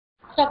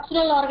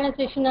Structural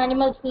organisation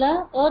அனிமல்ஸ்ல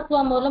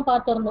earthworm வரலும்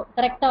பார்த்திருந்தோம்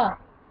கரெக்ட்டா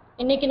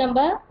இன்னைக்கு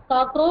நம்ம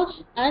காக்ரோச்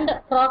அண்ட்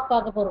ஃப்ராக்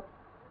பார்க்க போறோம்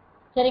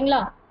சரிங்களா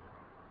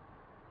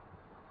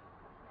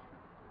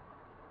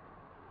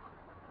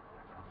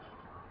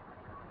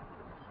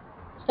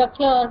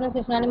ஸ்ட்ரக்சரல்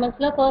ஆர்கனைசேஷன்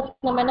அனிமல்ஸ்ல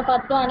ஃபர்ஸ்ட் நம்ம என்ன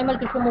பார்த்தோம் அனிமல்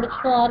டிஷ்யூ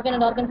முடிச்சிட்டோம் ஆர்கன்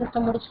அண்ட் ஆர்கன்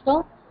சிஸ்டம்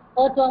முடிச்சிட்டோம்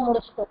earthworm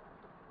முடிச்சிட்டோம்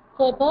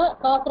சோ இப்போ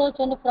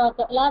cockroach and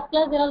frock last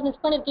class யாராவது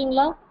மிஸ்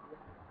பண்ணிருக்கீங்களா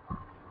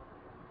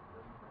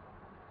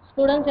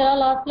ஸ்டூடண்ட்ஸ்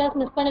யாராவது last class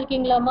miss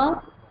பண்ணிருக்கீங்களாமா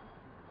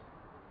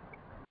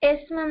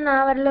yes ma'am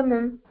நான் வரல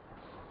மேம்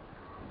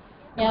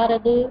யார்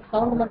அது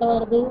சவுண்ட் மட்டும்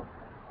வருது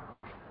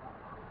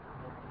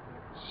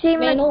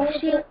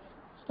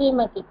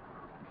ஸ்ரீமதி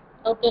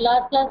ஓகே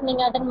லாஸ்ட் கிளாஸ்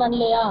நீங்க அட்டெண்ட்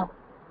பண்ணலையா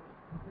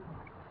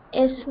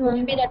எஸ்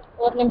மேம்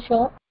ஒரு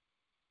நிமிஷம்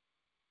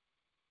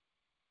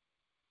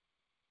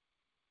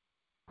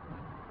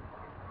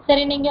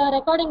சரி நீங்க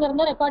ரெக்கார்டிங்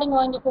இருந்தா ரெக்கார்டிங்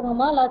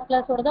வாங்கிக்கோங்கம்மா லாஸ்ட்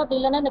கிளாஸோட அப்படி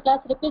இல்லைன்னா இந்த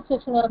கிளாஸ் ரிப்பீட்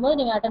செக்ஷன் வரும்போது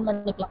நீங்க அட்டெண்ட்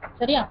பண்ணிக்கலாம்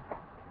சரியா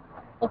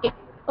ஓகே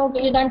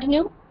ஓகே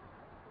கண்டினியூ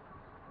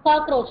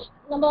காக்ரோச்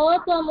நம்ம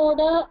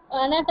earthwormோட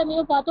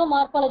அனாட்டமியும் பார்த்தோம்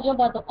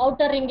மார்பாலஜியும் பார்த்தோம்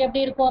அவுட்டர் ரிங்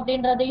எப்படி இருக்கும்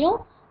அப்படின்றதையும்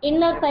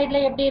இன்னர் சைடுல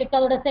எப்படி இருக்கு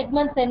அதோட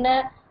செக்மெண்ட்ஸ் என்ன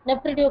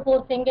நெப்ரிடிவ்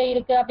போர்ஸ் எங்க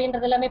இருக்கு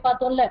அப்படின்றது எல்லாமே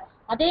பார்த்தோம்ல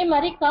அதே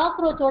மாதிரி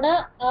காக்ரோச்சோட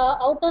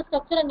outer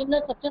structure and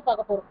inner structure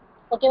பார்க்க போறோம்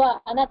ஓகேவா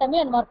அனாட்டமி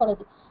அண்ட்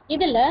மார்பாலஜி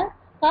இதுல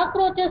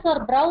cockroaches are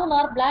brown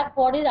or black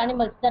bodied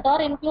animals that are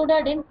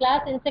included in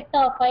class insecta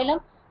of phylum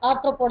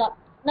arthropoda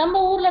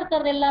நம்ம ஊர்ல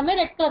இருக்கிறது எல்லாமே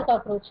ரெட் கலர்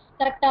காக்ரோச்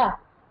கரெக்ட்டா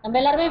நம்ம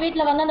எல்லாரும்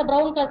வீட்ல வந்து அந்த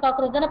brown கலர்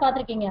காக்ரோச் தான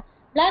பாத்திருக்கீங்க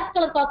black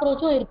கலர்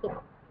காக்ரோச்சும் இருக்கு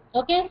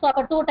ஓகே சோ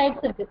அப்ப டூ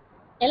டைப்ஸ் இருக்கு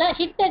எல்லாம்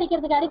ஹிட்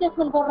அடிக்கிறதுக்கு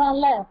அட்ஜஸ்ட்மென்ட்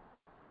போடுறாங்கல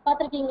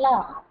பாத்திருக்கீங்களா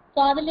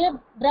சோ அதுலயே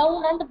brown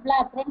and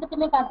black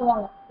ரெண்டுத்துமே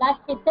காட்டுவாங்க black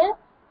hit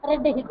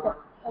red hit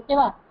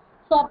ஓகேவா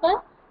சோ அப்ப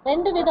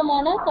ரெண்டு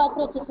விதமான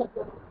காக்ரோச்சஸ்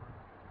இருக்கு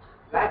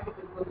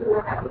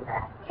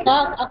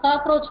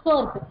காக்ரோச்சுக்கும்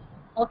இருக்கு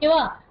ஓகேவா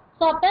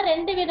சோ அப்ப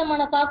ரெண்டு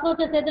விதமான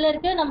காக்ரோச்சஸ் எதுல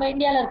இருக்கு நம்ம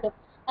இந்தியால இருக்கு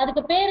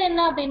அதுக்கு பேர் என்ன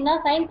அப்படின்னா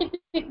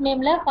சயின்டிபிக்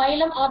நேம்ல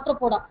ஃபைலம்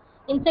ஆர்த்ரோபோடா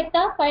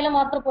இன்செக்டா ஃபைலம்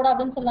ஆர்த்ரோபோடா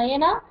அப்படின்னு சொல்லலாம்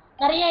ஏன்னா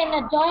நிறைய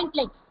என்ன ஜாயிண்ட்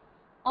லெக்ஸ்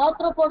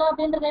ஆர்த்ரோபோடா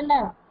அப்படின்றது என்ன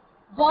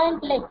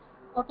ஜாயிண்ட் லெக்ஸ்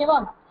ஓகேவா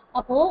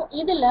அப்போ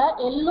இதுல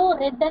yellow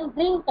red and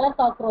green colour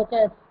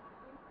cockroaches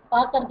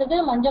பார்க்கிறதுக்கு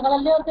மஞ்சள்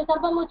கலர்லயும் இருக்கு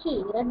கர்ப்பமூச்சி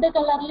ரெட்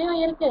கலர்லயும்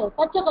இருக்கு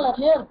பச்சை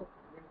கலர்லயும் இருக்கு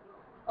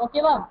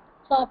ஓகேவா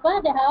so அப்ப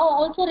they have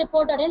also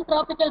reported in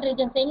tropical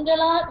regions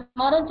எங்கெல்லாம்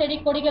மரம் செடி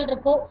கொடிகள்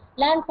இருக்கோ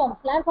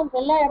landforms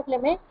எல்லா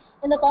இடத்துலயுமே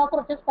இந்த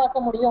காக்ரோச்சஸ்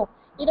பார்க்க முடியும்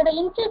இதோட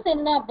இன்ச்சஸ்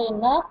என்ன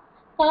அப்படின்னா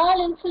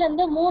 4 இன்ச்ல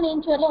இருந்து 3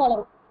 இன்ச் வரல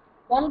வளரும்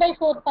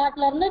 1/4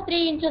 பார்ட்ல இருந்து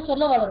 3 இன்ச்சஸ்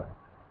வரல வளரும்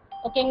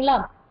ஓகேங்களா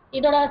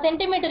இதோட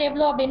சென்டிமீட்டர்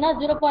எவ்வளவு அப்படின்னா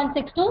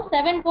 0.6 to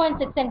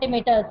 7.6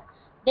 centimeters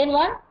then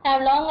one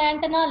have long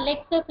antenna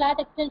legs flat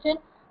extension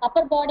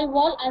upper body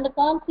wall and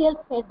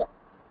concealed head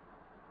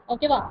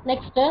ஓகேவா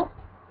next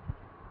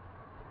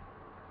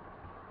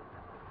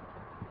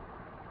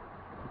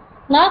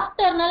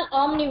nocturnal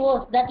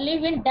omnivores that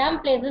live in damp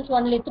places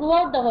only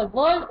throughout the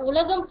world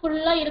உலகம்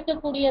ஃபுல்லா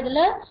இருக்கக்கூடியதுல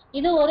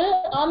இது ஒரு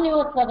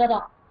omnivores வகை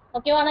தான்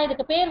ஓகேவா ஆனா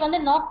இதுக்கு பேர் வந்து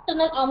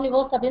nocturnal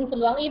omnivores அப்படின்னு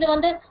சொல்லுவாங்க இது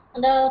வந்து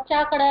அந்த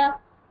சாக்கடை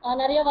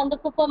நிறைய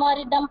வந்து குப்பை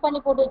மாதிரி டம்ப்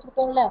பண்ணி போட்டு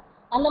வச்சிருக்கோம்ல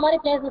அந்த மாதிரி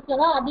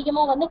பிளேசஸ்ல தான்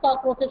அதிகமா வந்து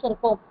காக்ரோச்சஸ்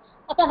இருக்கும்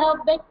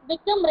அப்ப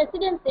become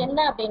residence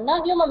என்ன அப்படின்னா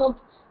ஹியூமன்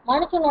ஹோம்ஸ்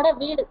மனுஷனோட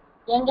வீடு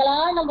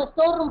எங்கெல்லாம் நம்ம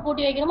ஸ்டோர் ரூம்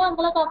பூட்டி வைக்கிறோமோ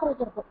அங்கெல்லாம்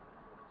காக்ரோச் இருக்கும்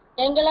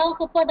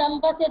எங்கெல்லாம் குப்பை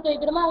டம்பா சேர்த்து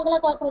வைக்கிறோமோ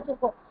அங்கெல்லாம் காக்ரோச்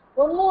இருக்கும்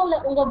ஒன்றும் இல்லை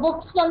உங்க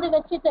புக்ஸ் வந்து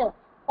வச்சுட்டு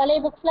பழைய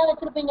புக்ஸ் எல்லாம்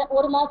வச்சிருப்பீங்க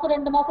 1 மாசம்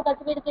 2 மாசம்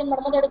கழிச்சு வீடு கிளீன்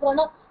பண்ணும்போது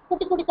எடுக்கிறோம்னா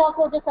குட்டி குட்டி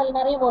காக்ரோச்சஸ் அது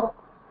நிறைய வரும்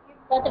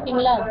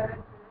பார்த்துருக்கீங்களா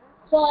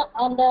ஸோ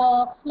அந்த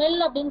ஸ்மெல்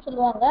அப்படின்னு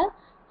சொல்லுவாங்க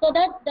so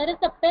that there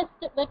is the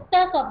best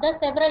vectors of the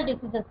several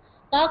diseases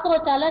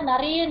காக்ரோச்சால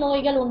நிறைய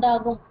நோய்கள்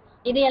உண்டாகும்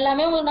இது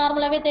எல்லாமே உங்களுக்கு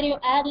நார்மலாவே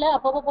தெரியும் ஆட்ல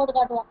அப்பப்போ போட்டு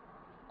காட்டுவான்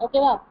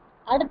ஓகேவா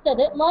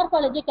அடுத்தது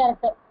மார்பாலஜி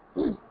கேரக்டர்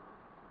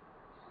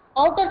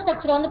outer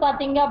structure வந்து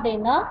பாத்தீங்க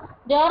அப்படின்னா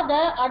they are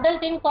the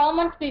adult in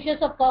common species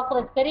of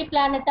cockroach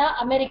Periplaneta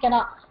americana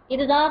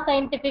இதுதான்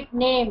scientific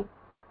name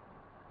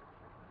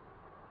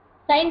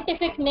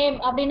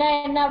அப்படின்னா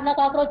என்ன அப்படின்னா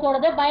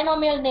காக்ரோச்சோடது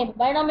binomial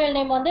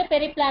name வந்து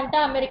Periplaneta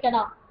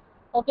americana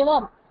ஓகேவா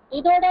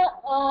இதோட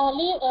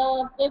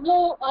எவ்வளவு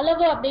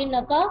அளவு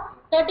அப்படின்னாக்கா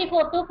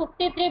 34 to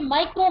 53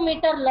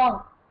 micrometer long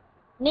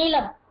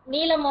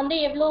நீளம் வந்து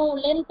எவ்வளவு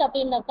length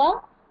அப்படின்னாக்கா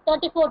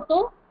 34 to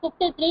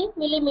 53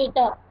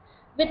 millimeter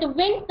with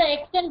wings that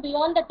extend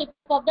beyond the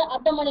tip of the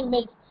abdomen in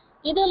males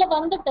இதுல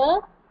வந்துட்டு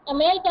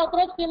மேல்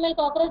காக்ரோச் ஃபீமேல்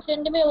காக்ரோச்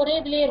ரெண்டுமே ஒரே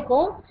இதுலயே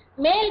இருக்கும்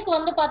மேலுக்கு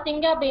வந்து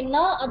பாத்தீங்க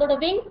அப்படின்னா அதோட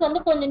விங்ஸ்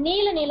வந்து கொஞ்சம்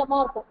நீளமா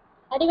இருக்கும்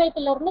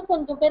அடிவயிற்றுல இருந்து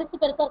கொஞ்சம்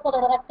பெருசா இருக்கும்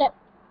அதோட ரெக்கை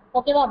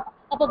ஓகேவா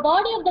அப்ப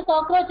body of the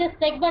cockroach is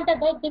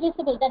segmented by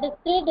divisible that is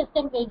 3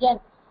 distinct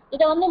regions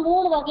இத வந்து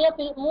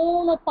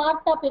 3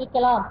 பார்ட்டா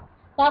பிரிக்கலாம்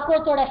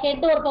காக்ரோச்சோட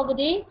ஹெட் ஒரு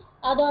பகுதி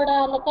அதோட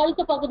அந்த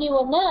கழுத்து பகுதி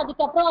ஒண்ணு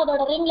அதுக்கப்புறம்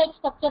அதோட ரிங் லைக்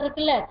ஸ்ட்ரக்சர்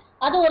இருக்குல்ல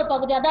அது ஒரு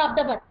பகுதி அதான்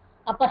அப்டமன்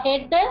அப்ப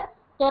ஹெட்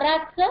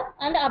thorax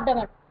and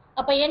abdomen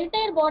அப்ப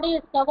entire body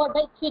is covered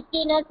by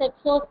chitinous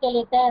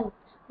exoskeleton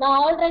நான்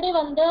ஆல்ரெடி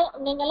வந்து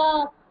நீங்கலாம்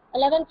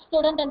 11th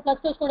ஸ்டூடெண்ட் அண்ட்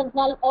 +2 ஸ்டூடெண்ட்ஸ்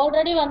நான்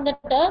ஆல்ரெடி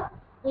வந்துட்டு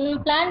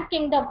plant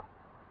kingdom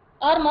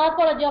R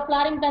morphology of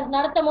flaring plans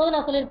நடத்தும் போது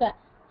நான் சொல்லியிருப்பேன்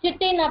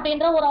சிட்டின்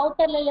அப்படின்ற ஒரு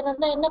அவுட்டர் லேயர்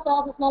இருந்தா என்ன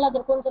ப்ராசஸ்னால அது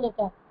இருக்கும்னு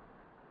சொல்லியிருக்கேன்.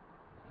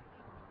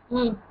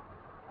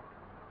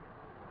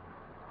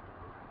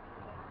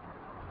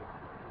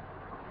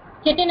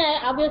 சிட்டின்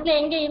ஆப்வியஸ்லி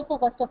எங்க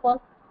இருக்கும் ஃபர்ஸ்ட் ஆஃப்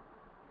ஆல்?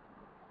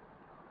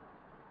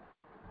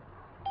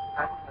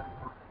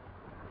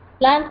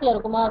 பிளான்ஸ்ல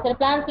இருக்குமா? சரி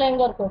பிளான்ஸ்ல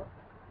எங்க இருக்கும்?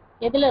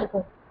 எதுல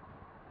இருக்கும்?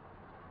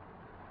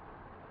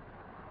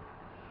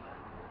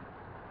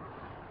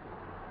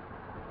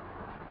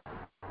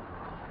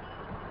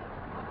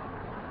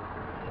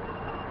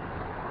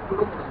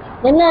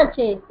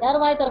 என்னாச்சு?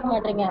 யாரும் வாய் திறக்க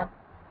மாட்டீங்க.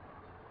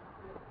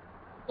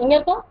 எங்க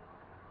இருக்கும்?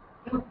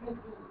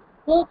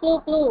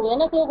 க்ளூ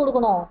என்ன க்ளூ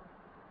கொடுக்கணும்?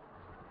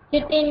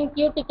 சிட்டின்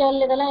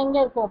கியூட்டிக்கல் இதெல்லாம் எங்க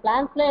இருக்கும்?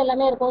 பிளான்ஸ்ல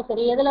எல்லாமே இருக்கும்.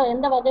 சரி எதுல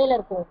எந்த வகையில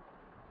இருக்கும்?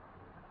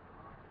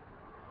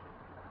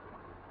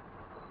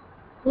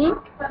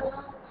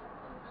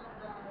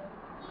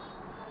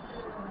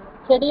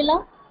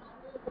 செடியெல்லாம்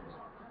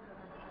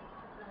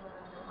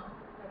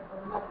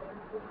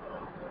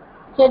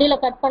செடியில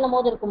கட் பண்ணும்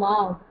போது இருக்குமா?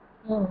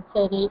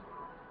 சரி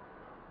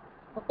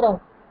அப்புறம்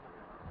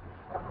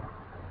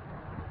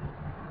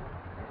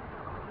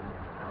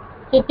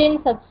சிட்டின்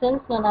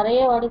சப்ஸ்டன்ஸ் நான்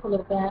நிறைய வாடி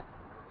சொல்லியிருக்கேன்.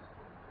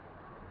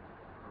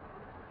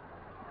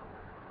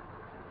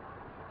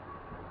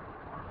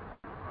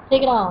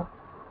 சீக்கிரம்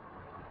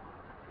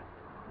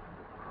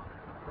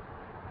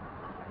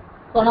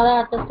சொன்னதான்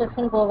அடுத்த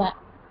ஸ்டெப்ஷன் போவேன்.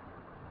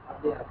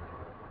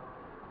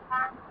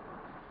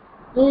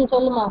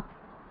 சொல்லுமா.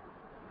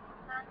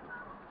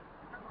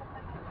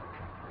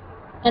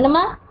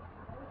 என்னம்மா?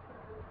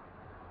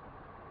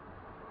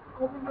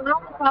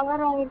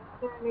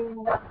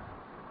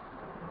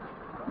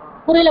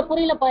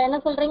 புரியலப்பா என்ன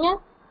சொல்றீங்க?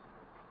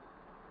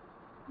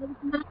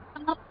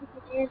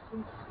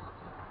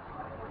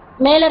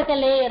 மேல இருக்க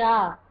லேயரா?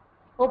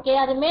 ஓகே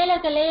அது மேல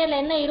இருக்க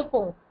லேயர்ல என்ன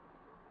இருக்கும்?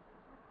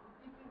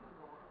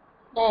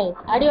 டேய்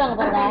அடி வாங்க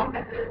போறா.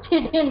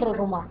 சிட்டின்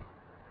இருக்குமா?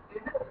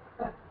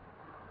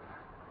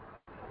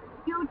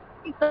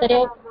 சரி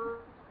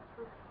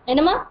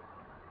என்னம்மா?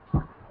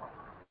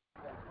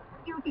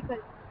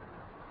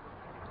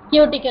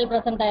 கியூட்டிக்கல்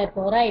பிரசன்ட்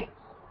ஆயிருக்கும். ரைட்.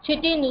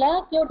 சிட்டின்ல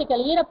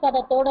கியூட்டிக்கல்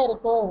ஈரப்பதத்தோட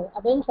இருக்கும்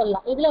அப்படின்னு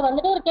சொல்லலாம். இதுல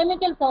வந்துட்டு ஒரு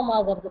கெமிக்கல் ஃபார்ம்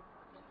ஆகுறது.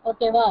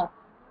 ஓகேவா?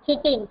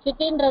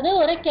 சிட்டின்றது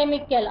ஒரு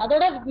கெமிக்கல்.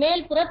 அதோட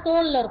மேல்புற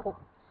தோல்ல இருக்கும்.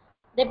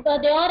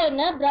 they are in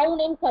a brown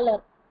in color.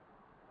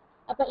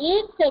 அப்ப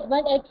each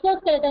segment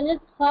exoskeleton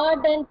is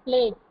hard and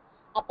plate.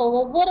 அப்ப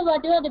ஒவ்வொரு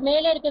வாட்டியும் அது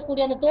மேலே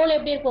இருக்கக்கூடிய அந்த தோல்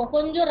எப்படி இருக்கும்?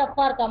 கொஞ்சம்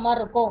ரஃப்பா இருக்க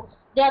மாதிரி இருக்கும்.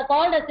 they are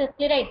called as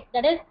sclerites,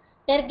 that is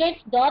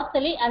tergates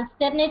dorsally and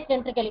sternates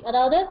ventrically.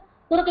 அதாவது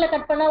குறுக்குல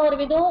கட் பண்ணா ஒரு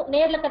விதம்,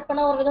 நேர்ல கட்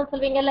பண்ணா ஒரு விதம்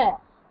சொல்வீங்கல்ல,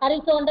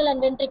 horizontal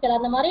and ventricle.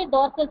 அந்த மாதிரி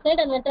dorsal side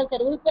and ventral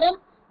side, உள்புறம்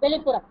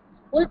வெளிப்புறம்.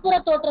 உள்புற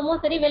தோற்றமும்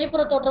சரி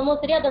வெளிப்புற தோற்றமும்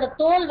சரி அதோட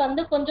தோல்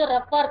வந்து கொஞ்சம்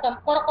ரஃப்பா இருக்கும்,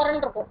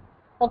 கொரன்னு இருக்கும்.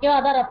 ஓகேவா?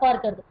 அதான் ரஃப்பா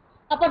இருக்கிறது.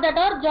 அப்ப that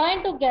are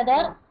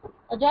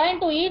joined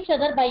to each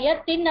other by a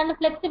thin and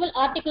flexible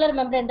articular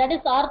membrane, that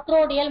is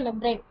arthrodial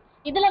membrane.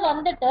 இதுல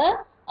வந்துட்டு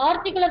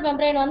ஆர்டிகுலர்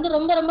மெம்பரேன் வந்து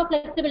ரொம்ப ரொம்ப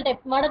ஃபிளெக்சிபிள்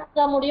டைப்,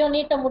 மடக்க முடியும்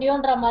நீட்ட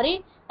முடியும்ன்ற மாதிரி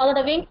அதோட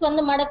விங்ஸ்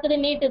வந்து மடக்குது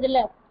நீட்டுது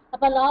இல்ல.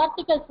 அப்ப அந்த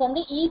ஆர்டிகல்ஸ்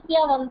வந்து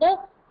ஈஸியா வந்து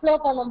ஃப்ளோ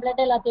பண்ணும்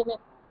பிளட் எல்லாத்தையுமே.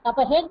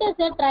 அப்ப head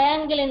is a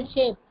triangle in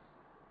shape.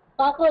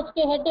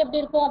 காக்ரோச்க்கு head எப்படி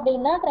இருக்கும்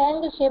அப்படின்னா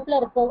ட்ரையாங்கிள் ஷேப்ல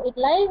இருக்கும். It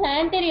lies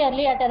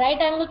anteriorly at a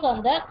right angles on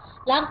the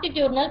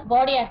longitudinal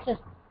body axis.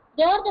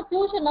 They are the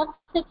fusion of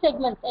 6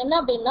 segments. என்ன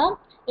அப்படின்னா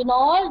in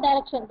all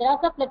direction there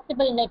is a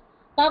flexible neck.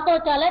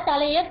 காக்ரோச்சால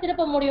தலையை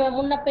திருப்ப முடியும்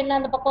முன்ன பின்ன,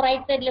 அந்த பக்கம்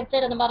ரைட் சைடு லெஃப்ட்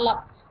சைடு அந்த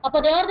மாதிரிலாம். அப்போ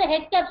they are the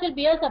head capsule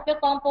bears of a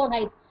compound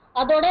height.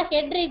 அதோட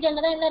ஹெட்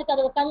ரீஜன்ல தான் என்ன இருக்கு?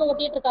 அது கண்ணு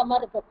ஒட்டிட்டு இருக்க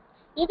மாதிரி இருக்கு.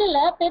 இதுல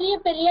பெரிய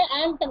பெரிய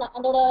ஆண்டனா,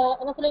 அதோட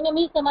என்ன சொல்லுவீங்க,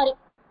 மீச மாதிரி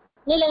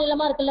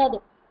நீளமா இருக்குல்ல அது.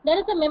 there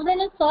is a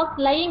membranous soft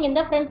lying in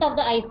the front of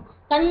the eyes.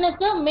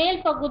 கண்ணுக்கு மேல்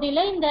பகுதியில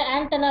இந்த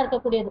ஆண்டனா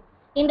இருக்கக்கூடியது.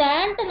 இந்த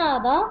ஆண்டனா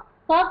தான்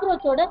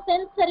காக்ரோச்சோட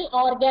sensory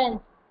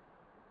organs.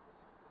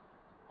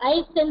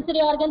 Ice sensory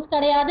organs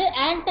கிடையாது,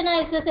 ஆண்டனா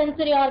இஸ்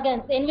சென்சரி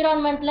ஆர்கன்ஸ்.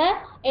 என்விரான்மெண்ட்ல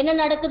என்ன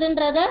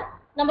நடக்குதுன்றத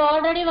நம்ம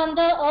ஆல்ரெடி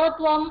வந்து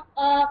earthworm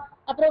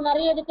அப்புறம்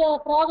நிறைய இதுக்கு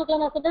ப்ராகுக்கு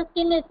நான் சொல்றேன்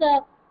ஸ்கின் இஸ்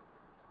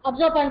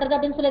அப்சர்வ் பண்றது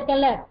அப்படின்னு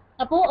சொல்லியிருக்கேன்ல.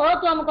 அப்போ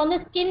earthwormக்கு வந்து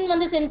ஸ்கின்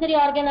வந்து சென்சரி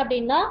ஆர்கன்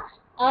அப்படின்னா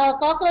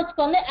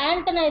காக்ரோச்க்கு வந்து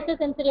ஆண்டனா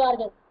இஸ் சென்சரி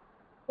ஆர்கன்,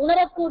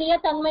 உணரக்கூடிய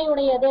தன்மை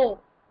உடையது.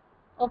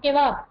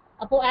 ஓகேவா?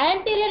 அப்போ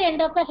anterior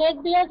end of the head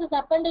bears is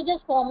appendages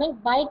forming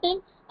biting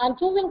and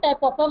chewing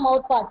type of a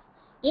mouth parts.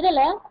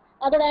 இதுல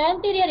அதோட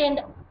anterior end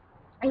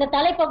இந்த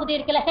தலைப்பகுதி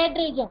இருக்குல்ல,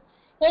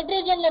 ஹெட்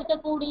ரீஜன்ல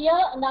இருக்கக்கூடிய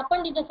அந்த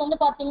அப்பண்டிஜஸ் வந்து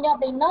பாத்தீங்க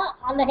அப்படின்னா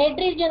அந்த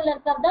ஹெட் ரீஜன்ல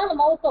இருக்கிறது தான் அந்த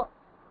மவுத்தம்.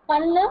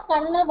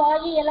 கண்ணு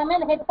வாயு எல்லாமே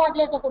அந்த ஹெட்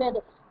பார்ட்ல இருக்கக்கூடியது.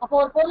 அப்போ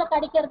ஒரு பொருளை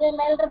கடிக்கிறது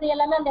மெல்றது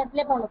எல்லாமே அந்த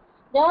இடத்துல பண்ணும்.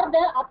 they are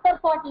the upper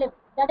part lip,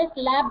 that is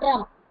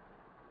labrum.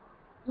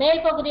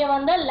 மேல் பகுதியை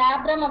வந்து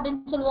லேப்ரம்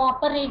அப்படின்னு சொல்லுவோம்,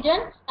 Appar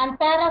region. And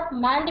pair of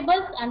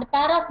மேண்டிபிள்ஸ் and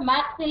pair of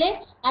மேக்ஸிலே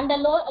and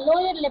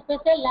lower lip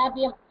is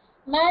labium.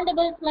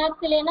 மேண்டிபிள்ஸ்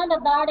மேக்ஸிலேனா அந்த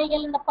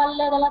தாடைகள் இந்த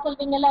பல்லு அதெல்லாம்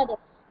சொல்வீங்கல்ல,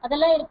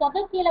 அதெல்லாம் இருக்காது.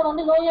 கீழே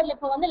வந்து லோயர்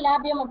லிப் வந்து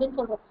லேபியம் அப்படின்னு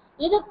சொல்றோம்.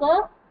 இதுக்கு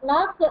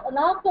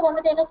நாக்கு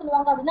வந்துட்டு என்ன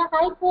சொல்லுவாங்க அப்படின்னா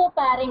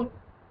ஹைப்போபாரிங்ஸ்.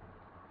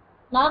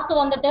 நாக்கு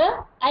வந்துட்டு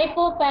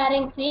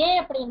ஹைப்போபாரிங்ஸ். ஏன்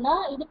அப்படின்னா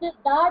இதுக்கு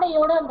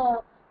தாடையோட அந்த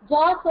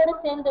ஜாஸோட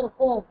சேர்ந்து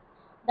இருக்கும்.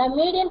 The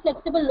median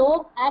flexible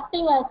lobe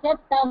acting as a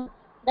tongue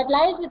that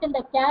lies within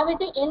the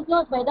cavity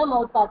enclosed by the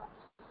mouth parts.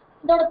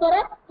 இதோட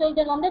thorax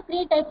region வந்து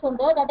 3 types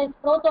உண்டு. That is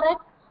prothorax,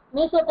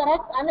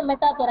 mesothorax and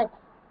metathorax.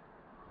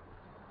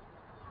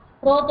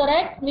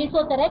 Prothorax,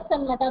 mesothorax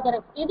and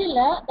metathorax. இதுல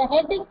the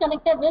head is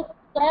connected with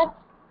thorax.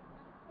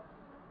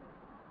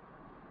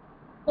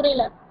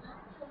 புரியல.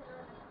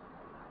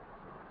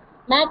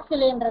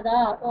 maxillன்றதா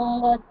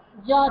உங்க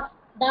jaws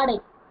தாடை.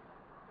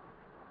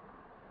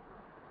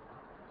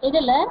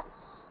 இதுல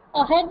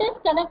a head is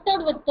connected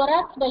with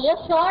thorax by a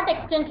short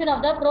extension of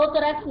the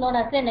prothorax known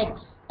as a neck.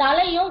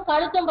 தலையும்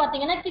கழுத்தும்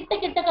பாத்தீங்கன்னா கிட்ட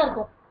கிட்டக்க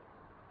இருக்கும்.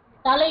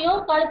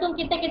 தலையும் கழுத்தும்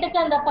கிட்ட கிட்டக்க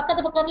அந்த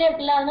பக்கத்துலயே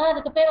இருக்குல்ல, அதனால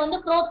அதுக்கு பேர் வந்து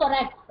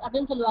prothorax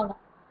அப்படின்னு சொல்லுவாங்க.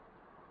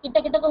 கிட்ட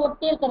கிட்டக்க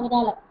ஒட்டி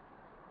இருக்கிறதுனால.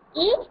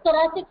 Each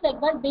thoracic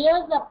segment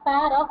bears a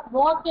pair of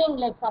walking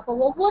legs. அப்போ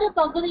ஒவ்வொரு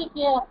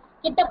பகுதிக்கு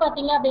கிட்ட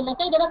பாத்தீங்க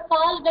அப்படின்னாக்கா இதோட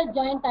கால்கள்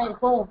ஜாயிண்ட்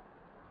ஆயிருக்கும்.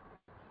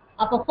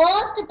 அப்போ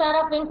first pair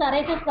of wings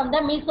arises from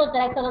the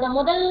mesothorax. அதோட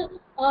முதல்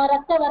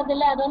ரத்தம் வருது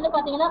இல்ல, அது வந்து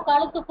பாத்தீங்கன்னா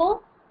கழுத்துக்கும்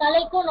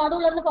தலைக்கும்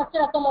நடுவுல இருந்து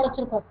ஃபர்ஸ்ட் ரத்தம்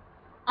முளைச்சிருக்கும்.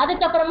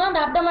 அதுக்கப்புறமா அந்த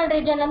அப்டமன்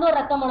ரீஜன்ல இருந்து ஒரு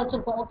ரத்தம்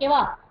முளைச்சிருக்கும்.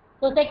 ஓகேவா?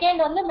 ஸோ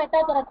செகண்ட் வந்து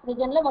மெட்டாதொராக்ஸ்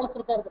ரீஜன்ல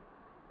முளைச்சிருக்கிறது.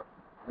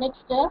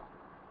 Next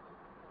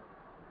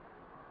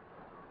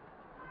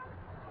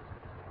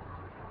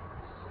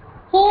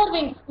four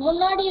wings.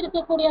 முன்னாடி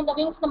இருக்கக்கூடிய அந்த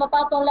விங்ஸ் நம்ம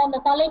பார்த்தோம்ல,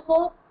 அந்த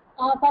தலைக்கும்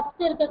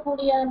ஃபர்ஸ்ட்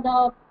இருக்கக்கூடிய அந்த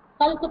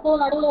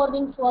கழுத்துக்கும் நடுவுல ஒரு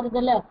விங்ஸ்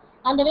வருது இல்ல,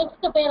 அந்த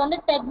விங்ஸ்க்கு பேர் வந்து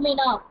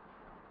டெக்மினா.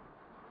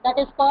 That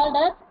is called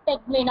as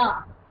tegmina.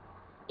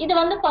 இது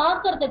வந்து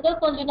பார்க்கிறதுக்கு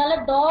கொஞ்சம் நல்ல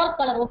dark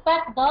colour,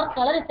 ஒபாக் dark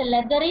colour. Is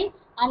leathery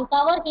and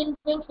cover hint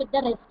wings with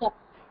the rest.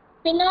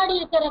 பின்னாடி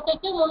இருக்கிற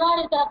ரெக்கைக்கு முன்னாடி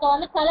இருக்கிற ரெக்கை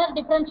வந்து கலர்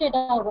டிஃபரன்ஷியேட்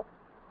ஆகும்.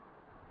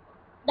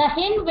 The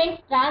hind wings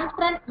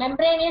transparent,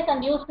 membranous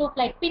and used to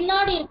fly.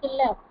 பின்னாடி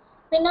இருக்குல்ல,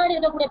 பின்னாடி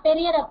இருக்கக்கூடிய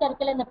பெரிய ரெக்கை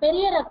இருக்குல்ல, இந்த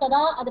பெரிய ரெக்கை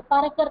தான் அது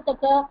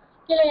பறக்கிறதுக்கு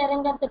கீழே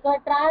இறங்கிறதுக்கு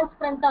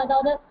டிரான்ஸ்பரண்ட்,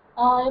 அதாவது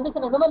எப்படி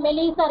சொல்றது, ரொம்ப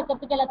மெலிசா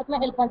இருக்கிறதுக்கு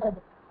எல்லாத்துக்குமே ஹெல்ப் பண்றது.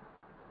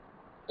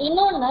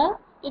 இன்னொன்னு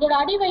இதோட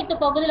அடி வயிற்று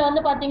பகுதியில்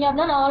வந்து பாத்தீங்க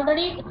அப்படின்னா, நான்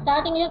ஆல்ரெடி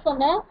ஸ்டார்டிங்லேயே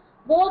சொன்னேன்,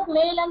 போத்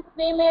மேல் அண்ட்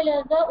ஃபீமேல்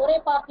இருக்க ஒரே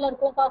பார்ட்ல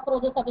இருக்கும்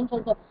காக்ரோச்சஸ் அப்படின்னு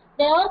சொல்லிட்டு.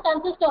 They are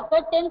consist of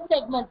 10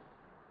 segments.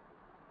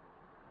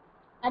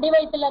 அடி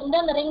வயிற்றுல இருந்து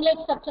அந்த ரிங்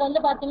லைட் ஸ்ட்ரக்சர்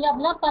வந்து பாத்தீங்க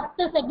அப்படின்னா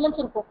 10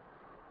 செக்மெண்ட்ஸ் இருக்கும்.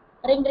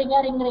 ரிங்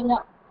ரிங்கா.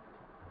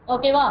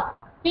 ஓகேவா?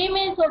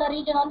 ஃபீமேல்ஸோட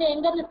ரீஜன் வந்து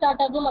எங்க இருந்து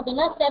ஸ்டார்ட் ஆகும்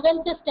அப்படின்னா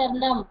 7th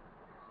ஸ்டெர்னம்,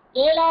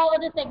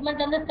 7வது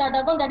செக்மெண்ட்ல இருந்து ஸ்டார்ட்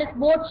ஆகும். தட் இஸ்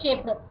போட்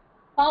ஷேப்டு,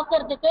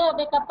 பார்க்கறதுக்கு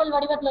அப்படியே கப்பல்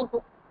வடிவத்துல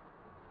இருக்கும்.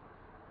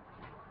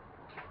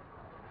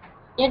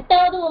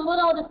 8வது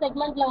 9வது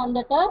செக்மெண்ட்ல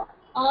வந்துட்டு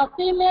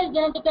ஃபீமேல்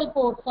ஜெனட்டிக்கல்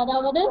போர்ட்ஸ்,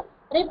 அதாவது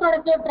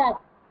ரீப்ரொடக்டிவ்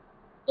ட்ராக்ட்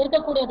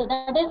இருக்கக்கூடியது.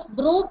 That is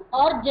fruit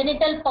R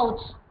genital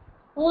pouch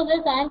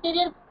whose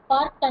anterior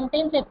part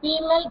contains a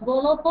female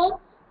gonopore,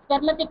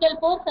 spermatical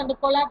pores and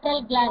collateral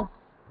glands.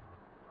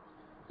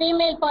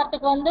 Female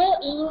பார்ட்டுக்கு வந்து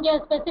இங்க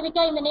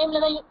ஸ்பெசிஃபிக்கா இந்த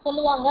நேம்ல தான்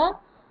சொல்லுவாங்க.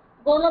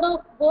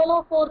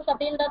 கோனோபோர்ஸ்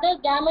அப்படின்றது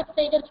கேமெட்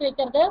சேகரிச்சு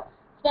வைக்கிறது,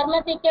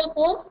 ஸ்பெர்மatical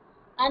pores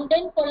and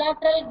then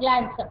collateral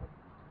glands.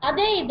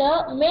 அதே இது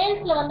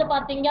மேல்ஸ்ல வந்து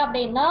பாத்தீங்க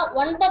அப்படின்னா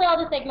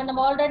 9வது செக்மெண்ட்.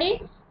 நம்ம ஆல்ரெடி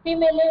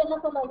ஃபீமேல்ல என்ன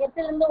சொல்றோம்,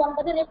 8ல இருந்து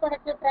 9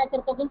 ரீப்ரொடக்டிவ் ட்ராக்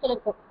இருக்கு அப்படின்னு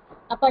சொல்லியிருக்கோம்.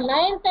 அப்ப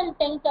 9th and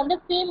 10th வந்து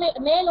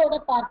மேலோட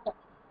part.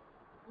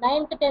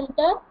 9th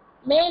 10th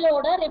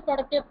மேலோட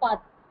reproductive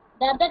part.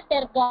 They are the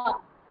terga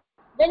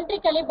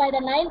ventrically by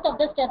the 9th of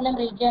the sternum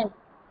region.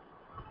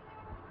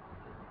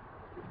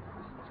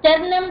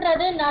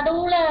 ஸ்டெர்னம்ன்றது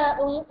நடுவுல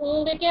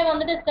உங்களுக்கே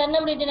வந்துட்டு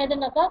ஸ்டெர்னம் ரீஜன்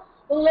எதுனாக்கா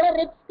உங்களோட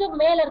ரிப்ஸ்க்கு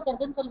மேல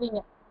இருக்கிறதுன்னு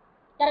சொல்வீங்க.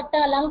 கரெக்டா?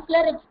 லங்ஸ்ல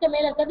ரிப்ஸ்க்கு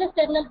மேல இருக்கிறது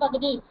ஸ்டெர்னல்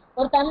பகுதி.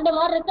 ஒரு தண்டு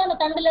மாதிரி இருக்கு, அந்த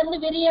தண்டுல இருந்து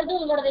விரியறது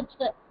உங்களோட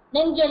ரிப்ஸ்,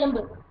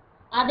 நெஞ்செலும்பு.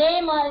 அதே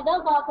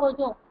மாதிரிதான்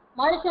காக்ரோச்சும்.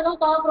 மனுஷனும்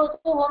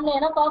காக்ரோச்சும் ஒண்ணு.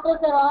 ஏன்னா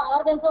காக்ரோச்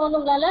ஆர்கன்ஸும் வந்து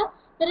உங்களால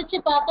பிரிச்சு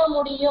பார்க்க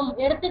முடியும்,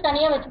 எடுத்து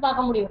தனியா வச்சு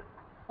பார்க்க முடியும்.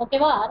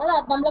 ஓகேவா? அதனால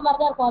அது நம்மள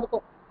மாதிரி தான் இருக்கும்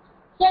அதுக்கும்.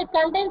 So it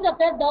contains of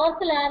the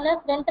dorsal annus,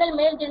 ventral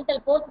male genital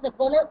pores, the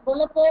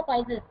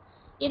gonopophysis.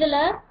 இதுல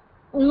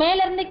மேல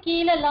இருந்து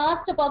கீழே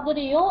லாஸ்ட்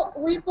பகுதியும்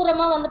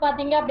உள்புறமா வந்து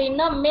பாத்தீங்க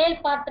அப்படின்னா மேல்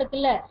பார்ட்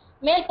இருக்குல்ல,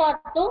 மேல்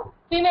பார்ட்டும்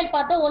ஃபீமேல்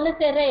பார்ட்டும் ஒன்னு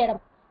சேர்ற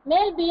இடம்.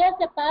 மேல் bears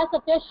a pair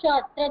of a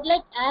short thread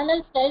like anal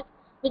styles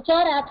which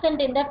are absent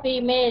in the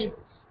female.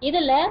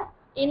 இதுல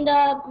இந்த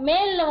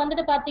மேல்ல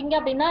வந்துட்டு பாத்தீங்க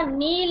அப்படின்னா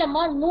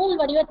நீளமா நூல்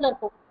வடிவத்துல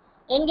இருக்கும்.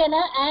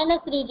 எங்கன்னா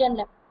ஆனஸ்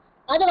ரீஜன்ல.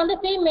 அது வந்து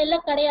ஃபீமேல்ல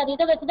கிடையாது.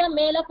 இதை வச்சுதான்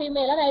மேல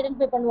ஃபீமேல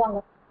ஐடென்டிஃபை பண்ணுவாங்க.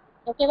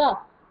 ஓகேவா?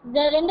 இந்த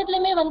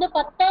ரெண்டுத்துலயுமே வந்து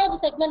 10வது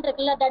செக்மெண்ட்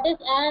இருக்குல்ல, தட்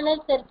இஸ்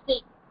ஆனல் செர்சி.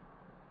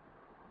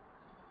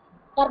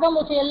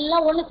 கர்ப்பமூச்சி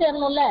எல்லாம் ஒண்ணு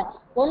சேரணும்ல,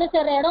 ஒண்ணு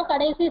சேர்ற இடம்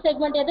கடைசி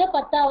செக்மெண்ட் எது?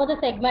 10வது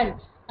செக்மெண்ட்.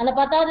 அந்த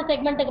 10வது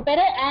செக்மெண்ட்டுக்கு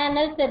பேரு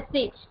ஆனல்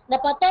செர்சி. இந்த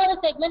 10வது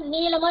செக்மெண்ட்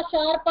நீளமா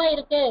ஷார்ப்பா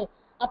இருக்கு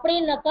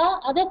அப்படின்னாக்கா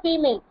அது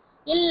ஃபீமேல்.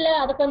 இல்ல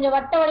அது கொஞ்சம்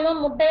வட்ட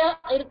வடிவம் முட்டையா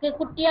இருக்கு,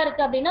 குட்டியா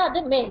இருக்கு அப்படின்னா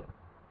அது மேல்.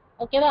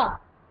 ஓகேவா?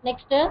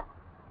 Next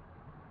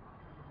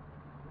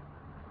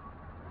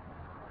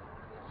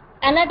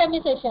anatomy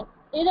session.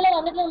 இதுல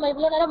வந்துட்டு நம்ம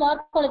இவ்வளவு நேரம்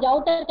மார்ஃபாலஜி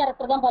அவுட்டர்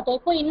கேரக்டர் தான் பார்த்தோம்.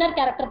 இப்போ இன்னர்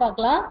கேரக்டர்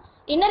பார்க்கலாம்.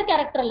 இன்னர்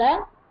கேரக்டர்ல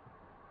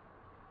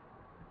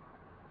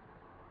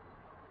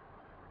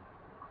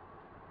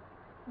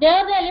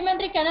There the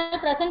alimentary canal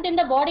present in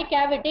the body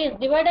cavity is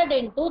divided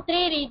into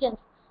 3 regions.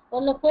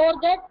 One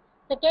foregut,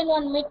 second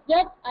one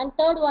midgut and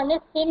third one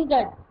is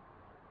hindgut.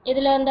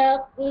 இதுல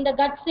இந்த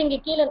guts இங்க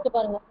கீழ இருக்கு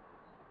பாருங்க.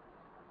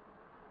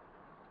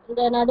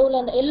 இந்த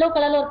நடுவுல அந்த yellow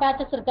கலர்ல ஒரு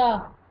patches இருக்கா?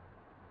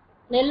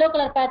 yellow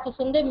color patches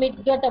வந்து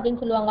midgut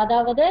அப்படினு சொல்லுவாங்க.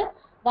 அதாவது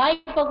வாய்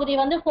பகுதி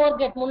வந்து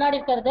foregut முன்னாடி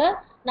இருக்குது,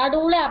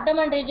 நடுவுல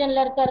abdomen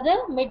regionல இருக்குது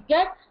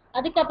midgut,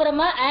 அதுக்கு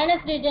அப்புறமா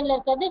anus regionல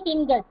இருக்குது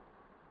hindgut.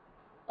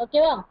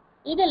 ஓகேவா?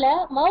 இதுல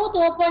mouth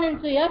open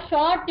into a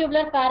short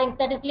tubular pharynx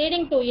that is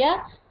leading to a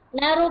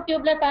narrow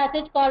tubular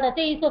passage called as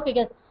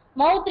esophagus.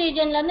 mouth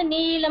regionல இருந்து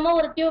நீளமா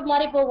ஒரு டியூப்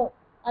மாதிரி போகும்,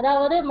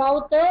 அதாவது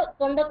mouth,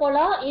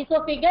 தொண்டைக்குழா,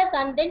 esophagus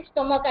and then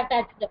stomach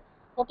attached.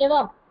 ஓகேவா?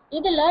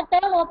 இதுல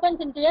tongue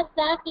opens into a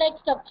sac like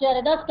structure,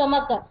 அதாவது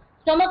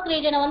stomach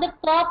region வந்து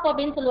crop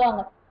அப்படினு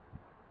சொல்லுவாங்க.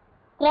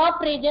 crop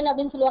region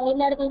அப்படினு சொல்லுவாங்க.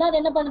 இந்த இடத்துல தான்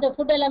அது என்ன பண்ணுது,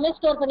 ஃபுட் எல்லாமே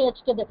ஸ்டோர் பண்ணி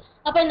வச்சுக்குது.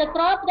 அப்ப இந்த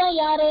crop தான்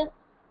யாரு,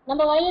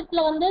 நம்ம வயித்துல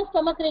வந்து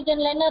ஸ்டொமக்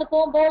ரீஜன்ல என்ன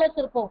இருக்கும், போலஸ்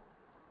இருக்கும்.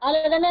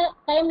 அதுல தானே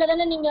டைம்ல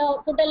தானே நீங்க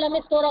ஃபுட் எல்லாமே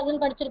ஸ்டோர்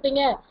ஆகுதுன்னு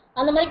படிச்சிருப்பீங்க.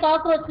 அந்த மாதிரி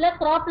காக்ரோச்ல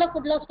கிராப்ல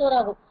ஃபுட்லாம் ஸ்டோர்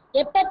ஆகும்.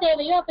 எப்ப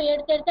தேவையோ அப்ப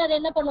எடுத்து அதை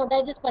என்ன பண்ணும்,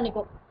 டைஜஸ்ட்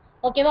பண்ணிக்கும்.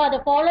 ஓகேவா? அது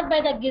followed by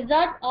the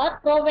gizzard or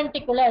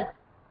proventriculus.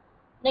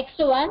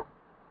 Next one,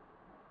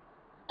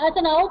 as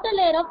an outer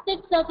layer of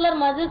thick circular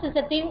muscles is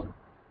a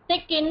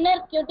thick inner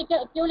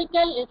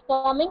cuticle is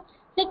forming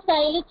 6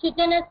 highly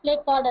chitinous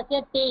plate called as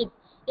a teeth.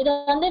 இது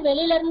வந்து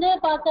வெளியில இருந்து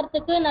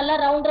பார்க்கிறதுக்கு நல்லா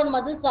round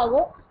muscles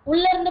ஆகும்,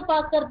 உள்ள இருந்து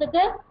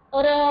பார்க்கிறதுக்கு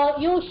ஒரு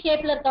யூ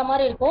ஷேப்ல இருக்க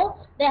மாதிரி இருக்கும்.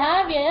 they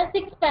have a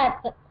 6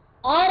 pairs,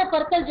 6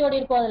 பற்கள் ஜோடி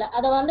இருக்கும். அதுல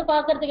அதை வந்து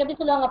பார்க்கிறதுக்கு எப்படி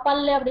சொல்லுவாங்க,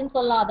 பல்லு அப்படின்னு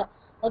சொல்லலாம் அதை.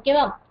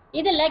 ஓகேவா?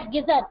 இதுல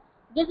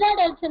gizzard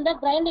helps in the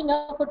grinding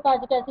of food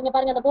particles. இங்க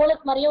பாருங்க, அந்த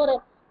போலஸ் மாதிரியே ஒரு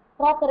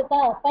ப்ராப்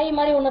இருக்கா, பை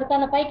மாதிரி ஒண்ணு இருக்கா,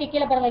 அந்த பைக்கு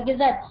கீழே பாருங்க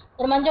gizzard,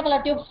 ஒரு மஞ்சள்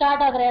கலர் டியூப்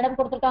ஸ்டார்ட் ஆகுற இடம்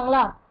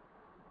கொடுத்துருக்காங்களா,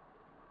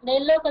 இந்த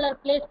எல்லோ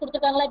கலர் பிளேஸ்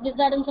கொடுத்துருக்காங்களா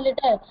gizzardன்னு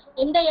சொல்லிட்டு.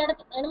 இந்த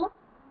இடத்து என்னமோ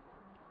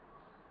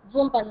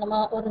ஜூம் பண்ணணுமா,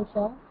 ஒரு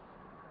நிமிஷம்.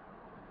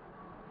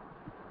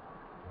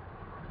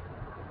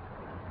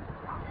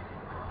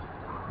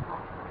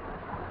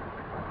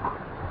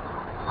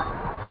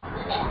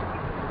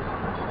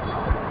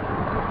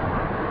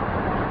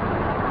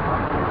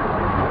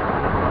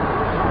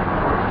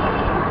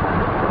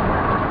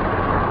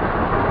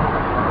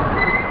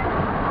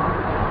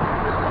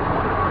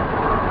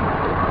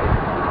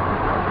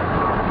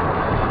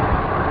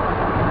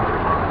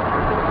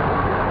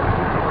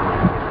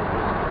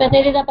 இப்ப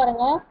தெரியுதா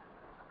பாருங்க,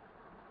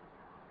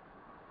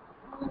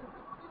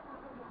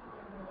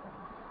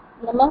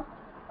 நம்ம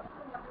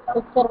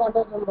பிக்சர்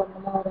மட்டும் ஜூம்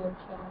பண்ணணுமா, ஒரு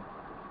நிமிஷம்.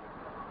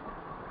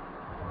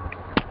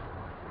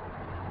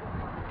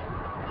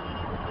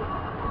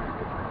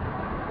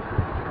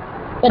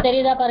 இப்ப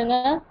தெரியுதா பாருங்க,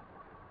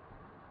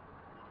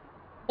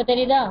 இப்ப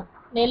தெரியுதா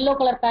இந்த எல்லோ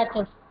கலர்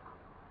பேச்சஸ்,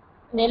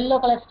 இந்த எல்லோ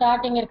கலர்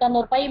ஸ்டார்டிங் இருக்கு,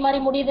 அந்த ஒரு பை மாதிரி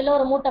முடியுதுல,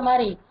 ஒரு மூட்டை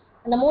மாதிரி,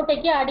 அந்த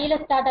மூட்டைக்கு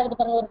அடியில ஸ்டார்ட் ஆகுது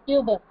பாருங்க ஒரு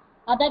டியூப்,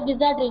 அதான்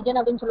gizzard region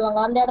அப்படின்னு சொல்லுவாங்க.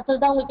 அந்த இடத்துல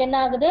தான் உங்களுக்கு என்ன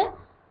ஆகுது,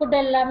 ஃபுட்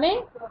எல்லாமே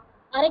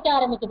அரைக்க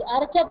ஆரம்பிக்குது,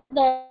 அரைச்ச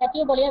இந்த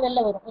டியூப் வழியா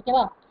வெளில வரும்.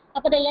 ஓகேவா?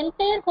 அப்ப the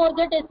entire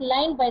foregut is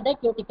lined by the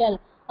cuticle.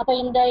 அப்ப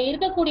இந்த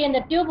இருக்கக்கூடிய இந்த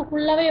டியூப்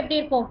ஃபுல்லாவே எப்படி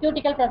இருக்கும்,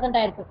 cuticle present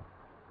ஆயிருக்கும்.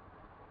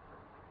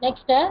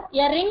 Next,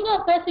 a ring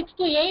of 6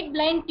 to 8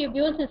 blind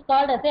tubules is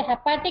called as a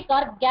hepatic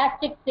or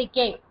gastric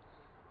cache.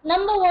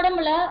 நம்ம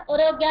உடம்புல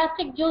ஒரு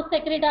gastric juice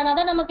secrete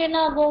ஆனாதான் நமக்கு என்ன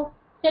ஆகும்,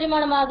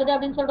 செரிமானம் ஆகுது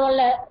அப்படின்னு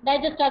சொல்றோம்ல,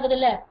 டைஜஸ்ட் ஆகுது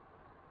இல்ல,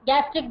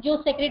 gastric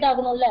juice secrete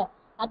ஆகணும்ல.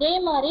 அதே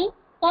மாதிரி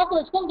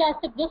காக்ரோச்சுக்கும்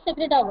gastric juice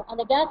secrete ஆகும்.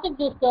 அந்த gastric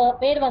juice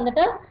பேர்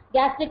வந்துட்டு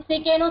gastric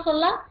cache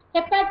சொல்லலாம்,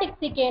 hepatic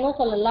cache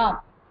சொல்லலாம்.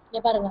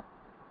 இங்க பாருங்க,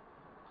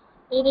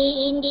 இது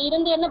இங்க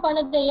இருந்து என்ன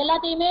பண்ணுது,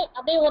 எல்லாத்தையுமே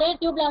அப்படியே ஒரே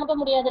டியூப்ல அனுப்ப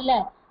முடியாது இல்ல,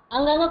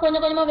 அங்கங்க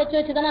கொஞ்சம் கொஞ்சமா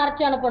வச்சு தானே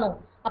அரைச்சு அனுப்பணும்.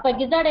 அப்ப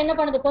gizzard என்ன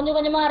பண்ணுது, கொஞ்சம்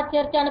கொஞ்சமா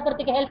அரைச்சு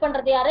அனுப்புறதுக்கு ஹெல்ப்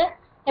பண்றது யாரு,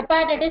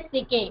 hepatitis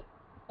cache.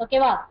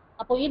 ஓகேவா?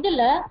 அப்போ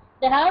இதுல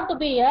they have to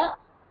be a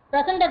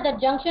present at the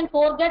junction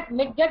foregut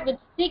midgut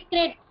which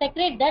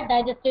secrete the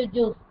digestive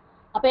juice.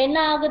 அப்ப என்ன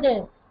ஆகுது,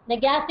 இந்த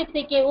gastric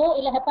cache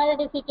இல்ல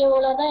hepatitis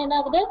cache தான் என்ன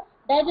ஆகுது,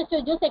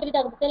 digestive juice secrete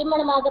ஆகுது.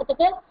 செரிமானம்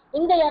ஆகிறதுக்கு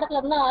இந்த இடத்துல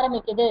இருந்து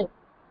ஆரம்பிக்குது.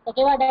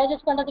 ஓகேவா?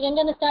 டைஜஸ்ட் பண்றதுக்கு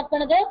எங்க இருந்து ஸ்டார்ட்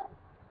பண்ணுது,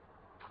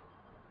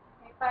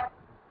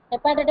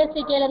 hepatitis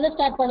cache ல இருந்து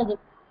ஸ்டார்ட் பண்ணுது.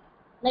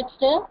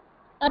 Next,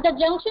 at the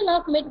junction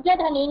of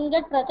midgut and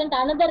hindgut present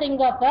another ring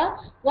of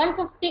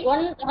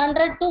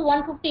 100 to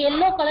 150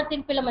 yellow color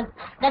thin filaments,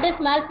 that is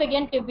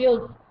Malpighian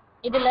tubules.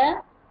 இதுல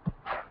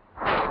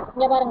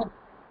இங்க பாருங்க,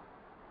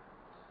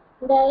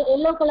 இந்த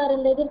எல்லோ கலர்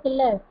இந்த இது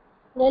இருக்குல்ல,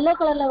 இந்த எல்லோ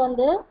கலர்ல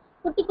வந்து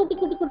குட்டி குட்டி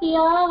குட்டி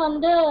குட்டியா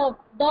வந்து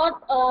டாட்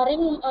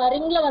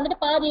ரிங்ல வந்துட்டு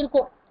பாதி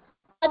இருக்கும்,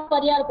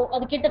 பாதியா இருக்கும்.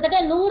 அது கிட்டத்தட்ட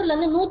 100ல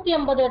இருந்து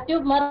 150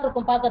 டியூப் மாதிரி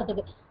இருக்கும்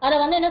பாக்குறதுக்கு. அதை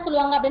வந்து என்ன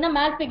சொல்லுவாங்க அப்படின்னா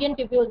Malpighian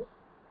tubules,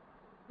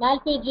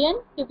 Malpighian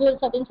tubules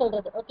அப்படின்னு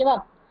சொல்றது. ஓகேவா?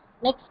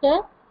 Next,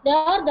 they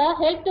are the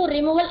help to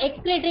removal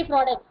excretory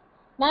products.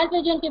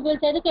 Malpighian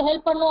tubules எதுக்கு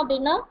ஹெல்ப் பண்ணும்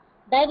அப்படின்னா,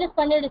 டைஜஸ்ட்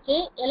பண்ணிடுச்சு,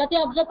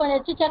 எல்லாத்தையும் அப்சர்வ்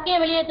பண்ணிடுச்சு, சக்கையை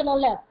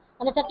வெளியேற்றணும்ல,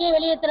 அந்த சக்கையை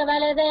வெளியேற்றுற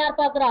வேலையை தான் யார்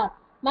பாக்குறா,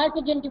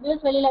 Malpighian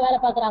tubules வெளியில வேலை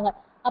பாக்குறாங்க.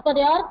 அப்ப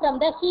they are from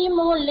the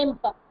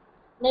hemolymph,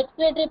 the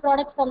excretory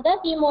products from the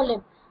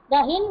hemolymph. The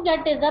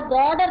hindgut is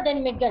broader than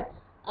midgut.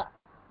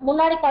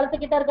 முன்னாடி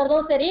கழுத்துக்கிட்ட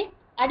இருக்கிறதும் சரி,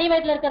 அடி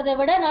வயிற்றுல இருக்கிறத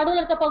விட நடுவில்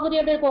இருக்க பகுதி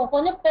எப்படி இருக்கும்,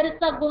 கொஞ்சம்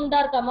பெருசா குண்டா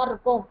இருக்க மாதிரி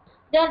இருக்கும்.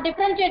 They are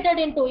differentiated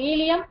into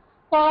ileum,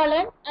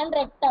 colon and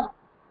rectum.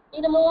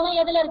 இது மூணும்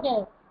எதுல இருக்கு,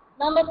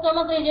 நம்ம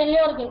ஸ்டொமக்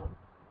ரீஜன்லயும் இருக்கு.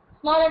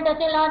 ஸ்மால்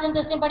இன்டெஸ்டைன், லார்ஜ்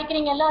இன்டெஸ்டைன்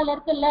படிக்கிறீங்கல்ல, அதுல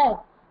இருக்குல்ல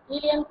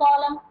ileum,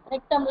 colon,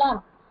 rectumலாம்.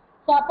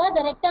 ஸோ அப்போ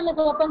the rectum is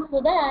opens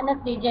to the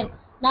anus region.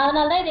 நான்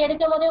அதனால தான் இது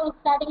எடுக்கும் போதே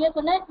உங்களுக்கு ஸ்டார்டிங்லேயே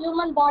சொன்னேன்,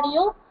 ஹியூமன்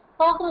பாடியும்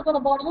காக்ரோச்சோட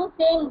பாடியும்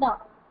சேம் தான்.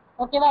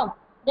 ஓகேவா?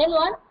 தென்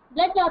one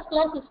blood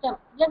vascular system.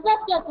 blood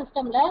vascular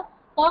systemல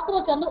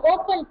cockroach வந்து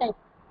open type,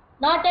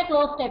 not a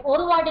close type.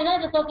 ஒரு வாட்டி தான்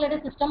இது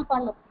சர்க்குலேட்டரி சிஸ்டம்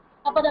பண்ணும்.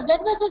 அப்போ the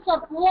blood vessels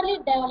are poorly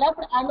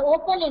developed and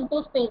open into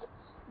space,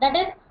 that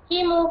is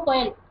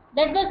hemocoel.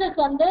 blood vessels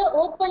வந்து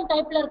ஓப்பன்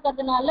டைப்ல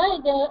இருக்கிறதுனால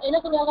இது என்ன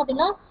சொல்லுவாங்க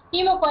அப்படின்னா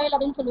hemocoel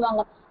அப்படின்னு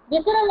சொல்லுவாங்க.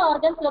 visceral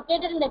organs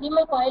located in the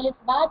hemocoel is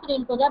bathed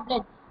into the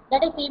blood,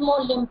 that is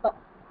hemolymph.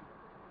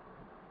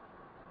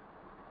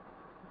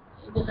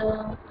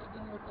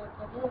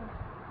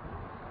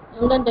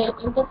 இதுல இந்த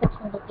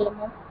இன்டர்செக்ஷன்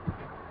இருக்குல்லமா,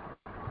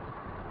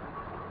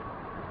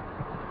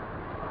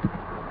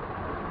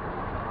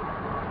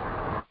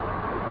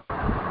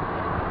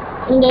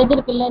 இந்த இது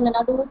இருக்குல்ல, இந்த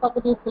நடுவு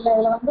பகுதி இருக்குல்ல,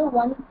 இதுல வந்து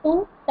 1 to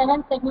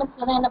 7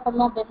 செக்மெண்ட்ஸ்ல தான் என்ன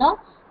பண்ணும் அப்படின்னா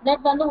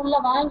பிளட் வந்து உள்ள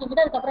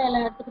வாங்கிக்கிட்டு அதுக்கப்புறம்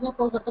எல்லா இடத்துக்குமே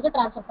போகிறதுக்கு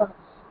டிரான்ஸ்ஃபர் பண்ணும்.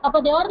 அப்போ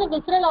they are the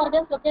visceral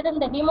organs located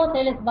in the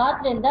hemocoel is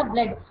bathed in the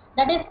blood,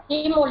 that is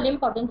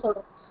hemolymph அப்படின்னு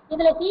சொல்றோம்.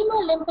 இதுல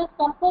hemolymph is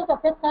composed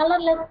of a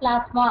colorless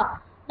plasma.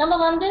 நம்ம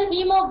வந்து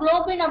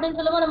ஹீமோகுளோபின் அப்படின்னு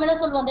சொல்லுவோம், நம்ம என்ன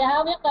சொல்லுவோம், they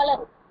have a color,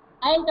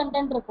 iron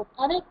content இருக்கும்,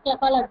 அது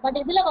கலர். பட்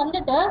இதுல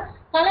வந்துட்டு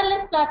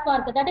கலர்லெஸ் பிளாஸ்மா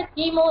இருக்கு, தட் இஸ்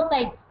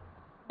ஹீமோசைட்ஸ்.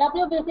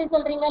 WBC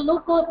சொல்றீங்க,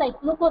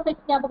 லூக்கோசைட்ஸ்,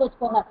 லூக்கோசைட்ஸ் ஞாபகம்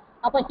வச்சுக்கோங்க.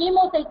 அப்ப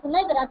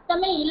ஹீமோசைட்ஸ்னா இது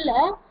ரத்தமே இல்ல,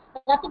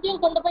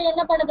 ரத்தத்தையும் கொண்டு போய்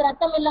என்ன பண்ணுது,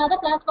 ரத்தம் இல்லாத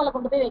பிளாஸ்மால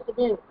கொண்டு போய்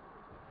வைக்குது.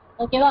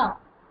 ஓகேவா?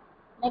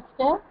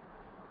 Next,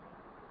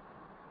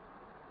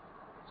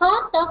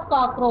 heart of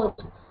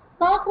cockroach.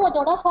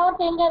 காக்ரோச்சோட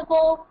heart எங்க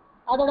இருக்கும்,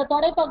 அதோட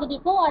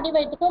தொடைப்பகுதிக்கும் அடி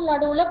வயிற்றுக்கும்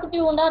நடுவுல குட்டி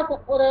உண்டா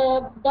இருக்கும், ஒரு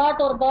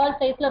டாட், ஒரு பால்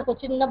சைஸ்ல இருக்கும்,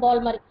 சின்ன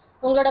பால் மாதிரி,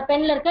 உங்களோட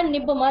பென்ல இருக்க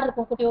நிப்பு மாதிரி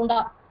இருக்கும், குட்டி உண்டா.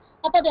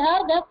 அப்ப அது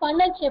ஹேர் த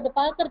ஃபன்னல் ஷேப்,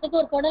 பார்க்கறதுக்கு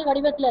ஒரு குடல்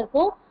வடிவத்துல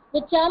இருக்கும்,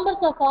 with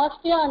chambers of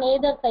ostia on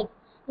either side.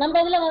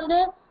 நம்ம இதுல வந்து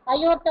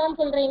அயோர்டான்னு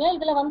சொல்றீங்க,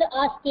 இதுல வந்து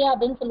ஆஸ்டியா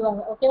அப்படின்னு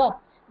சொல்லுவாங்க. ஓகேவா?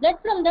 blood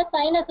from the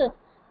sinuses,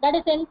 that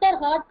is enter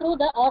heart through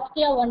the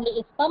ostia only,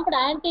 is pumped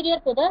anterior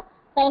to the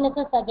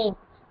sinuses again.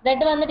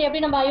 blood வந்துட்டு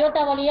எப்படி நம்ம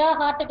அயோட்டா வழியா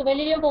ஹார்ட்டுக்கு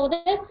வெளியிலயும் போகுது,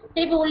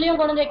 திருப்பி உள்ளேயும்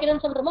கொண்டு வந்து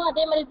வைக்கிறதுன்னு சொல்றோமோ,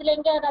 அதே மாதிரி இதுல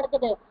எங்க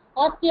நடக்குது,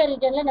 ஆஸ்டியா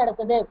ரீஜன்ல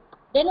நடக்குது.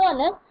 Then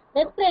one is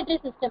respiratory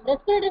system.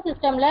 respiratory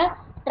systemல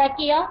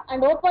trachea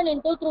and open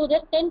into through the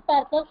 10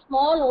 pairs of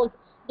small holes,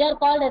 they are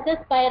called as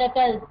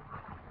spiracles.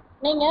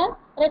 நீங்க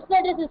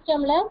ரெஸ்பிரேட்டரி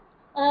சிஸ்டம்ல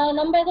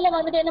நம்ம இதுல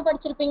வந்துட்டு என்ன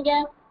படிச்சிருப்பீங்க,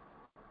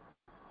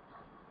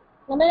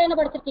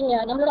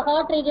 நம்மளோட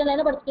ஹார்ட் ரீஜன்ல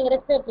என்ன படிச்சிருக்கீங்க,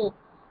 ரெஸ்பிரேட்டரி,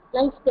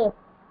 லங்ஸ்க்கு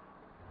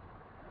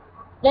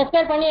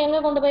ரெஸ்பிரேட் பண்ணி எங்க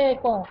கொண்டு போய்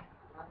வைக்கும்,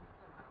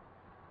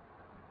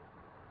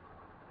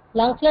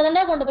 லங்ஸ்ல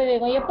தானே கொண்டு போய்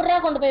வைக்கும். எப்படிடா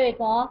கொண்டு போய்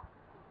வைக்கும்,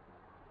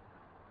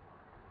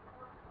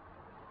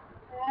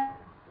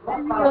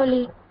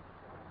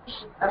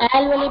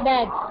 ஆல்வலி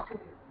பேக்ஸ்.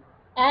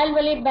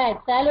 ஆல்வலி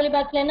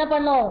பேக்ஸ்ல என்ன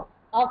பண்ணும்,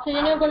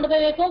 ஆக்சிஜனையும் கொண்டு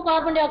போய் வைக்கும்,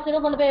 கார்பன் டை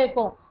ஆக்சைடும் கொண்டு போய்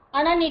வைக்கும்.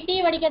 ஆனா நீ டீ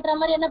வடிகட்டுற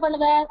மாதிரி என்ன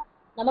பண்ணுவ,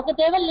 நமக்கு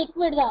தேவை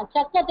லிக்விட் தான்,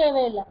 சக்கை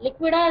தேவையில்லை.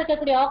 லிக்விடா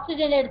இருக்கக்கூடிய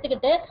ஆக்சிஜன்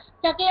எடுத்துக்கிட்டு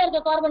சக்கையா இருக்க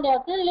கார்பன் டை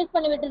ஆக்சைடு ரிலீஸ்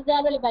பண்ணி விட்டுருது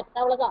ஆல்வலி பேக்ஸ்,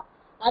 அவ்வளவுதான்.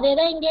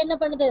 அதேதான் இங்க என்ன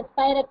பண்ணுது,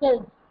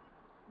 ஸ்பைரக்கிள்ஸ்.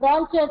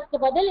 பிரான்சியஸ்க்கு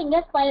பதில் இங்க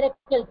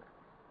ஸ்பைரக்கிள்ஸ்.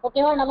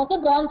 ஓகேவா? நமக்கு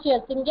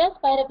பிரான்சியஸ், இங்க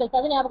ஸ்பைரக்கிள்ஸ்,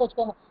 அது ஞாபகம்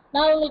வச்சுக்கோங்க.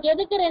 நான் உங்களுக்கு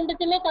எதுக்கு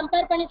ரெண்டுத்தையுமே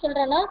கம்பேர் பண்ணி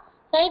சொல்றேன்னா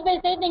சைட் பை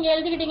சைட் நீங்க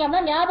எழுதிக்கிட்டீங்க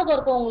அப்படின்னா ஞாபகம்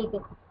இருக்கும்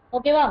உங்களுக்கு.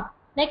 ஓகேவா?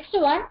 Next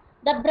one,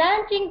 the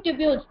branching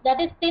tubules, that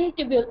is thin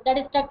tubule, that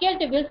is tracheal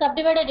tubule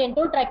subdivided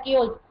into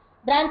tracheoles.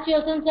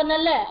 branchioles ன்னு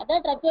சொன்னல,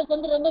 அதான் tracheoles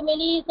வந்து ரொம்ப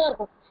மெலிசா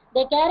இருக்கும்.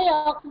 they carry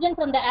oxygen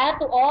from the air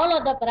to all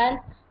other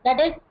branches,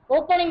 that is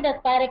opening the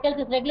spiracles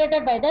is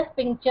regulated by the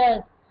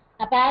sphincters.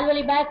 அப்ப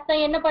alveoli bags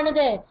தான் என்ன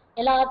பண்ணுது,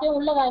 எல்லாத்தையும்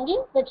உள்ள வாங்கி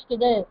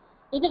வச்சுக்குது.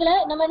 இதுல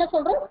நம்ம என்ன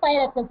சொல்றோம்,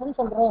 spiracles ன்னு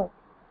சொல்றோம்.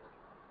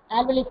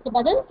 alveolisக்கு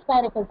பதில்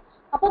spiracles.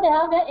 அப்போ they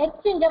have the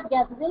exchange of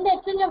gases. இந்த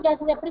exchange of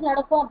gases எப்படி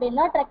நடக்கும்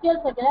அப்படின்னா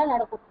tracheoles வழியா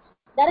நடக்கும்.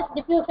 that is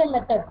diffusion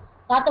method.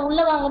 காற்று உள்ள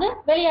வாங்குது,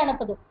 வெளியே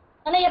அனுப்புது.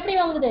 ஆனா எப்படி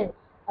வாங்குது,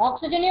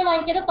 ஆக்சிஜனையும்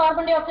வாங்கிக்குது,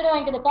 carbon tie ஆக்சைடும்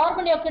வாங்கிக்குது.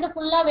 Carbon di oxide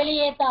ஃபுல்லா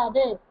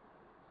வெளியேற்றாது,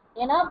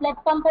 ஏன்னா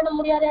பிளட் பம்ப் பண்ண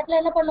முடியாத இடத்துல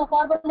என்ன பண்ணும்,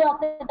 கார்பன் டை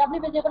ஆக்சைடு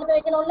WBC கொண்டு போய்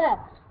வைக்கணும்ல,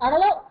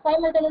 அதனால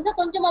சைமல்டேனியஸா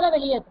கொஞ்சமா தான்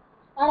வெளியேறும்.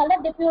 அதனால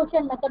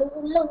டிஃப்யூஷன் மெத்தட்,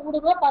 உள்ள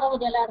ஊடுருவ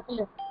பரவுது எல்லா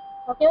இடத்துலயும்.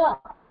 ஓகேவா?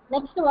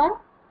 Next one,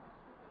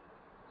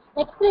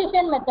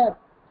 excretion method.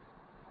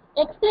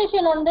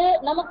 Excretion வந்து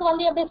நமக்கு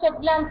வந்து எப்படி ஸ்வெட்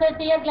கிளான்ஸ்,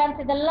 டியர் கிளான்ஸ்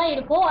இதெல்லாம்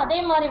இருக்கும், அதே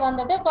மாதிரி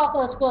வந்துட்டு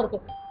காக்ரோச்க்கும் இருக்கு.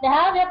 they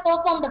have a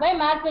performed by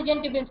malpighian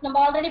tubules. நம்ம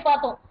ஆல்ரெடி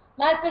பார்த்தோம்,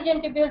 malpighian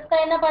tubules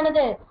தான் என்ன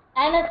பண்ணுது,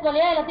 ஆனஸ்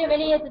வழியா எல்லாத்தையும்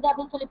வெளியேற்றுது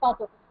அப்படின்னு சொல்லி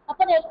பார்த்தோம்.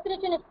 அப்போ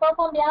எக்ஸ்கிரீஷன் இஸ்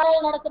பெர்ஃபார்ம்ட்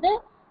யாரால நடக்குது,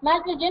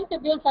 malpighian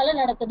tubules ஆல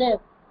நடக்குது.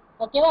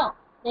 ஓகேவா?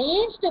 the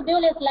each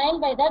tubule is lined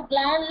by the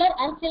glandular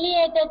and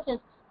ciliated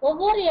cells.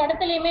 ஒவ்வொரு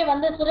இடத்துலயுமே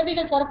வந்து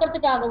சுரபிகள்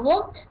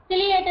சுரக்கிறதுக்காகவும்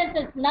ciliated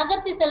cells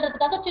நகர்த்தி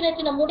செல்றதுக்காக சின்ன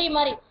சின்ன முடி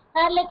மாதிரி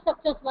hair like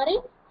structures மாதிரி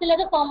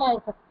சிலது ஃபார்ம்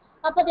ஆயிருக்கு.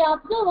 அப்போ they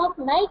absorb of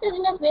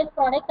nitrogenous waste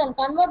products and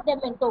convert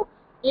them into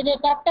இது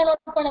கரெக்டா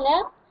நோட் பண்ணுங்க.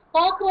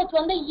 காக்ரோச்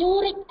வந்து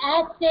யூரிக்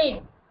ஆசிட்.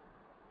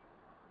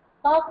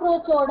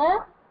 காக்ரோச்சோட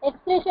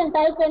எக்ஸ்கிரீஷன்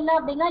டைப் என்ன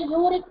அப்படின்னா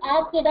யூரிக்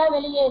ஆசிடா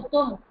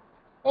வெளியேற்றும்.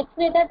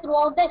 Excreted through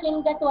out the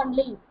ஹின்கட்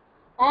only.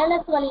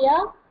 Anus வழியா.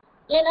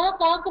 ஏன்னா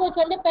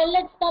காக்ரோச் வந்து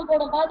பெல்லட்ஸ் தான்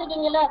போடும்.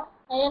 பாத்துக்கீங்களா?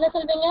 என்ன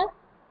சொல்வீங்க?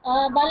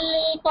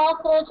 பல்லி,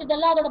 காக்ரோச்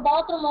இதெல்லாம் அதோட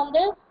பாத்ரூம்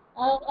வந்து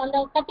அந்த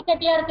கட்டி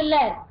கட்டியா இருக்குல்ல,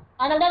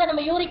 அதனால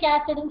நம்ம யூரிக்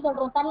ஆசிட்னு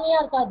சொல்றோம். தண்ணியா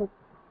இருக்காது.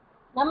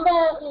 நம்ம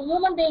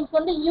ஹியூமன் பீயிங்ஸ்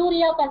வந்து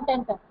யூரியா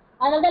கண்டென்ட்,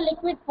 அதனால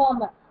லிக்விட்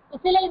ஃபார்ம்.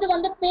 சில இது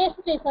வந்து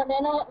பேஸ்ட்ரிஸ், அது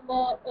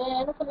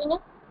என்ன சொல்வீங்க?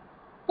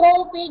 க்ரோ,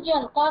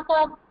 பீஜியன், காக்கா,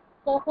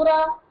 புறா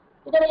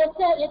இதோட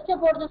எச்ச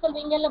போடுறது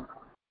சொல்வீங்கல்ல,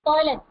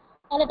 டாய்லெட்.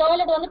 அந்த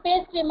டாய்லெட் வந்து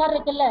பேஸ்ட்ரி மாதிரி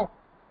இருக்குல்ல,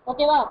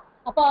 ஓகேவா?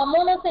 அப்ப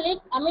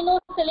அமோனோசெலிக்,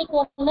 அமினோசெலிக்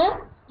ஒன்று,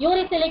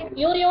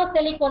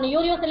 யூரியோசெலிக் ஒன்று.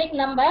 யூரியோசெலிக்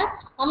நம்ம,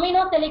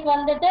 அமினோசெலிக்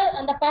வந்துட்டு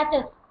அந்த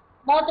பேச்சஸ்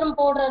பாத்ரூம்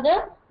போடுறது.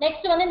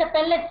 நெக்ஸ்ட் வந்து இந்த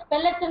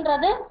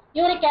பெல்லட்ஸ்ன்றது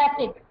யூரிக்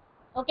ஆசிட்,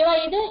 ஓகேவா?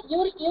 இது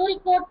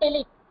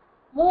யூரிகோடெலிக்.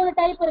 3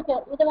 டைப் இருக்கு.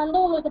 இது வந்து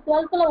உங்களுக்கு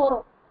 12th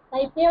வரும்.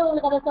 நான் இப்பயே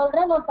உங்களுக்கு அதை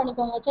சொல்றேன், நோட்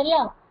பண்ணிக்கோங்க,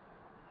 சரியா?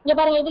 இங்க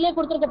பாருங்க, இதுலயே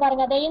கொடுத்துருக்கு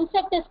பாருங்க. the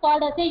insect is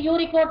called as a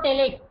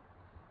uricotelic.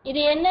 இது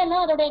என்னன்னா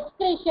அதோட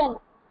எக்ஸ்கிரீஷன்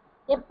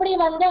எப்படி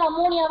வந்து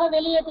அமோனியாவை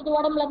வெளியேற்றுது,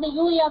 உடம்புல இருந்து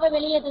யூரியாவை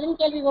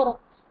வெளியேற்றுதுன்னு கேள்வி வரும்.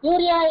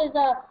 யூரியா இஸ்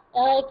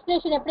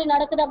எக்ஸ்கிரீஷன் எப்படி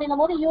நடக்குது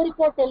அப்படின்னும் போது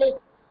யூரிகோடெலிக்,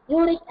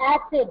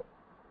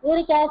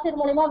 யூரிக் ஆசிட்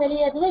மூலமா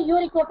வெளியேற்றுது.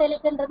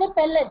 யூரிகோடெலிக்ன்றது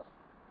பெல்லட்ஸ்,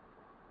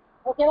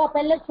 ஓகேவா?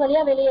 பெல்லட்ஸ்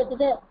வழியா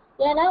வெளியேற்றுது.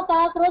 ஏன்னா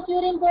காக்ரோச்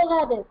யூரின்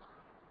போகாது,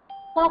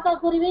 காக்கா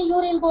குருவி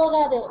யூரின்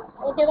போகாது,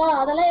 ஓகேவா?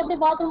 அதெல்லாம் எப்படி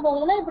பாத்ரூம்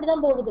போகுதுன்னா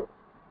இப்படிதான் போகுது.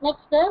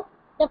 Next,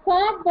 the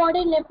fat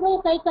body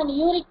nephrocytes and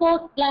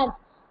uricose glands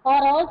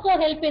are also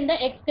help in the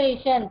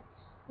excretion.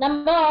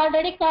 நம்ம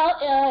ஆல்ரெடி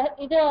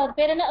இது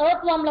பேர் என்ன,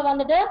 earthwormல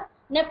வந்துட்டு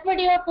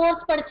நெஃப்ரிடியோ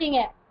போர்ஸ் படிச்சீங்க,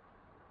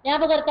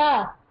 ஞாபகம் இருக்கா?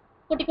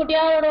 குட்டி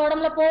குட்டியா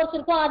உடம்புல போர்ஸ்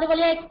இருக்கும், அது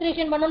வழியா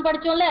எக்ஸ்கிரீஷன் பண்ணணும்னு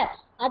படிச்சோம்ல.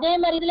 அதே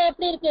மாதிரி இதுல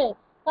எப்படி இருக்கு,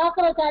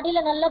 காக்ரோச்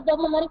அடியில நல்லா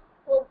தொம்ம மாதிரி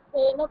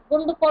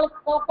குண்டு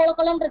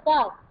கொலன்னு இருக்கா,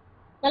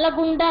 நல்லா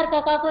குண்டா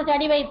இருக்கா காக்ரோச்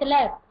அடி வயிற்றுல.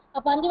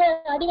 அப்ப அடி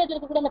வயிற்றுல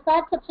இருக்கக்கூடிய அந்த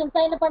ஃபேட் சப்ஸ்டன்ஸ்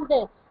என்ன பண்ணுது,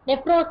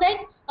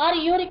 நெஃப்ரோசைட் ஆர்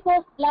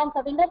யூரிகோஸ் கிளான்ஸ்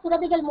அப்படின்ற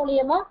சுரபிகள்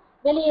மூலியமா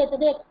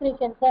வெளியேற்றுது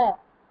எக்ஸ்கிரீஷன்ஸ்,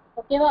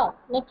 ஓகேவா?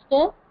 நெக்ஸ்ட்,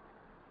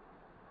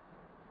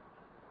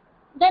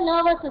 த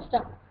நர்வஸ்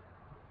சிஸ்டம்.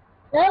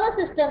 நர்வஸ்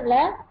சிஸ்டம்ல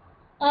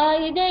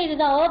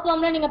இதுதான்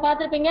earthwormல நீங்க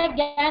பார்த்திருப்பீங்க,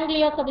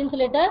 கேங்லியஸ் அப்படின்னு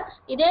சொல்லிட்டு.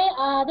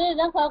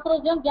 அதுதான்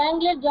காக்ரோச்சும்.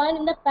 கேங்லியர் ஜாயின்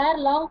இந்த பேர்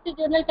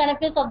longitudinal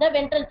connectives of the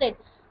ventral side.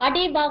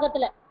 அடி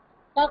பாகத்துல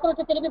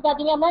காக்ரோச் திருப்பி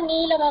பாத்தீங்கன்னா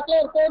நீல வாக்குல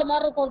ஒரு கோடு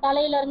மாதிரி இருக்கும்,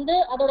 தலையில இருந்து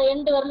அதோட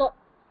எண்டு வரணும்,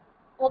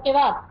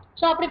 ஓகேவா?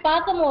 ஸோ அப்படி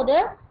பார்க்கும்போது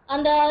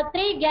அந்த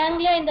 3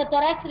 கேங்லியா இந்த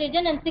thorax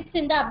region and 6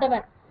 இந்த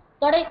abdomen.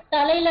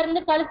 தலையில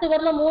இருந்து கழுத்து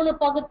வரலும்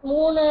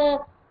 3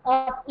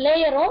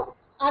 லேயரும்,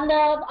 அந்த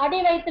அடி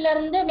வயிற்றுல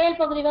இருந்து மேல்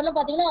பகுதி வரலும்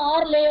பாத்தீங்கன்னா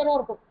 6 லேயரும்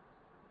இருக்கும்.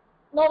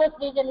 நர்வஸ்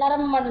ரீஜன்,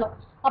 நரம்பு மண்டலம்.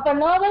 அப்ப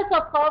nervous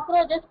of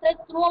cockroaches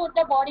spread through out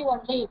the body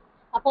only.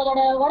 அப்போ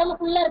அதோட உடம்பு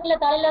ஃபுல்லா இருக்குல்ல,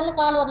 தலையில இருந்து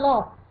கால்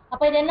வரணும்.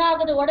 அப்ப இது என்ன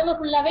ஆகுது, உடம்பு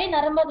ஃபுல்லாவே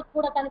நரம்பு அது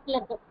கூட கணக்குல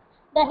இருக்கு.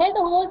 The head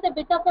holds a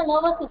bit of a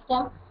nervous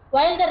system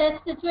while the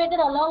rest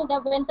situated along the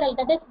ventral,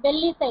 that is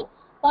belly side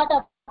part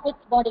of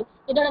its body.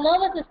 இதோட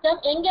நர்வஸ் சிஸ்டம்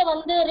எங்க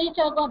வந்து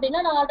ரீச் ஆகும்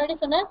அப்படின்னா, நான் ஆல்ரெடி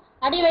சொன்னேன்,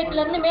 அடி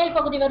வயிற்றுல இருந்து மேல்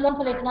பகுதி வரணும்னு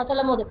சொல்லிட்டு நான்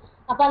சொல்லும் போது,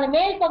 அப்ப அந்த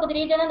மேல் பகுதி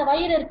ரீஜன், அந்த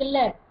வயிறு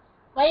இருக்குல்ல,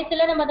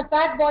 வயிற்றுல நம்ம அந்த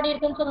ஃபேட் பாடி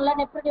இருக்குன்னு சொல்லலாம்,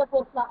 நெப்ரிடியோ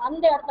போர்ஸ்லாம்,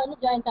 அந்த இடத்துல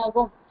வந்து ஜாயிண்ட்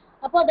ஆகும்.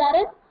 அப்போ there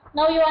is,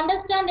 now you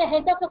understand, the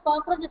head of a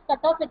cockroach is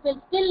cut off, it will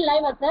still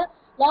live as a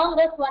long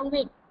as 1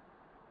 week.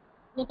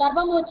 நீ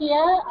கர்ப்பம்பூச்சிய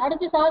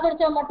அடிச்சு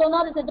சாகடிச்சா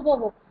மட்டும்தான் அது செத்து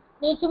போகும்.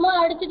 நீ சும்மா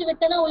அடிச்சுட்டு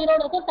விட்டனா உயிரோட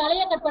இருக்கும்,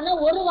 தலையை கட் பண்ணா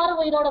 1 வாரம்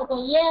உயிரோட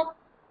இருக்கும்.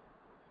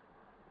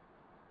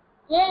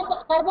 ஏன்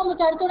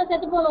கர்ப்பம்பூச்சி அடிச்சோட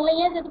செத்து போகணும்,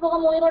 ஏன் செத்து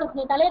போகாம உயிரோட இருக்கு?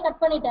 நீ தலையை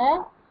கட் பண்ணிட்ட,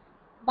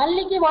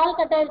 பல்லிக்கு வால்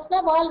கட்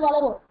ஆயிடுச்சுன்னா வால்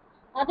வளரும்.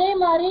 அதே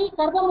மாதிரி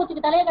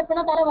கர்ப்பம்பூச்சிக்கு தலையை கட்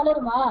பண்ணா தலை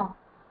வளருமா?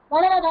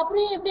 வளராது.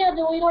 அப்படியே எப்படி அது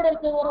உயிரோட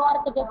இருக்கு 1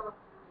 வாரத்துக்கு?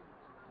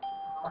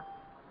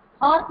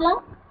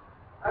 ஹார்ட்லாம்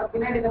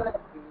பின்னாடி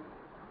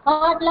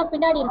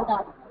இருக்குதா?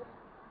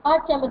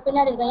 ஹார்ட் சேம்பர்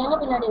பின்னாடி இருக்கா? எங்க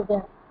பின்னாடி இருக்கு?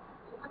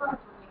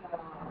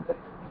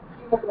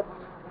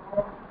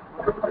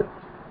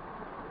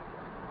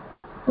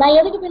 நான்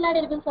எதுக்கு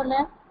பின்னாடி இருக்குன்னு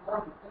சொன்னேன்?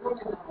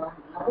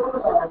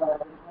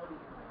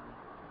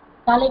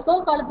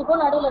 தலைக்கும்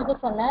கழுத்துக்கும் நடுவுல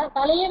இருக்கு சொன்னேன்.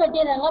 தலையே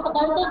வெட்டிடுறாங்க, அப்ப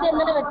கழுத்துக்கு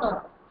என்ன வெட்டும்?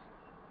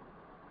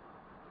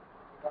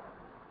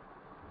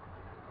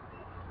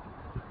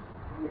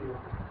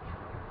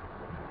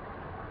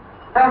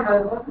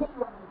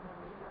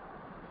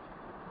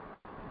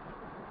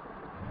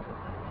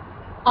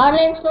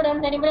 Online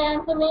students, anybody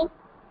answer me?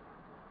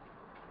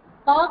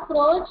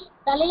 Cockroach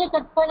தலையை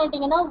கட்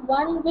பண்ணிட்டீங்கன்னா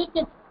 1 week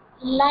it's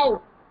live.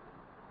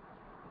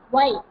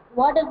 Why?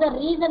 What is the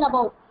reason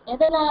about?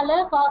 எதனால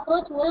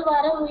cockroach 1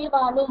 வாரம் உயிர்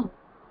வாழும்?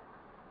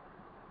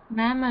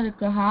 மேம்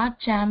அதுக்கு ஹார்ட்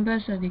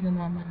சேம்பர்ஸ்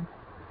அதிகமா மேம்.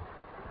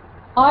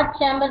 ஹார்ட்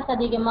சேம்பர்ஸ்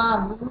அதிகமா?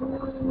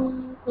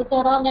 It's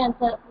a wrong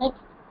answer.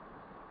 Next.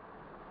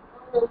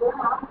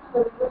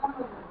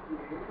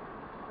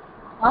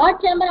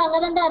 Heart chamber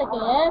அங்கதான்டா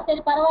இருக்கு,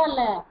 சரி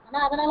பரவாயில்ல, ஆனா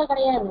அதனால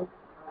கிடையாது.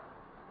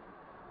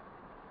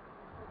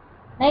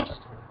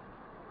 நெக்ஸ்ட்,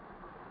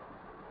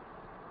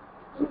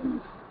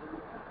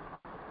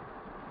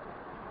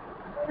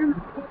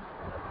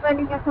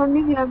 நீங்க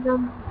சொன்னீங்களா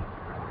மேம்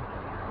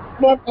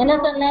என்ன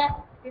சொன்ன?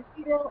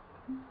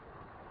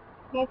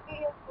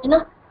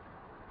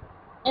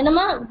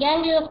 என்னமா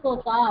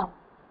கேங்கியோஸ்போர்ஸா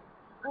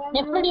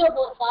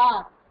நெஃப்ரிடியோபோர்ஸா?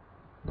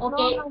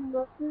 ஓகே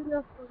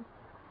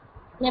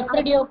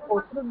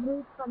நெஃப்ரிடியோபோர்ஸ்.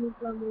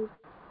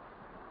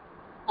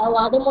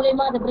 அது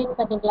மூலமா அது பிரீத்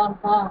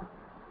பண்ணிக்கலாம்ப்பா.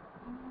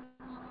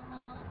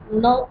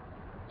 No,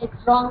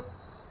 it's wrong.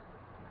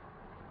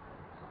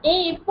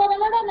 இப்போ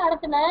என்னடா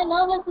நடக்குன?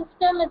 Nervous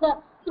system is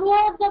through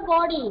out the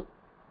பாடி.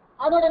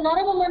 அதோட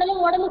நரம்பு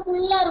மண்டலம் உடம்பு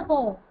ஃபுல்லா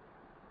இருக்கும்.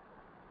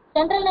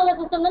 சென்ட்ரல் நர்வஸ்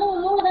சிஸ்டம் தானே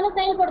மூளை தானே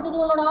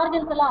செயல்படுத்துது உன்னோட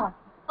ஆர்கன்ஸ் எல்லாம்.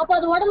 அப்போ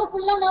அது உடம்பு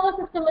ஃபுல்லா நர்வஸ்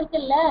சிஸ்டம்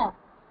இருக்குல்ல.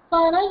 ஸோ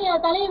அதனால நீ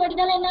தலையை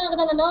வெட்டினாலும் என்ன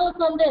ஆகுது, அந்த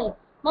நர்வஸ் வந்து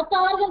மற்ற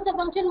ஆர்கன்ஸை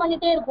ஃபங்க்ஷன்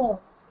பண்ணிட்டே இருக்கும்.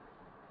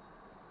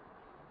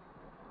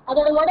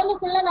 அதோட உடம்பு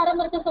ஃபுல்லா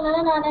நரம்பு இருக்கு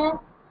சொன்னா நானு.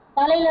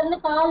 தலையில இருந்து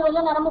கால்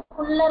வந்து நரம்பு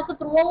ஃபுல்லா இருக்கு,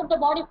 த்ரூ அவுட் த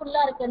பாடி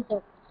ஃபுல்லா இருக்குன்ட்டு.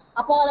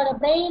 அப்போ அதோட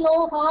பிரெயினோ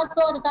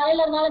ஹார்ட்டோ அது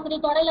தலையில இருந்தாலும் சரி,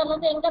 தொடையில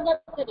இருந்தாலும் எங்க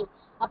இருந்தாலும் சரி,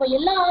 அப்போ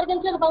எல்லா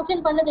ஆர்கன்ஸும் அது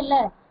ஃபங்க்ஷன் பண்ணுது இல்ல.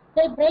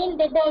 சரி, பிரெயின்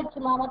டெட்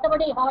ஆயிடுச்சுமா,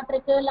 மற்றபடி ஹார்ட்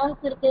இருக்கு,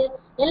 லங்ஸ் இருக்கு,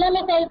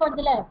 எல்லாமே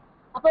செயல்படுதுல.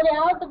 அப்போ அது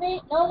have to be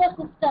nervous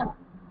system.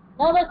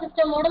 Nervous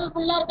system உடம்பு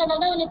ஃபுல்லா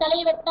இருக்கனால தான் நீ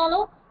தலையை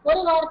வெட்டினாலும்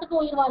ஒரு வாரத்துக்கு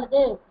உயிர்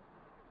வாழுது.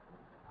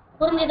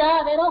 புரிஞ்சுதா?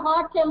 வெறும்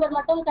ஹார்ட் சேம்பர்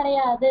மட்டும்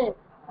கிடையாது.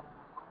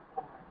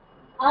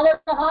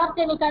 அதோட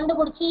ஹார்ட்டை நீ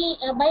கண்டுபிடிச்சி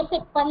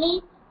பைசெக்ட் பண்ணி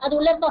அது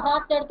உள்ள இருக்க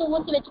ஹார்ட் எடுத்து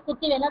ஊசி வச்சு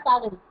குத்தி வேணா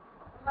தாகுது.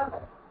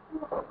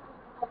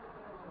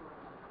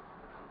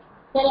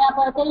 சரி,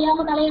 அப்ப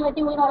தெரியாம தலையை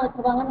வெட்டி உயிரோட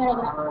வச்சிருக்காங்கன்னு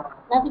நினைக்கிறேன்.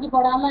 நசுக்கி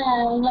போடாம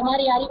இந்த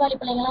மாதிரி அறிவாளி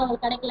பிள்ளைங்களாம்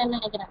உங்களுக்கு கிடைக்கலன்னு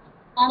நினைக்கிறேன்.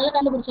 அதனால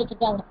கண்டுபிடிச்சு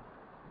வச்சிருக்காங்க.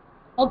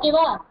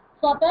 ஓகேவா?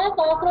 ஸோ அப்ப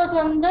காக்ரோச்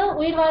வந்து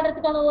உயிர்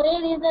வாழ்றதுக்கான ஒரே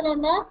ரீசன்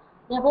என்ன?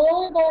 The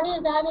whole body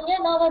is having a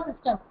nervous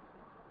system.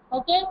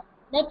 Okay.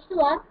 Next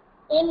one,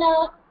 in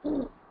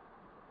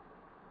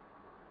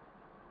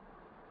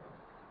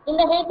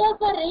the head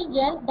of a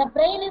region, the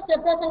brain is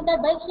represented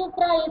by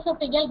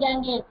supraesophageal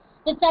ganglion.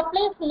 It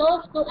supplies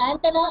nerves to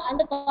antenna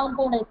and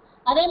components.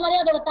 அதே மாதிரி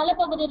அதோட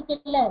தலைப்பகுதி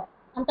இருக்குல்ல,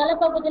 அந்த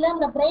தலைப்பகுதியில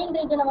அந்த brain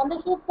ரீஜனை வந்து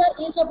super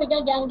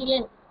ஈசோபிகல்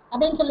ganglion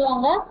அப்படின்னு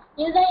சொல்லுவாங்க.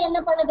 இதுதான் என்ன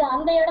பண்ணுது,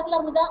 அந்த இடத்துல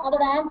இருந்துதான்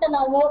அதோட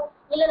ஆண்டனாவோ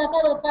இல்லைனாக்கா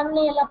அதோட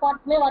கண்ணு எல்லா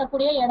பார்ட்டுமே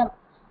வரக்கூடிய இடம்.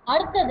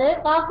 அடுத்தது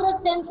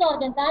காக்ரோச் சென்ஸ்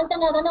ஆர்கன்ஸ்.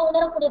 ஆண்டனா தானே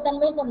உணரக்கூடிய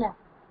தன்மை சொன்னேன்.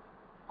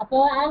 அப்போ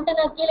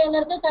ஆண்டனா கீழே என்ன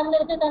இருக்கு? கண்ணு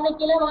இருக்கு, கண்ணு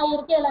கீழே வாய்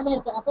இருக்கு, எல்லாமே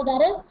இருக்கு. அப்போ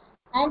there is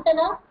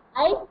antenna,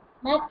 eyes,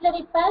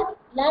 maxillary pulse,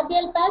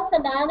 labial pulse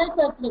and anal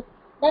surface.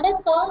 That is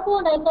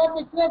compound eyes are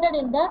situated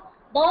in the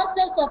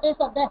dorsal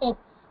surface of the head.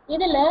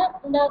 இதுல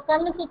இந்த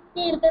கண்ணு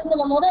சுத்தி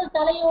இருக்கிறது முதல்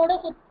தலையோட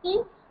சுத்தி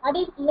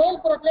அடி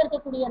மேல் புறத்துல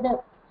இருக்கக்கூடியது.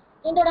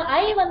 இதோட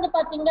ஐ வந்து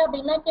பாத்தீங்க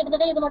அப்படின்னா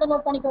கிட்டத்தட்ட இது மட்டும்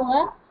நோட் பண்ணிக்கோங்க.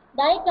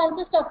 The eye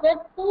consists of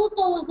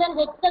 2000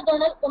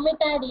 hexagonal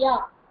ommatidia.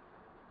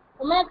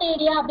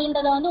 ஒமேட்டேடியா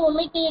அப்படின்றத வந்து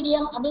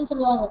ஒமிட்டேடியம் அப்படின்னு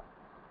சொல்லுவாங்க.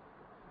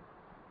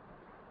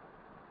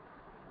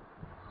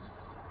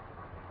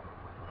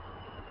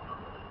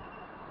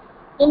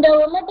 இந்த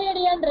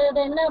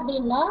ஒமேட்டேடியான்றது என்ன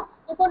அப்படின்னா,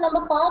 இப்போ நம்ம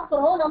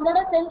பார்க்கிறோம் நம்மளோட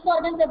சென்ஸ்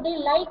ஆர்கன்ஸ் எப்படி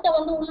லைட்டை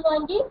வந்து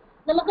உள்வாங்கி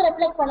நமக்கு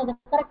ரெஃப்ளெக்ட் பண்ணுது.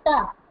 கரெக்டா?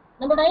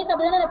 நம்மளோட ஐஸ்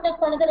அப்படிதானே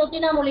ரெஃப்ளெக்ட் பண்ணுது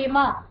ரெட்டினா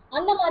மூலியமா.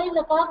 அந்த மாதிரி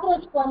இந்த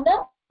காக்ரோச்சுக்கு வந்து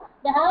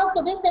they have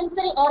to be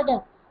sensory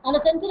organ. அந்த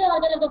சென்சரி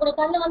ஆர்கன் இருக்கக்கூடிய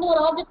கண்ணு வந்து ஒரு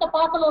ஆப்ஜெக்டை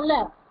பார்க்கணும்ல,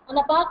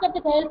 அந்த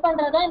பார்க்கறதுக்கு ஹெல்ப்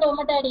பண்றதுதான் இந்த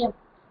ஒமேட்டேடியம்.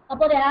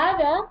 அப்போ they have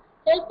a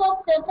help of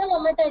several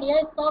ommatidia.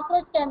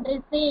 Cockroach can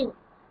receive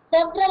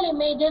several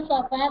images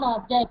of an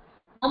object.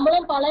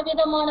 நம்மளும்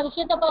பலவிதமான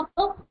விஷயத்தை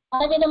பார்க்கிறோம்,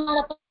 பலவிதமான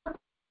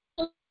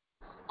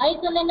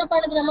ஐஸ் என்ன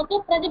பண்ணுது, நமக்கு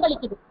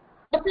பிரதிபலிக்குது,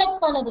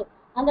 ரிஃப்ளெக்ட் பண்ணுது.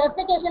 அந்த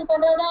ரெப்ளிகேஷன்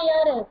பண்றதுதான்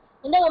யாரு?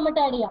 இந்த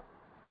ஒமேட்டேடியா.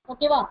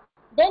 ஓகேவா?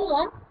 Then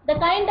one, the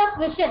kind of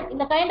vision.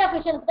 இந்த kind of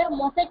vision பேர்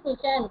mosaic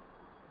vision.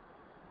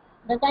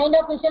 The kind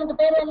of vision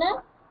பேர் என்ன?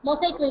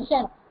 Mosaic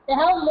vision. They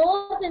have more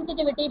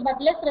sensitivity but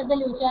less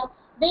resolution,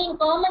 being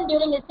common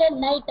during a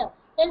night.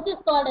 Hence is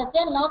called as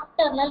a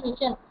nocturnal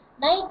vision.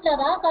 நைட்ல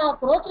தான்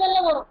cockroach வெளில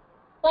வரும்,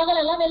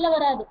 பகலெல்லாம் வெளில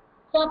வராது.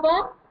 ஸோ அப்போ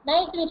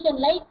நைட் விஷன்,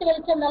 லைட்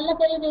வெளிச்சம் நல்ல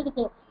தெரியுது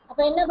இதுக்கு.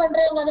 அப்போ என்ன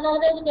பண்றாங்க,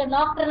 அதனாலதான் இதுக்கு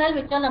நாக்டர்னல்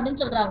விஷன்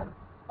அப்படின்னு சொல்றாங்க.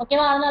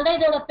 ஓகேவா? அதனாலதான்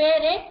இதோட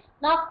பேரே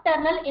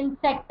nocturnal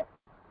insect.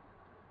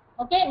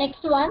 Okay,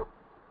 next one.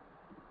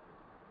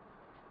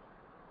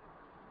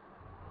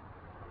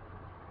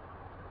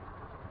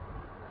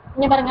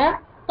 இங்க பாருங்க,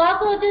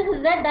 cockroaches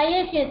is a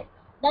dioecious.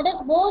 That is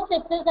both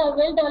sexes are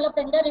well developed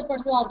in their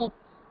reproductive organs.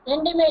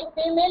 ரெண்டுமே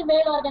ஃபீமேல்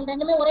மேல் ஆர்கன்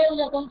ரெண்டுமே ஒரே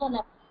உள்ள இருக்கும்னு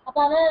சொன்னேன். அப்ப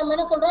அதை நம்ம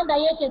என்ன சொல்றோம்,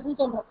 dioecious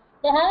சொல்றோம்.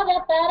 They have a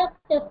pair of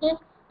testes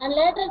and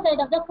lateral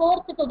side of the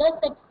fourth to the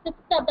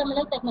sixth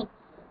abdominal segment.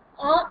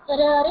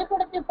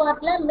 reproductive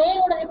partல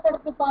மேலோட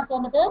reproductive part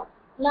வந்துட்டு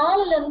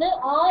 4ல இருந்து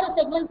 6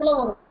 செக்மெண்ட்குள்ள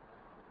வரும்.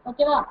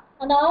 ஓகேவா?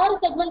 அந்த 6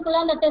 செக்மெண்ட்குள்ள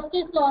அந்த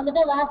டெஸ்டிஸ்ல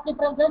வந்துட்டு vas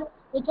deferens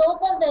which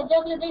opens the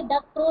ejaculatory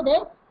duct through the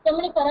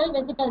seminiferal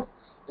vesicles.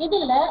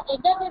 இதுல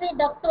ejaculatory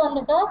duct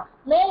வந்துட்டு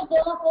மேல்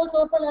கோமோபோல்ஸ்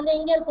ஓபன் வந்து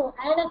எங்க இருக்கும்,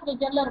 anus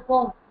regionல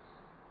இருக்கும்.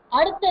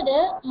 அடுத்தது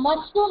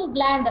மஷ்ரூம்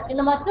கிளாண்ட்.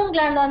 இந்த மஷ்ரூம்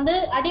கிளாண்ட் வந்து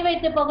அடி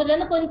வயிற்று பகுதியில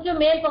இருந்து கொஞ்சம்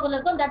மேல் பகுதியில்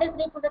இருக்கும். That is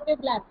reproductive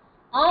gland.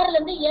 6ல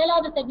இருந்து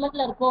 7வது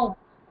செக்மெண்ட்ல இருக்கும்.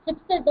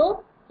 6th to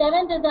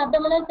 7th is the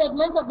abdominal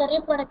segments of the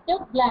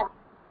reproductive gland.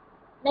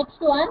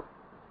 Next one,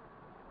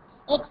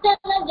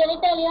 external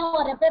genitalia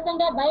are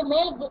represented by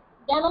male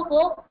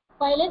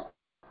Ganophilus,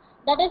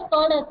 that is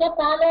called as a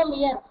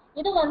palomere.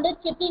 இது வந்து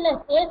chitinous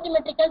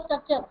asymmetrical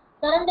structure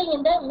surrounding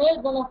in the male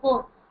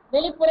gonophore.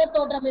 வெளிப்புற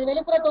தோற்றம், இது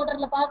வெளிப்புற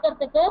தோற்றத்துல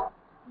பார்க்கிறதுக்கு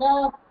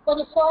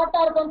கொஞ்சம் ஷார்ட்டா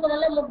இருக்கும்னு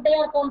சொன்னால முட்டையா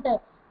இருக்கும்ட்டு,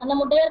 அந்த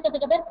முட்டையா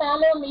இருக்கிறதுக்கு பேர்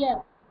palomere.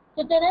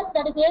 chitinous,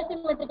 that is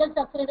asymmetrical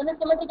structure. இது வந்து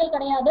சிமெட்ரிக்கல்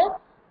கிடையாது,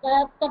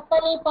 கட்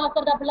பண்ணி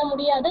பார்க்கறது அப்படிலாம்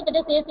முடியாது, that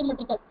is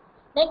asymmetrical.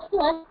 Next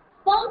one,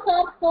 sperms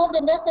are stored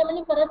in the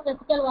seminiferous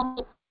vesicle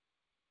only,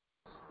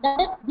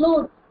 that is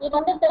glued. இது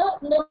வந்துட்டு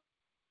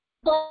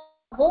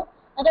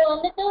அது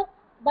வந்துட்டு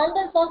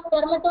bundles of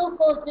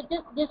spermatophores which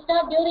is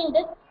discharged during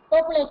this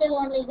copulation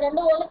only. இது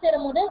ரெண்டும் ஒன்று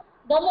சேரும்போது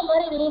கம்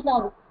மாதிரி ரிலீஸ்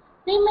ஆகும்.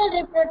 ஃபீமேல்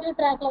reproductive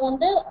tract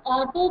வந்து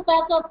 2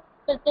 pairs of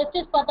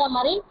testes பார்த்தா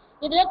மாதிரி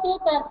இதுல 2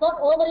 pairs of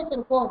ovaries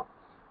இருக்கும்.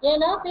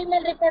 ஏன்னா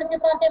ஃபீமேல்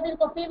reproductive tract எப்படி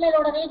இருக்கும்,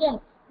 ஃபீமேலோட ரீஜன்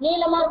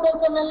நீளமா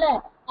இருக்கும்னு சொன்னல,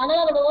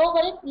 அதனால அதோட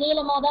ஓவரிஸ்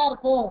நீளமா தான்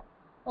இருக்கும்.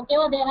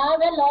 ஓகேவா, they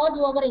have a large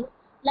ovaries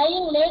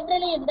lying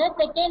laterally in the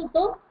 2nd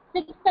to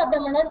 6th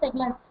abdominal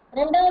segment.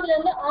 ரெண்டாவதுல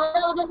இருந்து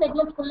 6வது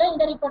செக்மெண்ட்க்குள்ள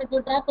இந்த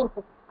reproductive tract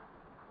இருக்கும்.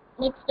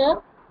 Next,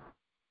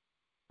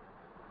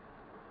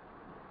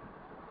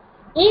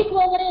 each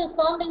ovary is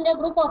formed in a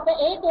group of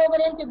 8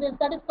 ovarian tubules,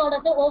 that is called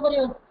as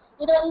ovarioles.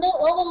 இது வந்து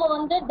ovum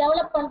வந்து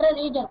develop பண்ற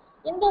region.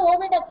 இந்த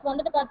ஓவிடக்ஸ்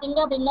வந்துட்டு பாத்தீங்க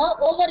அப்படின்னா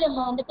ஓவரியம்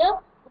வந்துட்டு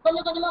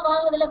கொஞ்சம் கொஞ்சமா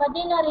வாங்குதுல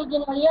வஜினா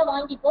ரீஜன் வழியா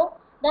வாங்கிக்கும்.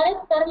 that is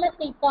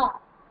spermatheca.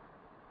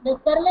 The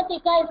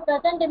spermatheca is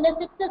present in the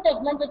 6th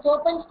segment which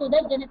opens to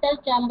the genital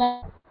chamber.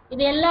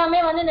 இது எல்லாமே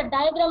வந்து இந்த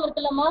டயக்ராம்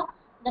இருக்குல்லம்மா,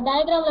 இந்த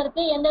டயக்ராம்ல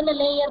இருக்கு எந்தெந்த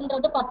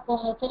லேயர்ன்றது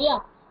பார்த்துக்கோங்க, சரியா.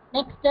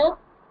 Next,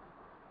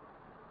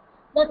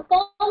 the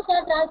sperms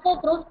are transferred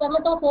through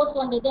spermatophores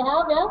only. They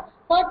have a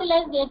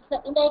fertilized eggs.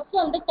 இந்த eggs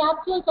வந்து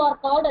capsules are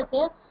called as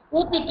a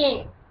oothike.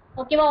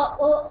 ஓகேவா,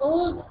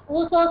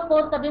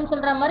 ஊசோஸ்போர்ஸ் அப்படின்னு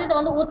சொல்ற மாதிரி இதை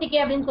வந்து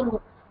ஊத்திகே அப்படின்னு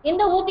சொல்லுவோம்.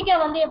 இந்த ஊத்திகை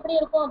வந்து எப்படி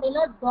இருக்கும்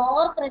அப்படின்னா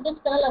டார்க்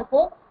ரெட்டிஷ் கலர்ல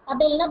இருக்கும்,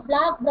 அப்படி இல்லைன்னா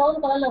பிளாக்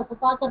ப்ரௌன் கலர்ல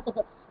இருக்கும்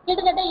பார்க்கறதுக்கு.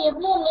 கிட்டத்தட்ட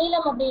எவ்வளவு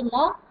நீளம்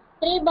அப்படின்னா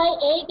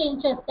 3/8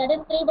 inches, that is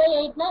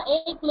 3/8 னா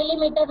 8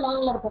 millimeter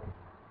லாங்ல இருக்கும்.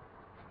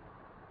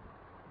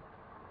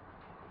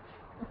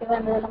 ஓகேவா,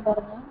 இதெல்லாம்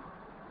பாருங்க.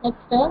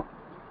 Next,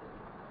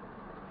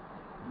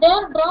 they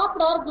are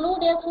dropped or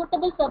glued a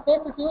suitable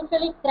surface is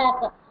usually crack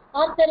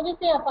or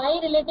service of high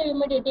relative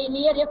humidity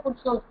near a food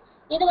source.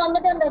 இது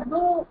வந்துட்டு அந்த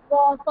க்ளூ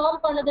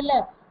ஃபார்ம் பண்ணதில்ல,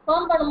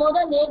 ஃபார்ம் பண்ணும்போது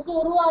அந்த எக்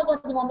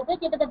உருவாகிறது வந்துட்டு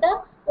கிட்டத்தட்ட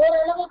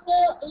ஓரளவுக்கு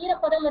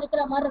ஈரப்பதம்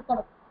இருக்கிற மாதிரி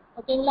இருக்கணும்.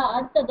 ஓகேங்களா.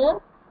 அடுத்தது,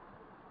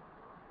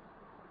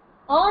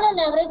 on an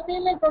average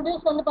female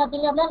produce வந்து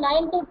பாத்தீங்க அப்படின்னா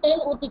 9 to 10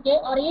 ஊத்திக்கே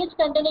or each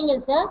containing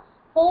is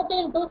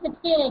 14 to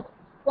 16 eggs.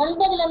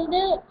 9ல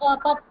இருந்து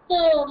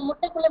 10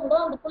 முட்டைக்குள்ள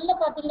விடும். அதுக்குள்ள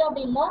பாத்தீங்க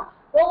அப்படின்னா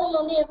ஓவம்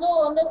வந்து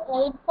எவ்வளவு வந்து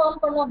எக் ஃபார்ம்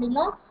பண்ணும்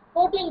அப்படின்னா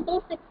 14 to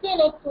 16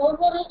 eggs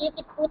ஒவ்வொரு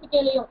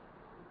ஊத்திக்கையிலையும்.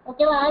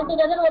 ஓகேவா,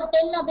 ஆல்டுகெதர் ஒரு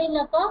 10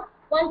 அப்படின்னாக்கா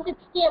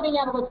 160 அப்படின்னு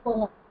ஞாபகம்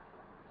வச்சுக்கோங்க.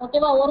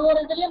 ஓகேவா,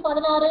 ஒரு இதுலயும்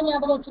 16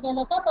 ஞாபகம்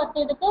வச்சுக்கோங்கக்கா,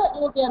 10 இதுக்கு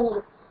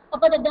 160.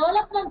 அப்ப the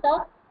development of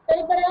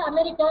peripheral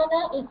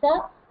americana is a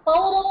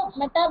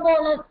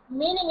Paurometabolic,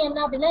 meaning என்ன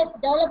அப்படின்னா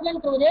development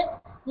through the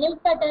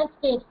nymphatal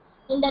stage.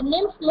 இந்த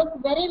nymphs look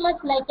very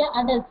much like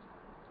adults.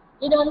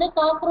 இது வந்து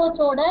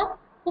காக்ரோச்சோட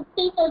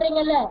குட்டி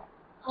சொல்றீங்கல்ல,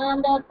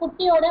 அந்த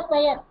குட்டியோட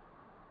பெயர்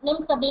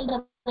nymphs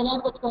அப்படின்றது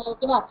ஞாபகம் வச்சுக்கோங்க.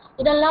 ஓகேவா,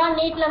 இதெல்லாம்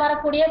நீட்ல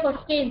வரக்கூடிய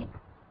கொஸ்டின்ஸ்,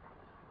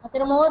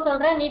 திரும்பவும்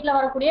சொல்றேன், நீட்ல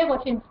வரக்கூடிய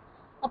கொஸ்டின்ஸ்.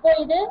 அப்போ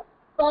இது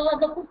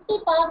அந்த குட்டி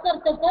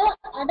பார்க்கறதுக்கு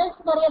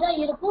அடல்ட்ஸ் மாதிரியே தான்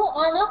இருக்கும்,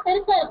 ஆனா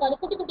பெருசா இருக்காது,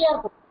 குட்டி குட்டியா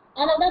இருக்கும்.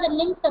 அதனாலதான் அந்த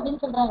nymphs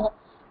அப்படின்னு சொல்றாங்க.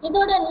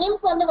 இதோட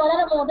nymph வந்து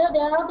வளரும் போது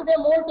they have to be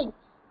molting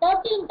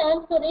 13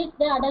 times to reach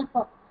the adult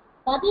form.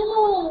 13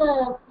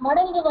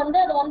 மடங்கு வந்து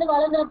அது வந்து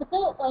வளர்ந்துட்டு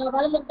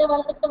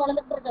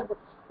இருக்கிறது.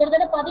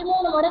 கிட்டத்தட்ட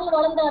 13 மடங்கு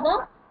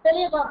வளர்ந்தாதான்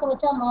பெரிய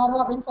காக்ரோச்சா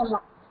மாறும் அப்படின்னு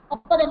சொல்லலாம்.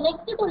 அப்போ the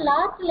next to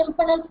last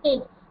lymphatic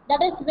stage,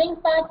 that is wing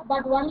pads,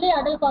 but only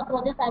adult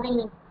cockroaches having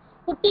wings.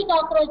 குட்டி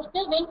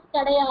காக்ரோச்சுக்கு wings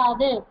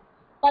கிடையாது.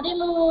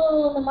 13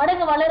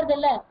 மடங்கு வளருது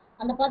இல்ல,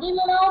 அந்த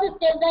 13வது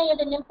ஸ்டேஜ் தான்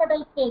இது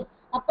nymphatic stage.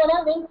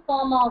 அப்பதான் wings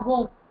ஃபார்ம்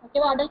ஆகும்.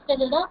 ஓகேவா, அடல்ட்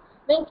ஸ்டேஜில் தான்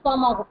wings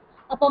ஃபார்ம் ஆகும்.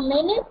 அப்போ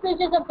many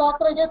species of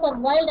cockroaches are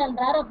wild and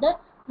rare of the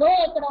low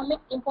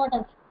economic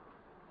importance.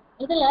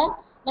 இதுல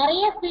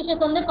நிறைய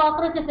ஸ்பீஷிஸ் வந்து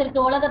காக்ரோச்சஸ் இருக்கு,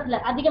 உலகத்துல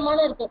அதிகமான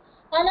இருக்கு.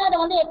 ஆனா அதை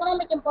வந்து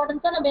எக்கனாமிக்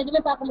இம்பார்ட்டன்ஸா நம்ம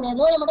எதுவுமே பார்க்க முடியாது,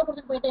 நோயை மட்டும்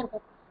கொடுத்துட்டு போயிட்டே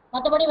இருக்கும்,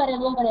 மற்றபடி வேற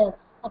எதுவும் கிடையாது.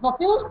 அப்போ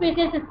few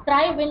species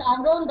thrive in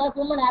around the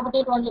human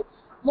habitat only.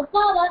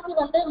 முக்கால்வாசி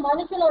வந்து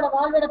மனுஷனோட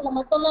வாழ்விடத்துல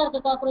மட்டும்தான்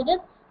இருக்கு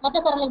காக்ரோச்சஸ், மற்ற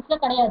சரௌண்டிங்ஸ்ல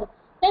கிடையாது.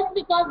 Just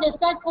because they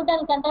destroy food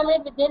and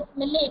contaminate with their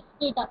smelly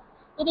excreta.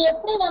 இது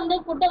எப்படி வந்து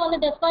ஃபுட்டை வந்து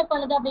டெஸ்ட்ராய்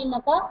பண்ணுது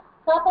அப்படின்னாக்கா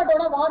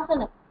சாப்பாட்டோட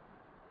வாசனை,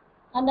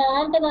 அந்த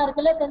ஆண்டனா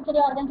இருக்குல்ல சென்சரி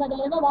ஆர்கன்ஸ்,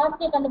 அதுல இருந்து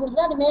வாசனையை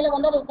கண்டுபிடிச்சா அது மேல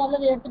வந்து அது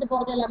உட்கார்ந்து எடுத்துட்டு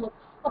போறது எல்லாமே.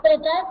 அப்ப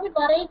transmit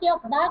variety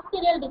of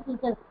bacterial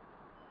diseases.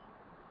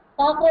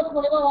 Cockroach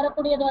மூலமா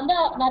வரக்கூடியது வந்து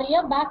நிறைய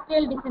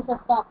பாக்டீரியல்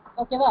டிசீசஸ் தான்.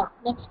 ஓகேவா.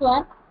 நெக்ஸ்ட்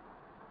ஒன்,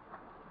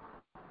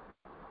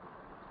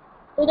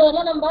 இது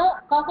வந்து நம்ம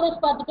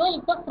காக்ரோச் பார்த்துட்டோம்.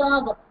 இப்போ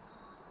ஃப்ராக்.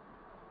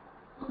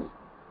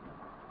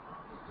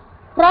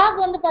 ஃப்ராக்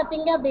வந்து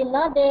பாத்தீங்க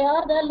அப்படின்னா they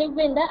are the live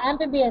in the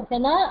amphibians.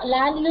 ஏன்னா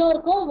லேண்ட்லயும்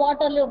இருக்கும்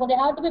வாட்டர்லயும் இருக்கும். they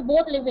have to be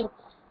both living.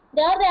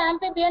 they are the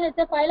amphibian is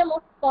a phylum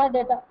of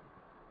chordata.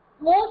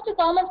 Most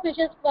common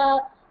species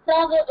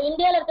frock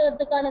இந்தியாவில்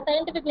இருக்கிறதுக்கான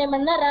சயின்டிஃபிக் நேம்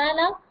என்ன?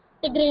 ரானா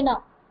டிக்ரீனா.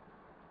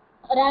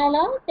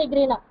 ரானா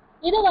டிக்ரீனா.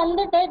 இது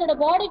வந்துட்டு இதோட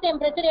பாடி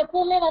டெம்பரேச்சர்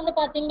எப்பவுமே வந்து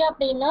பாத்தீங்க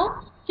அப்படின்னா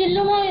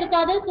சில்லுமும்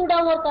இருக்காது,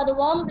 சூடாவும் இருக்காது,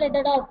 வார்ம்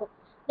பிளட்டடா இருக்கும்.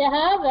 They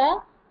have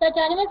such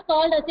animals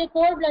called as a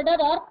cold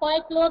blooded or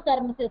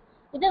poikilothermsis.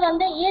 இது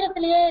வந்து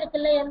ஈரத்திலேயே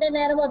இருக்குல்ல, எந்த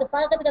நேரமும் அது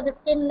பார்க்கறதுக்கு அது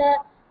ஸ்கின்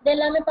இது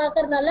எல்லாமே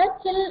பார்க்கறதுனால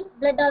சில்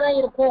பிளட்டா தான்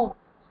இருக்கும்.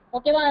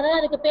 ஓகேவா? அதான்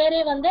அதுக்கு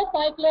பேரே வந்து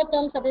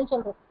poikilotherms அப்படின்னு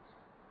சொல்றோம்.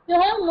 You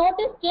have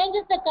noticed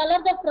changes the color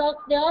the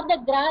frogs, they are the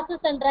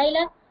grasses and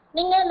dryland.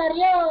 நீங்க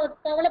நிறைய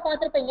தவளை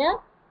பார்த்திருப்பீங்க.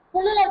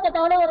 புல்லுல இருக்க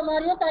தவளை ஒரு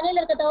மாதிரியும், தண்ணியில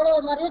இருக்க தவளை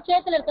ஒரு மாதிரியும்,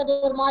 சேத்துல இருக்கிறது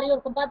ஒரு மாதிரியும்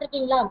இருக்கும்.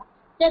 பார்த்திருக்கீங்களா?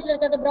 சேத்துல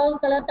இருக்கிறது ப்ரௌன்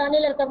கலர்,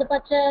 தண்ணியில இருக்கிறது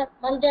பச்சை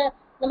மஞ்சள்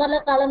இந்த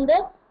மாதிரிலாம் கலந்து,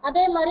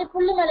 அதே மாதிரி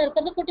புல்லு மேல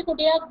இருக்கிறது குட்டி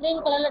குட்டியா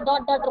கிரீன் கலர்ல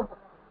டாட் டாட்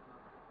இருக்கும்.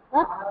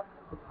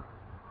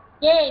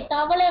 ஏய்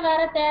தவளை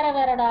வேற தேர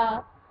வேறடா.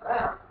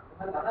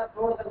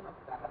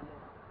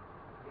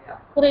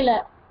 புரியல.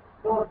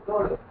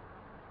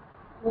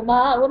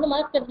 ஒண்ணு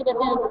மார்க்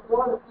எடுத்துக்கிட்டு.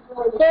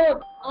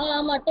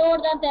 ஆமா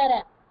டோட் தான் தேர.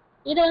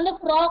 இது வந்து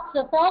ஃப்ராக்ஸ்.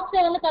 ஃப்ராக்ஸ்ல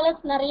வந்து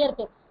கலர்ஸ் நிறைய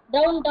இருக்கு.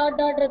 ப்ரௌன் டாட்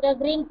டாட் இருக்கு,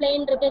 கிரீன்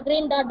பிளெயின் இருக்கு,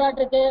 கிரீன் டாட் டாட்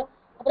இருக்கு,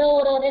 அப்புறம்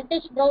ஒரு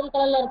ரெட்டிஷ் ப்ரௌன்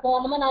கலர்ல இருக்கும்.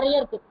 அந்த மாதிரி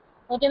நிறைய இருக்கு.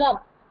 ஓகேவா?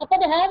 அப்போ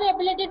they have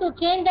ability to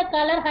change the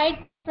color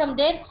hide from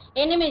their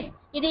enemies.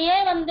 இது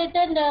ஏன் வந்துட்டு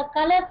இந்த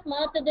கலர்ஸ்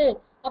மாத்துது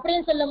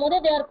அப்படின்னு சொல்லும் போது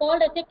they are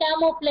called as a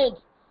camouflage.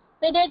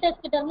 predators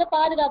கிட்ட இருந்து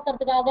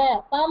பாதுகாக்கிறதுக்காக,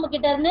 பாம்பு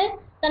கிட்ட இருந்து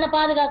தன்னை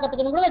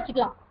பாதுகாக்கிறதுக்குன்னு கூட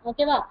வச்சுக்கலாம்.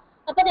 ஓகேவா?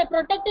 அப்போ they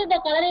protected the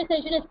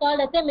colorization is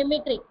called as a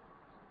mimicry.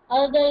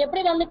 அது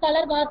எப்படி வந்து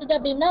கலர் மாத்துது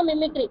அப்படின்னா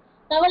மிமிக்ரி.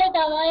 தவளை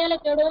வாயால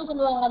கேடுவோம்னு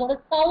சொல்லுவாங்க. அதோட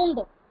சவுண்ட்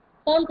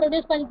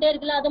ப்ரொடியூஸ் பண்ணிட்டே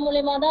இருக்குல்ல, அது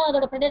மூலியமா தான்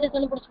அதோட predators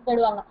வந்து பிடிச்சிட்டு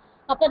போயிடுவாங்க.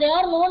 அப்போ they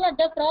are known that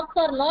the frogs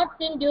are not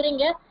seen during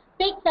a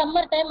peak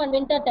summer time and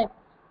winter time.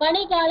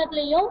 பனி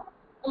காலத்துலயும்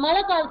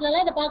மழை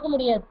காலத்துலலாம் இதை பார்க்க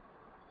முடியாது.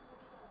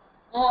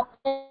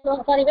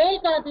 சாரி,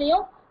 வெயில்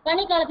காலத்துலயும்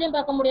பனி காலத்துலயும்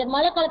பார்க்க முடியாது,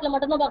 மழை காலத்துல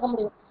மட்டும்தான் பார்க்க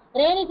முடியும்.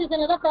 ரெய்னி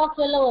சீசன்ல தான்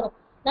ஃப்ராக்ஸ் வெளில வரும்.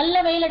 நல்ல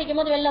வெயில் அடிக்கும்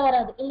போது வெளில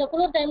வராது. இந்த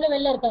குளிர் டைம்ல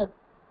வெளில இருக்காது.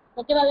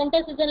 ஓகேவா?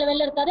 வின்டர் சீசன்ல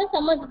வெளில இருக்காது,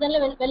 சம்மர் சீசன்ல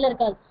வெளில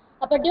இருக்காது.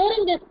 அப்ப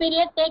during this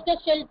period take a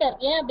shelter.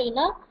 ஏன்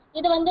அப்படின்னா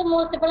இது வந்து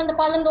மோஸ்ட் இப்போ இந்த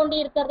பள்ளம் தோண்டி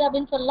இருக்கிறது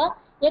அப்படின்னு சொல்லலாம்.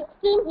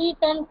 எக்ஸ்ட்ரீம்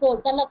ஹீட் அண்ட்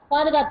கோல்ட் தன்னை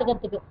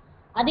பாதுகாத்துக்கிறதுக்கு.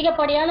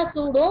 அதிகப்படியான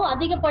சூடும்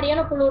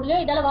அதிகப்படியான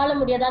குளிர்லயும் இதால வாழ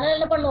முடியாது. அதனால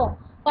என்ன பண்ணுவோம்?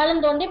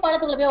 பள்ளம் தோண்டி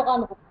பழத்துக்குள்ள போய்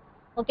உட்காந்துக்கும்.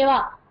 ஓகேவா?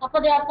 அப்போ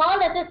they are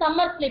called as a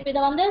summer sleep.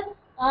 இதை வந்து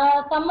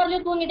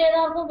சம்மர்லயும் தூங்கிட்டே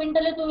தான் இருக்கும்,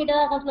 விண்டர்லயும் தூங்கிட்டே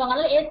தான் இருக்கும் சொல்லுவாங்க.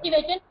 அதனால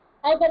எஸ்டிவேஷன்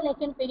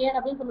ஹைபர்னேஷன் பீரியட்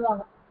அப்படின்னு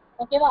சொல்லுவாங்க.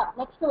 ஓகேவா?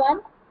 Next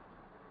one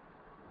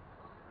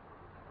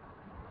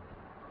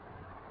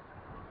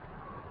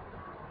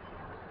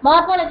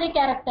morphology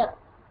character.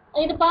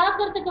 இது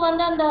பார்க்கறதுக்கு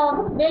வந்து அந்த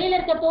வெளியில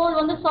இருக்க தோல்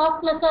வந்து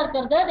சாஃப்ட்னஸா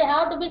இருக்கிறது. they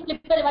have to be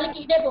slippery,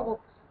 வலிக்கிட்டே போகும்.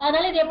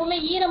 அதனால இது எப்பவுமே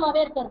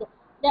ஈரமாவே இருக்கிறது.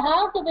 they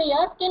have to be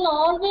a skin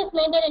always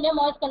maintain in a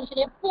moist condition.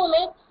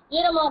 எப்பவுமே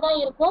ஈரமா தான்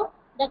இருக்கும்.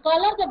 the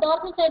color the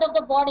dorsal side of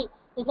the body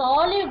is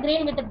olive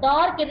green with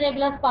dark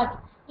irregular spots.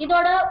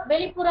 இதோட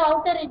வெளிப்புற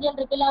அவுட்டர் ரீஜன்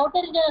இருக்குல்ல,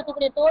 அவுட்டர் ரீஜன்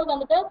இருக்கக்கூடிய தோல்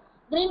வந்துட்டு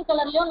கிரீன்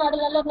கலர்லயும்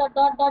நடுநடுல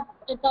டாட் டாட்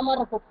இருக்க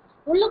மாதிரி இருக்கும்.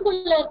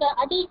 உள்ளுக்குள்ள இருக்க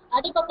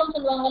அடிப்பக்கம்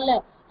சொல்லுவாங்கல்ல,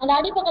 அந்த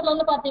அடிப்பக்கத்துல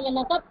வந்து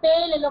பாத்தீங்கன்னாக்கா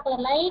பேல் எல்லோ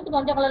கலர், லைட்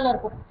மஞ்சள் கலர்ல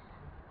இருக்கும்.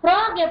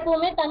 ஃப்ராக்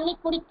எப்பவுமே தண்ணி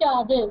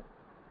குடிக்காது.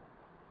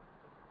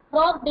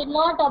 Frock did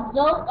not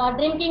observe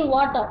drinking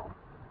water.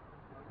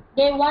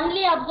 They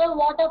only observe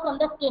water from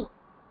the skin.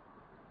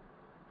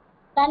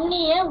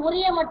 தண்ணியை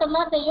உரிய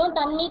மட்டும்தான் செய்யும்,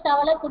 தண்ணி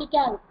தவளை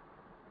குடிக்காது.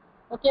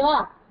 ஓகேவா?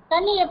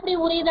 தண்ணி எப்படி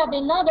உரியுது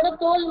அப்படின்னா அதோட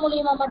தோல்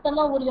மூலியமா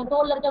மட்டும்தான் உரியும்,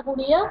 தோல்ல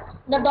இருக்கக்கூடிய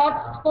இந்த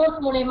டாட் ஸ்போர்ஸ்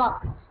மூலியமா.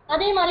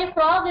 அதே மாதிரி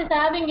frock is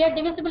having A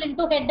divisible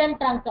into head and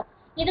trunk.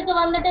 இதுக்கு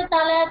வந்துட்டு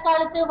தலை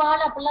கழுத்து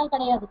வால் அப்படிலாம்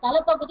கிடையாது,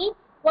 தலைப்பகுதி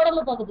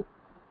உடம்பு பகுதி.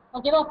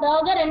 ஓகேவா?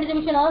 ஃப்ராக 2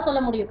 டிவிஷனாக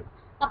சொல்ல முடியும்.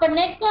 அப்ப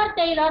neck R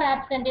tail R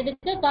absent.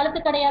 இதுக்கு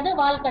கழுத்து கிடையாது,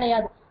 வால்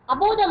கிடையாது.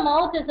 above the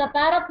mouth is a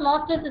pair of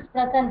nostrils is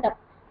present.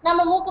 நம்ம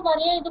மூக்கு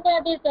மாதிரியே இதுக்கும்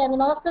எப்படி இருக்கு, அந்த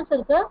நாஸ்ட்ரில்ஸ்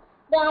இருக்கு.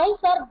 the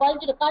eyes are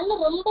bulged. கண்ணு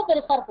ரொம்ப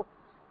பெருசா இருக்கும்.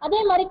 அதே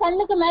மாதிரி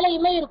கண்ணுக்கு மேல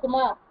இமை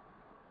இருக்குமா?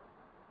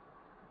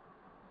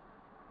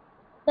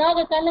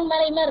 ஃப்ராக் கண்ணுக்கு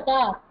மேல இமை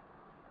இருக்கா?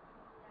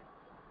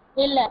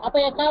 இல்ல. அப்ப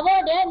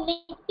covered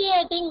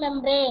nictitating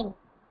membrane.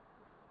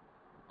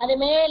 அது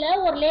மேல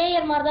ஒரு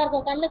லேயர் மாதிரி தான்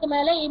இருக்கும். கண்ணுக்கு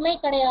மேல இமை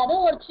கிடையாது,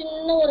 ஒரு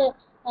சின்ன ஒரு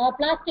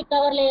பிளாஸ்டிக்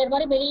கவர் லேயர்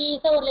மாதிரி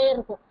பெரியசா ஒரு லேயர்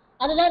இருக்கும்.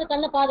 அதுதான் அது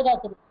கண்ணை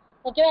பாதுகாக்குது.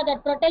 ஓகேவா? that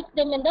protects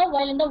them in the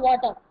while in the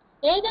water.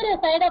 either a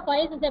side of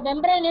eyes is a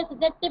membranous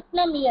is a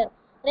tipnum ear.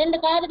 ரெண்டு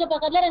காதுக்கு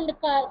பக்கத்துல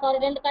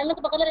ரெண்டு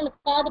கண்ணுக்கு பக்கத்துல 2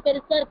 காது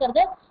பெருசா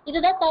இருக்கிறது.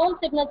 இதுதான் சவுண்ட்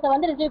சிக்னல்ஸை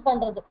வந்து ரிசீவ்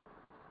பண்றது.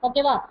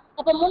 ஓகேவா?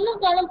 அப்ப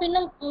முன்னும் காலும்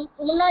பின்னும்,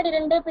 முன்னாடி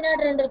 2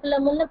 பின்னாடி 2 இருக்குல்ல,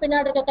 முன்னும்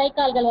பின்னாடி இருக்க கை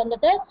கால்கள்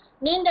வந்துட்டு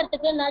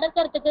நீந்தறதுக்கு,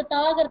 நடக்கிறதுக்கு,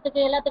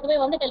 தாகிறதுக்கு எல்லாத்துக்குமே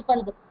வந்து ஹெல்ப்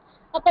பண்ணுது.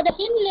 அப்ப the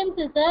hind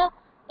limbs is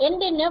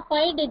end in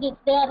 5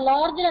 digits. They are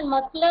larger and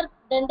muscular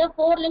than the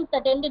 4 limbs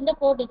that end in the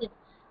 4 digits.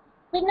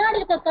 பின்னாடி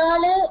இருக்க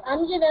காலு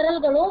 5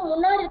 விரல்களும்,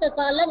 முன்னாடி இருக்க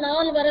கால்ல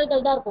 4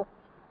 விரல்கள் தான் இருக்கும்.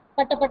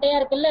 பட்டையா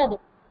இருக்குல்ல,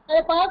 அதை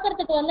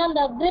பாக்குறதுக்கு வந்து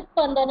அந்த கிரிப்,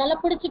 அந்த நல்லா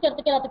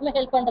பிடிச்சிக்கிறதுக்கு எல்லாத்துக்குமே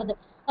ஹெல்ப் பண்றது.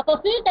 அப்ப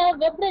feet have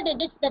webbed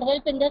digits that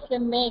help in the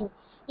swimming.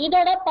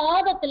 இதோட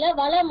பாதத்துல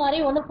வலை மாதிரி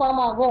ஒண்ணு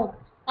ஃபார்ம் ஆகும்.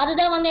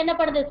 அதுதான் வந்து என்ன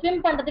பண்ணுது,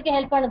 ஸ்விம் பண்றதுக்கு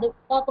ஹெல்ப் பண்ணுது.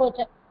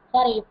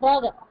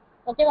 ஃப்ராக்.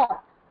 ஓகேவா.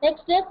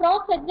 Next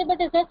frogs exhibit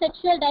is a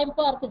sexual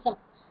dimorphism.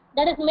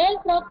 That is, male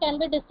frog can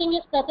be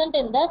distinguished present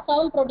in the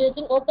sound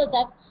producing open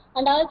sac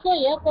and also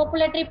a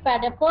copulatory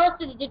pad, a first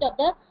digit of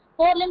the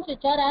forelimbs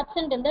which are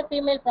absent in the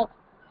female frogs.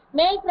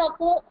 மேல்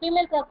ஃப்ராக்கும்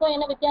female ஃப்ராக்கும்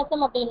என்ன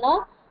வித்தியாசம் அப்படின்னா,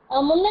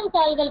 முன்னம்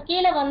கால்கள்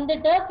கீழே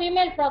வந்துட்டு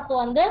female frock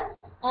வந்து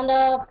அந்த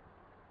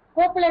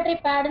கோப்புலேட்டரி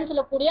பேடுன்னு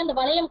சொல்லக்கூடிய அந்த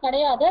வளையம்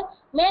கிடையாது,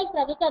 மேல்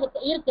ஃப்ராக்கு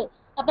அதுக்கு இருக்கு.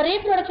 அப்போ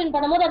ரீப்ரொடக்ஷன்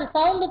பண்ணும்போது அது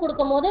சவுண்டு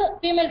கொடுக்கும் போது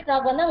ஃபீமேல்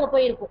ஃப்ராக் வந்து அங்கே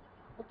போயிருக்கும்.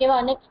 ஓகேவா.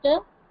 Next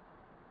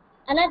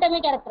anatomy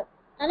character.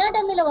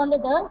 Anatomy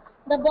வந்துட்டு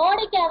the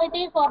body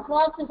cavity for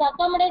frogs is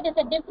accommodated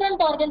as a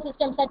different organ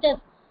system such as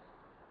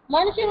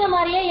மனுஷங்க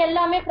மாதிரியே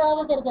எல்லாமே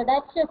ப்ராசஸ் இருக்கு.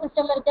 டைஜஸ்டிவ்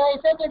சிஸ்டம் இருக்கு,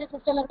 எசோஃபேஜியல்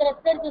சிஸ்டம் இருக்கு,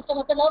 ரெஸ்பிரேட்டரி சிஸ்டம்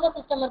இருக்கு, நர்வஸ்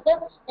சிஸ்டம் இருக்கு,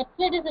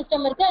 எக்ஸ்கிரீட்டரி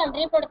சிஸ்டம் இருக்கு அண்ட்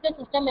ரீப்ரொடக்டிவ்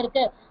சிஸ்டம்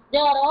இருக்கு.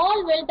 They are all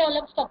well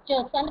developed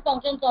structures and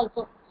functions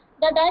also.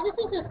 The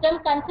digestive system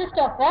consists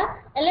of a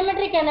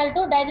alimentary canal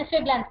to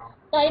digestive glands.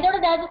 So இதோட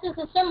digestive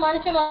system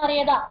மனுஷ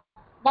மாதிரியே தான்,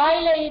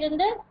 வாயில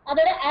இருந்து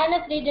அதோட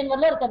anus region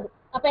வரல இருக்குது.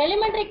 அப்ப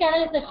alimentary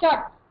canal is a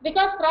short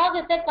because frog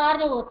is a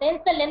carnivore,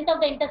 hence the length of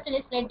the intestine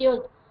is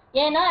reduced.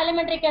 ஏன்னா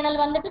alimentary canal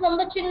வந்துட்டு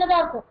ரொம்ப சின்னதா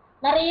இருக்கும்,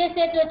 நிறைய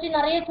சேர்த்து வச்சு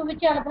நிறைய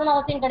சுவிச்சு அனுப்பணும்னு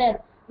அவசியம் கிடையாது.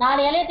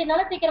 4 இலையை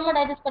தின்னாலும் சீக்கிரமா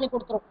டைஜஸ்ட் பண்ணி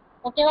கொடுத்துரும்.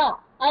 ஓகேவா.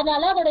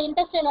 அதனால அதோட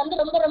இன்டெஸ்டைன் வந்து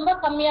ரொம்ப ரொம்ப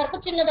கம்மியா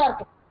இருக்கும், சின்னதா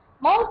இருக்கும்.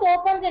 மவுத்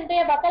opens into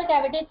a buccal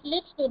cavity which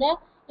leads to the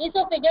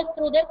esophagus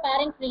through the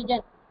pharynx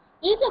region.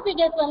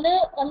 ஈசோபிகஸ் வந்து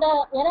அந்த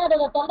ஏன்னா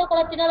அதோட தொண்டை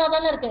குழா சின்னதா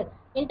தானே இருக்கு,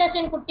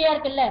 இன்டெஸ்டைன் குட்டியா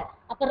இருக்குல்ல,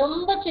 அப்ப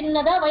ரொம்ப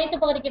சின்னதா வயிற்று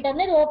பகுதி கிட்ட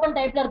இருந்து இது ஓப்பன்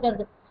டைப்ல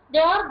இருக்கிறது.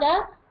 They are the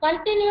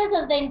continuous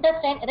as the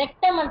intestine,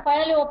 rectum and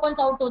finally opens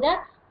out to the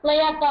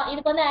cloaca.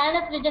 இதுக்கு வந்து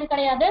anus region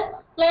கிடையாது,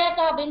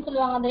 cloaca அப்படின்னு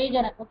சொல்லுவாங்க அந்த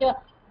ரீஜனை. ஓகேவா.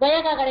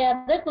 cloaca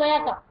கிடையாது,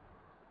 cloaca.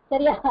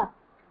 சரியா.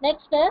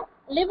 Next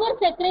liver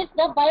secretes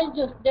the bile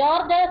juice. They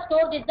are the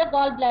stored in the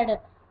gallbladder.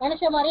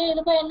 மனுஷ மாதிரி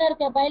இதுக்கும் என்ன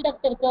இருக்கு, bile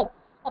duct இருக்கு.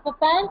 அப்ப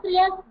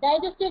pancreas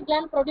digestive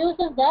gland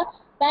produces the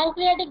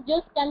pancreatic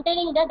juice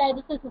containing the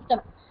digestive system.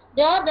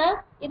 They are the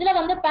இதுல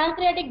வந்து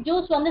pancreatic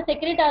juice வந்து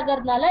secrete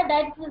ஆகிறதுனால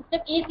digestive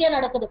system ஈஸியா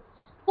நடக்குது.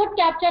 Food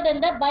captured in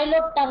the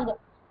bilobe tongue.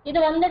 இது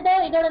வந்துட்டு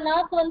இதோட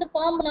நாக்கு வந்து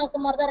பாம்பு நாக்கு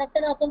மாதிரி தான், ரெட்டை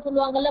நாக்குன்னு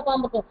சொல்லுவாங்கல்ல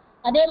பாம்புக்கு,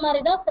 அதே மாதிரி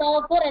தான்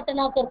ஃப்ராக்கும் ரெட்டை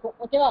நாக்கு இருக்கும்.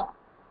 ஓகேவா.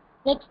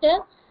 Next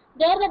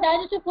there the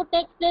digestive food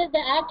takes place,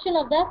 the action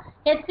of the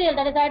HCl,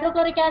 that is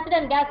hydrochloric acid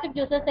and gastric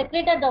juices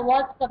secreted the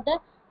walls of the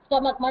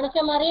stomach.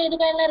 மனுஷ மாதிரியே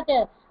இதுக்கு என்ன இருக்கு,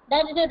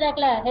 டைஜஸ்டிவ்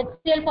ட்ராக்ல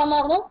HCl ஃபார்ம்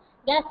ஆகணும்,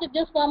 gastric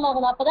juice ஃபார்ம்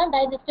ஆகணும், அப்பதான்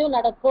digestive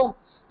நடக்கும்.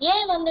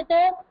 ஏன் வந்துட்டு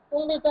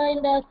உங்களுக்கு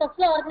இந்த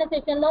ஸ்ட்ரக்சரல்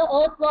ஆர்கனைசேஷன்ல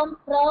earthworm,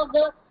 frog,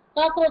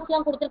 cockroach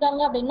எல்லாம்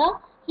கொடுத்துருக்காங்க அப்படின்னா,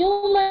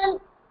 ஹியூமன்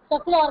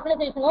ஸ்ட்ரக்சரல்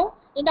ஆர்கனைசேஷனும்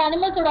இந்த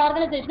அனிமல்ஸோட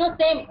ஆர்கனைசேஷனும்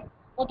சேம்.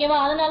 ஓகேவா.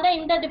 அதனால தான்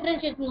இந்த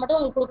டிஃபரன்ஷியேஷன் மட்டும்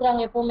உங்களுக்கு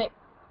கொடுக்குறாங்க எப்பவுமே.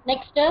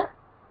 நெக்ஸ்ட்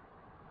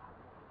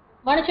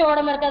மனுஷ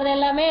உடம்பு இருக்கிறது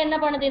எல்லாமே என்ன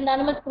பண்ணுது, இந்த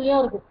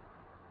அனிமல்ஸ்குள்ளேயும் இருக்கு.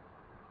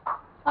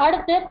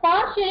 அடுத்து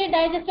partially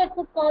digested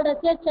food called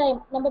as a chyme.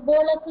 நம்ம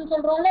bolus னு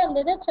சொல்றோம்ல, இந்த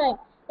இது chyme.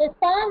 The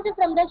sponge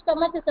from the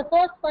stomach is the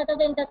first part of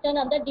the intestine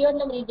of the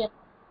duodenum region.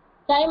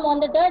 chyme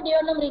வந்துட்டு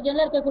duodenum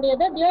regionல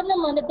இருக்கக்கூடியது.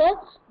 duodenum வந்துட்டு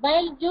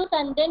bile juice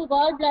and then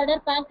gall bladder,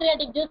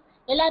 pancreatic juice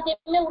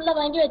எல்லாத்தையுமே உள்ள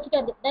வாங்கி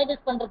வச்சுக்கிறது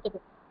டைஜஸ்ட் பண்றதுக்கு.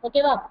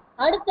 ஓகேவா.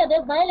 அடுத்தது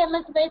bile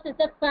emulsifies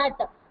is a fat.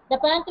 The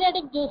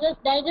pancreatic juices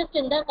digest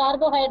in the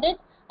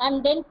carbohydrates and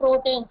then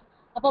proteins.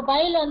 அப்ப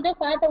bile வந்து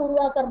ஃபேட்டை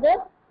உருவாக்குறது,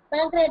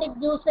 pancreatic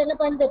juice என்ன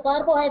பண்ணுது,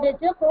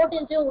 கார்போஹைட்ரேட்ஸையும்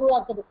புரோட்டீன்ஸையும்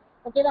உருவாக்குது.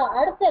 ஓகேவா.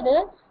 அடுத்தது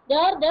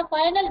there the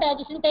final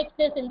digestion takes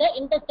place in the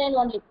intestine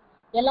only.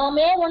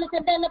 எல்லாமே ஒன்று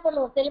சேர்த்து என்ன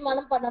பண்ணும்,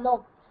 செரிமானம்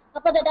பண்ணணும்.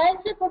 அப்ப the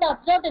digestive food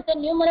absorbed is a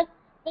numerous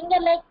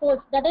finger like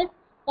folds, that is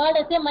called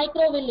as a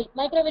microvilli.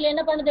 microvilli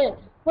என்ன பண்ணுது,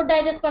 ஃபுட்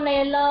டைஜஸ்ட் பண்ண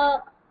எல்லா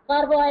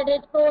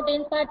கார்போஹைட்ரேட்ஸ்,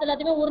 புரோட்டீன்ஸ், ஃபேட்ஸ்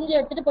எல்லாத்தையுமே உறிஞ்சி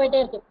எடுத்துட்டு போயிட்டே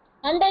இருக்கு.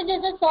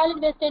 அன்டைஜஸ்டட்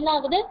சாலிட் வேஸ்ட் என்ன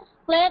ஆகுது,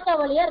 cloaca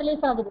வழியா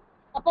ரிலீஸ் ஆகுது.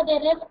 அப்போ they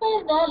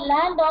respire the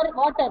land or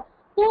water,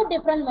 two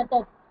different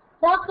methods.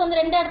 frogs வந்து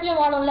ரெண்டு இடத்துலயும்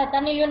வாழும்ல,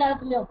 தண்ணிலையும்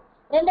நிலத்துலயும்.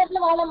 ரெண்டு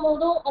இடத்துல வாழும்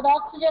போதும் அது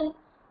ஆக்சிஜன்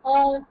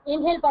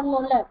இன்ஹேல்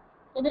பண்ணும்ல,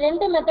 இது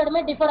ரெண்டு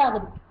மெத்தடுமே டிஃபர்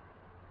ஆகுது.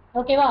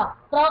 ஓகேவா.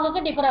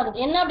 ஃப்ராகுக்கு டிஃபர் ஆகுது.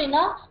 என்ன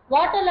அப்படின்னா,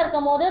 வாட்டர்ல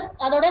இருக்கும் போது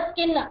அதோட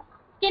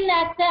skin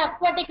acts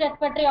aquatic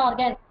respiratory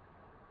organ.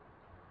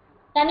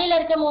 தண்ணியில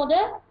இருக்கும் போது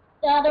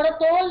அதோட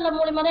தோல்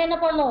மூலியமா தான் என்ன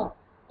பண்ணும்,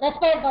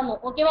 ரெஸ்பயர் பண்ணும்.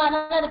 ஓகேவா.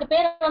 அதனால அதுக்கு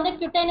பேர் வந்து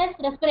cutaneous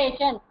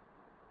respiration.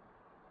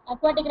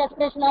 அக்வாட்டிக்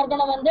ரெஸ்பிரேஷன்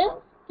ஆர்கனை வந்து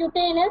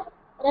cutaneous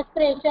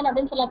respiration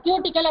அப்படின்னு சொல்லலாம்.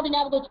 கியூட்டிக்கல் அப்படின்னு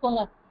ஞாபகம்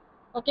வச்சுக்கோங்க.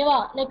 ஓகேவா.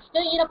 நெக்ஸ்ட்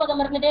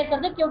ஈரப்பதம் இருந்துட்டே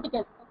இருக்கிறது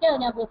கியூட்டிக்கல். ஓகே, அதை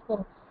ஞாபகம்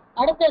வச்சுக்கோங்க.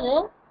 அடுத்தது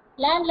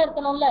லேண்ட்ல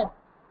இருக்கணும்ல,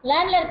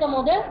 லேண்ட்ல இருக்கும்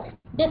போது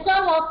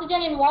dissolve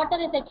oxygen in water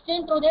is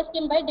exchanged through the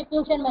skin by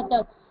diffusion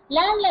method.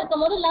 லேண்ட்ல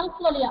இருக்கும் போது லங்ஸ்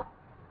வழியா,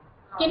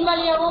 ஸ்கின்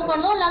வழியாவும்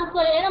பண்ணும், லங்ஸ்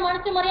வழியா. ஏன்னா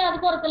மனுஷ மாதிரியே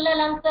அதுக்கும் இருக்குல்ல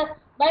லங்ஸ்,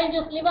 பைல்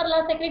ஜூஸ்,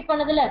 லிவர்லாம் செக்ரீட்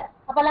பண்ணுதுல,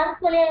 அப்ப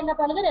லங்ஸ் வழியா என்ன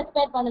பண்ணுது,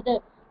 ரெஸ்பயர் பண்ணுது.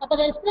 அப்ப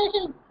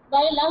respiration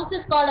by lungs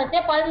is called as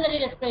a pulmonary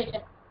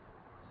respiration.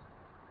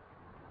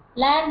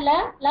 லேண்ட்ல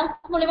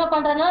lungs மூலமா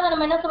பண்றதுனால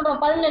நம்ம என்ன சொல்றோம்,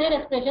 pulmonary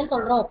respiration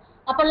சொல்றோம்.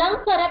 அப்ப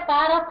lungs are a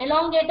pair of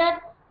elongated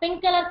pink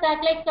color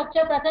sac-like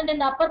structure present in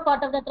the upper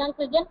part of the trunk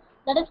region,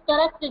 that is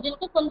thorax region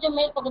க்கு கொஞ்சம்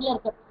மேல் பகுதியில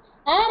இருக்கு.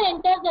 Air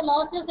enters the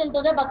nostrils into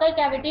the buccal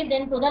cavity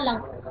then to the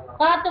lungs.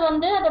 காத்து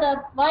வந்து அதோட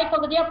வாய்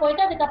பகுதியா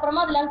போயிட்டு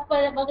அதுக்கப்புறமா அது லங்ஸ்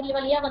பகுதி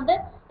வழியா வந்து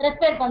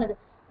ரெஸ்பயர் பண்ணுது.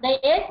 The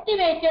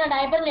estivation and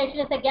hibernation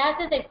is a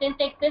gaseous exchange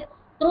takes place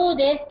through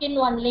their skin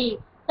only.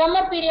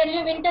 Summer period,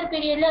 winter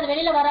period அது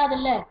வெளியில வராது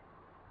இல்ல,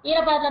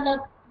 ஈரப்பதத்துல அந்த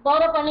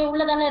பவுடர் பண்ணி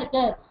உள்ளதானே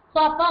இருக்கு. ஸோ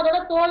அப்போ அதோட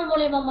தோல்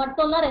மூலியமா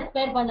மட்டும்தான்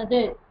ரெஸ்பயர்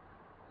பண்ணுது.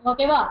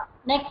 ஓகேவா?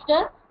 Next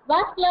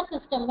vascular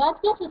system.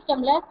 Vascular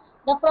systemல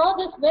the frog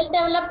is well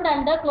developed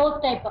and the closed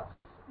type.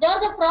 There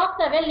the frogs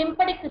have a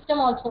lymphatic system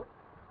also.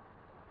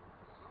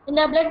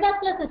 இந்த blood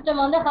vascular system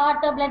வந்து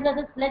heart, blood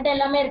vessels, blood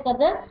எல்லாமே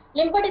இருக்குது.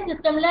 lymphatic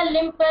systemல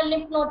lymph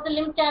nodes,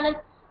 lymph channels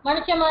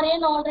மனுஷ மாதிரியே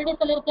நான் already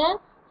சொல்லியிருக்கேன்.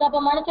 So அப்போ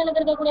மனுஷனுக்கு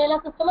இருக்கக்கூடிய எல்லா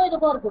சிஸ்டமும்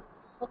இதுக்கும் இருக்கு.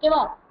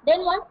 ஓகேவா?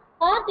 தென் one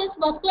heart is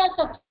muscular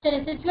structure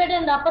is situated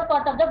in the upper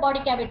part of the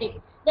body cavity.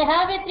 They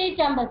have a 3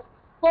 chambers.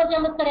 4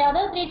 chambers கிடையாது,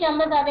 3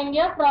 chambers having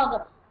a frog.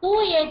 2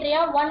 atria,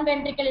 1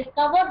 ventricle is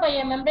covered by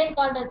a membrane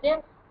called as a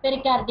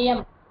pericardium.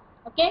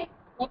 Okay,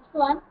 next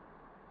one.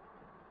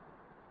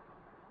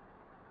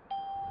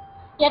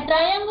 A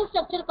triangle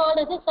structure called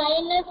as a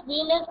sinus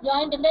venous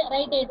joint in the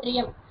right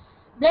atrium.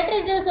 Blood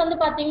vessels வந்து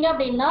பாத்தீங்க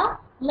அப்படின்னா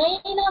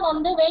மெயினா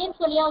வந்து veins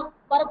வழியா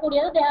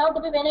வரக்கூடியது they have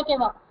to be vena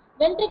cava.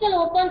 Ventricle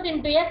opens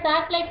into a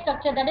sac-like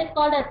structure that is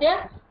called as a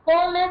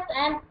conus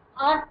and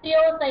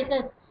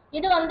arteriosus.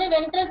 இது வந்து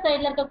ventral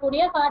sideல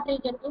இருக்கக்கூடிய heart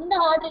region. இந்த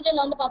heart region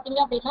வந்து பாத்தீங்க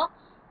அப்படின்னா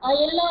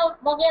எல்லா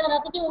வகையான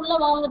ரத்தத்தையும் உள்ள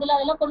வாங்குதுல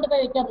அதெல்லாம் கொண்டு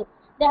போய் வைக்கிறது.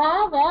 They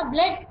have a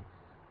blood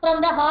from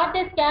the heart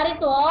is carried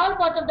to all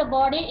parts of the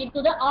body into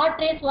the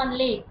arteries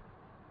only.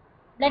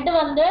 blood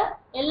வந்து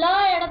எல்லா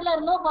இடத்துல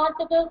இருந்தும்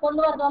ஹார்ட்டுக்கு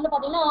கொண்டு வரது வந்து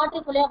பாத்தீங்கன்னா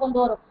ஆர்டரிஸ் வழியா கொண்டு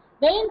வரும்.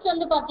 veins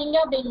வந்து பாத்தீங்க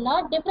அப்படின்னா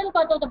different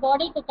parts of the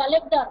body to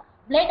collect the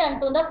blood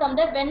unto the from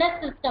the venous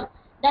system.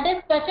 That is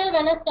special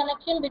venous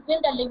connection between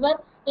the liver,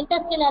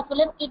 intestine as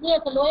well as kidney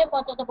as the lower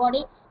part of the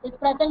body is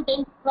present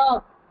in frog.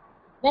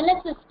 venous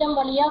system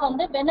வழியா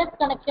வந்து venous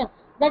connection,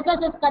 blood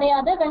vessels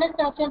கிடையாது, venous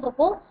connection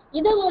இருக்கும்.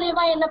 இது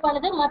மூலமா என்ன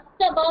பண்ணுது, மற்ற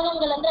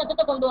பாகங்கள்ல இருந்து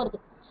ரத்தத்தை கொண்டு வருது.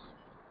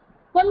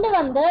 கொண்டு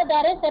வந்து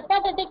there is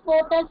hepatic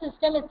portal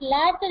system is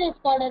latched is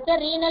called as a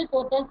renal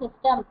portal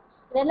system.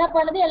 இது என்ன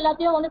பண்ணுது,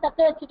 எல்லாத்தையும் வந்து தக்க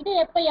வச்சுக்கிட்டு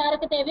எப்ப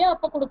யாருக்கு தேவையோ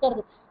அப்ப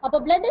கொடுக்கறது. அப்ப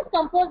blood is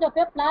composed of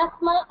a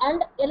plasma and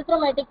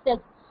erythrocytic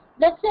cells.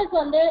 blood cells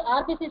வந்து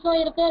RBCஸும்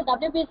இருக்கு,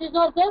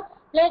 WBCஸும் இருக்கு,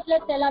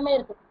 platelets எல்லாமே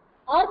இருக்கு.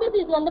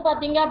 RBCs வந்து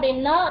பாத்தீங்க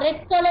அப்படின்னா red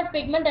colored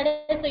pigment that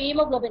is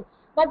hemoglobin.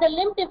 But the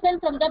lymph different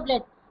from the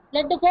blood.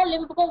 bloodக்கும்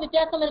lymphக்கும்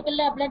வித்தியாசம்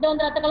இருக்குல்ல, blood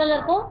வந்து ரத்த கலர்ல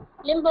இருக்கும்,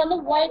 lymph வந்து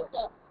white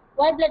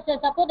blood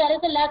cells. Suppose there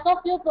is a lack of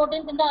few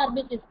proteins in the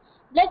RBCs.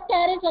 Blood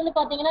carries வந்து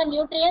பாத்தீங்கன்னா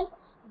nutrients,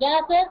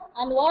 gases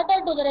and water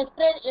to the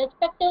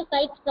respective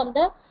sites from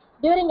the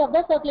during of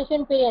the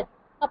circulation period.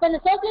 அப்ப இந்த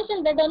circulation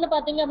blood வந்து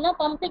பாத்தீங்க அப்படின்னா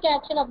pumping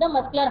action of the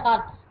muscular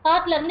heart.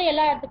 ஹார்ட்ல இருந்து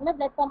எல்லா இடத்துக்குமே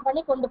blood pump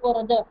பண்ணி கொண்டு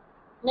போறது.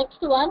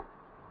 Next one.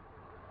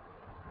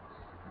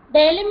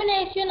 The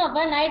elimination of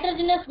a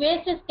nitrogenous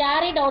waste is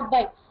carried out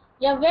by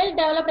a well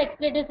developed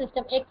excretory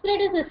system.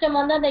 Excretory system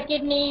வந்து the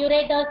kidney,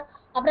 ureters,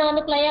 அப்புறம்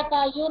வந்து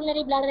cloaca,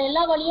 urinary bladder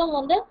எல்லா வழியும்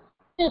வந்து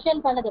fusion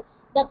பண்ணுது.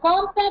 The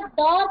compact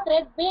dark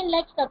red bean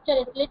like structure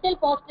is little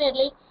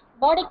posteriorly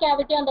body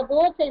cavity on the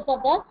both sides of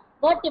the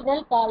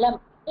vertebral column.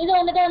 இது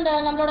வந்துட்டு அந்த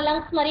நம்மளோட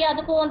லங்ஸ் மாதிரி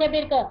அதுக்கும் வந்து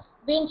எப்படி இருக்கு,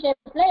 bean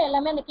shapesல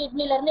எல்லாமே அந்த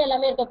கிட்னில இருந்து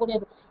எல்லாமே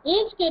இருக்கக்கூடியது.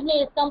 Each kidney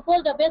is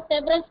composed of a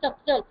several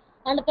structural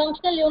and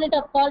functional unit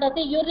of called as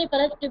a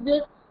uriniferous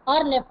tubules or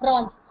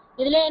nephrons.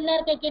 இதுல என்ன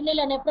இருக்கு,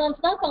 கிட்னில nephrons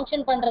தான்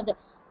ஃபங்க்ஷன் பண்றது.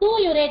 2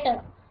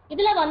 ureters.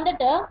 இதுல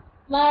வந்துட்டு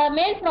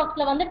மேல்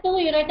ஃப்ராக்ஸ்ல வந்து 2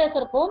 ureters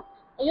இருக்கும்.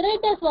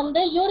 ureters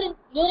வந்து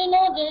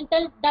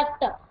urinogenital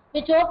duct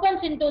which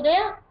opens into the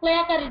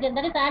cloaca region,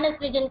 that is anus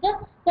region க்கு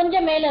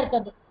கொஞ்சம் மேல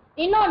இருக்குது.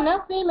 இன்னொன்னு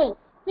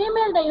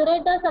female the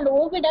ureters and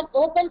oviduct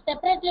open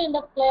separately in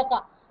the cloaca.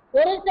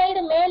 ஒரு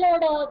சைடு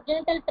மேலோட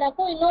ஜெனிட்டல்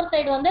ட்ராக்கும் இன்னொரு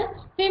சைடு வந்து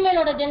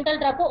ஃபீமேலோட ஜெனிட்டல்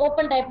ட்ராக்கும்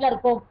ஓப்பன் டைப்ல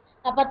இருக்கும்.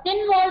 அப்ப thin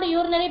walled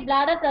urinary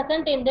bladder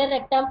present in their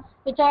rectum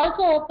which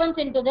also opens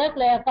into the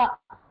cloaca.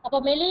 அப்ப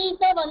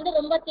மெலிசா வந்து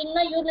ரொம்ப சின்ன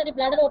urinary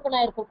bladder ஓபன்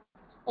ஆயிருக்கும்.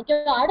 ஓகே,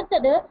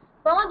 அடுத்தது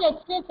frog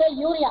excretes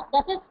urea,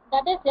 that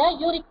is a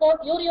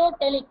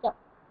ureotelic.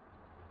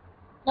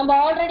 நம்ம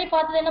ஆல்ரெடி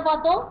பார்த்தது என்ன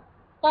பார்த்தோம்,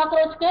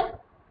 காக்ரோச்க்கு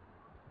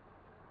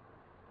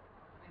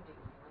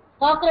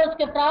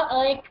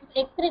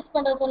எக்ஸ்கிரீட்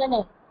பண்றது சொல்லுங்க,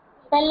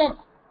 pellets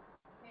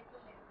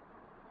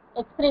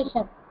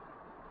excretion.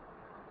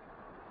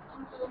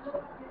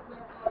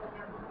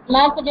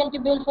 மேக்ஸிஜன்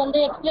டியூபிள்ஸ் வந்து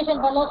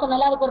எக்ஸ்கிரீஷன் பண்ண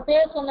சொன்னல, அதுக்கு ஒரு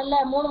பேர் சொன்னல,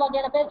 3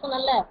 வகையான பேர்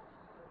சொன்னல,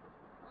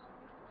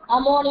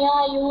 அமோனியா,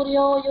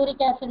 யூரியோ,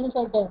 யூரிக் ஆசிட்னு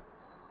சொல்லிட்டு.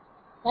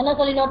 என்ன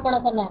சொல்லி நோட் பண்ண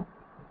சொன்னேன்,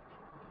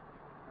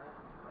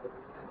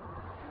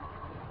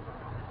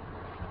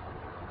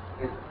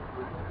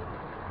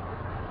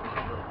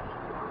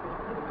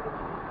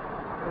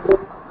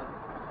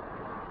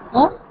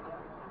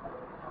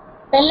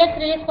 பெல்லட்ஸ்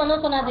ரிலீஸ் பண்ண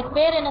சொன்ன, அதுக்கு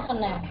பேர் என்ன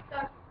சொன்னேன்,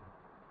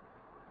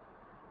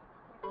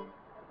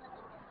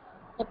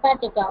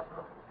 ஹெப்பாட்டிகா.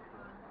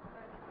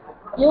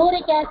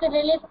 யூரிக் ஆசிட்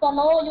ரிலீஸ்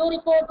பண்ணும்,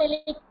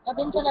 யூரிகோடெலிக்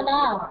அப்படின்னு சொன்னா,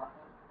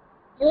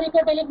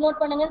 யூரிகோடெலிக்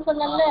நோட் பண்ணுங்கன்னு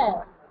சொன்னல.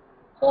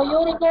 ஸோ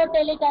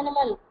யூரிகோடெலிக்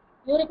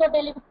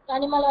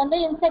அனிமல் வந்து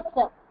இன்செக்ட்ஸ்,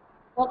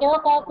 ஓகேவா,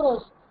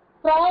 காக்ரோச்.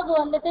 ஃப்ராக்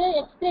வந்துட்டு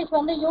எக்ஸ்கிரீட்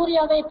வந்து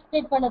யூரியாவை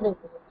எக்ஸ்கிரீட் பண்ணுது.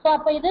 ஸோ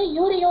அப்போ இது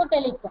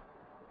யூரியோடெலிக்.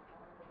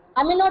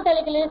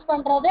 அமினோடெலிக் ரிலீஸ்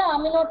பண்றது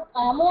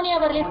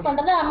அமோனியாவை ரிலீஸ்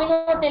பண்றது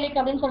அமினோடெலிக்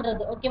அப்படின்னு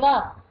சொல்றது. ஓகேவா?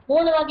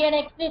 3 வகையான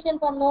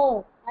எக்ஸ்கிரீஷன் பண்ணும்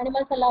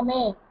அனிமல்ஸ்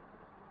எல்லாமே.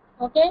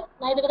 ஓகே,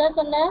 நான் இதுக்கு தான்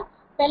சொன்னேன்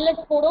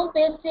பெல்லட்ஸ் போடும்,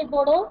 பேஸ்ட்ரி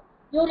போடும்,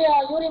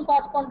 யூரின்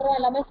பாஸ் பண்றோம்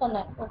எல்லாமே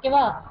சொன்னேன்.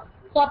 ஓகேவா?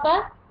 ஸோ அப்ப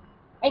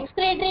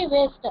excretory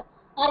waste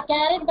are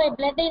carried by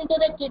blood into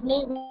the kidney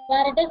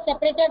where it is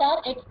separated or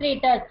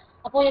excreted.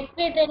 அப்போ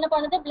excretory என்ன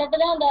பண்ணுது? blood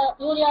தான் அந்த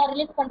யூரியா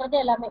ரிலீஸ் பண்றது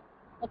எல்லாமே.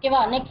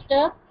 ஓகேவா? நெக்ஸ்ட்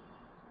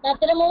நான்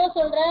திரும்பவும்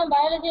சொல்றேன்,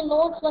 பயாலஜி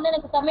நோட்ஸ் வந்து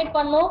எனக்கு சப்மிட்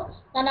பண்ணும்.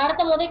 நான்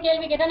நடத்தும் போதே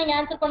கேள்வி கேட்டா நீங்க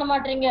ஆன்சர் பண்ண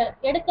மாட்டீங்க.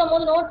 எடுக்கும்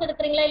போது நோட்ஸ்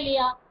எடுக்கிறீங்களா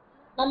இல்லையா?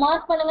 நான்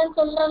மார்க் பண்ணுங்கன்னு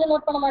சொல்றது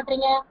நோட் பண்ண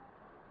மாட்டீங்க.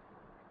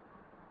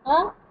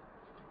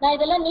 நான்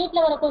இதெல்லாம் நீட்ல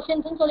வர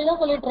கொஸ்டின்ஸ் சொல்லி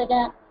தான் சொல்லிட்டு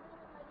இருக்கேன்.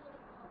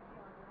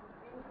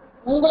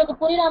 உங்களுக்கு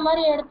புரியுற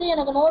மாதிரி எடுத்து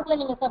எனக்கு நோட்ல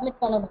நீங்க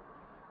சப்மிட் பண்ணணும்.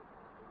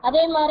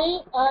 அதே மாதிரி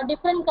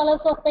டிஃப்ரெண்ட்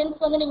கலர்ஸ் ஆஃப்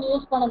பென்ஸ் வந்து நீங்க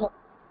யூஸ் பண்ணணும்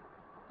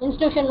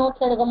இன்ஸ்டிடியூஷன்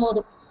நோட்ஸ் எடுக்கும்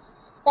போது.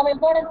 சம்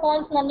இம்பார்ட்டன்ட்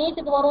பாயிண்ட்ஸ் நான்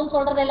நீட்டுக்கு வரும்னு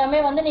சொல்றது எல்லாமே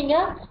வந்து நீங்க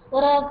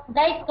ஒரு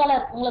பிரைட்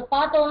கலர் உங்களுக்கு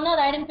பார்த்த உடனே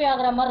அது ஐடென்டிஃபை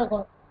ஆகுற மாதிரி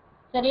இருக்கும்.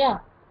 சரியா?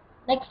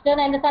 நெக்ஸ்ட்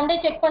நான் இந்த சண்டே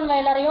செக் பண்ணுவேன்,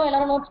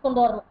 எல்லாரும் நோட்ஸ்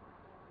கொண்டு வரணும்.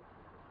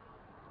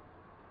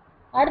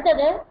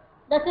 அடுத்தது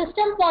the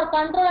system for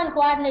control and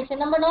coordination.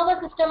 நம்ம nervous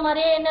system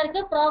மாதிரியே என்ன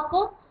இருக்கு?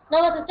 ப்ராக்கும்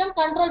nervous system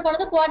கண்ட்ரோல்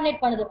பண்ணுது, கோஆர்டினேட்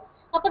பண்ணுது.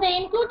 அப்ப they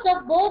includes of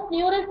both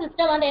neural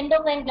system and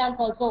endocrine glands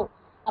also.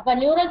 அப்ப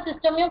neural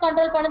systemயும்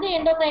கண்ட்ரோல் பண்ணுது,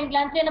 endocrine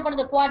glands என்ன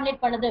பண்ணுது? கோஆர்டினேட்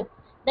பண்ணுது.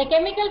 The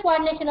chemical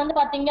coordination வந்து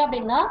பாத்தீங்க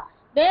அப்படின்னா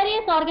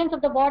various organs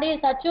of the body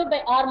is achieved by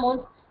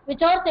hormones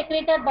which are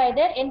secreted by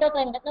their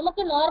endocrine glands.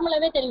 நமக்கு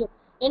நார்மலாவே தெரியும்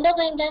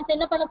endocrine glands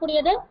என்ன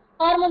பண்ணக்கூடியது?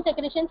 ஹார்மோன்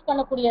செக்ரேஷன்ஸ்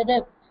பண்ணக்கூடியது.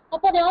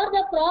 அப்ப they are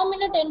the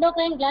prominent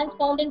endocrine glands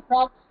found in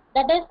frogs,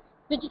 that is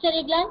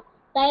pituitary gland,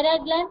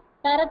 thyroid gland,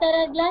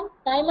 parathyroid gland,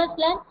 thymus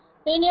gland,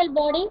 pineal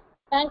body,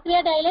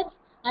 pancreas islets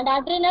and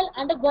adrenal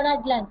and gonad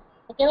glands.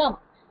 ஓகேவா?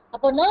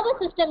 அப்போ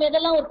nervous system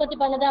எதெல்லாம் உற்பத்தி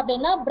பண்ணுது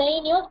அப்படின்னா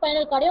பிரெயினையும்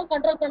spinal கார்டையும்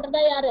control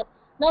பண்றதா யாரு?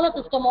 Nervous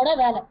சிஸ்டமோட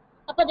வேலை.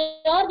 அப்போ they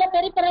are the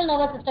peripheral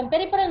nervous system.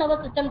 peripheral nervous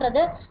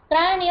systemன்றது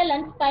cranial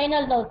and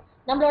spinal nerves.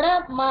 நம்மளோட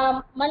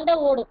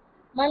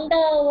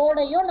மண்டை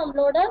ஓடையும்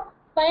நம்மளோட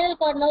ஸ்பைனல்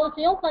கார்ட்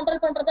நர்வ்ஸையும்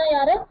கண்ட்ரோல் பண்றதா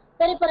யாரு?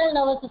 Peripheral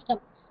nervous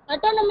system.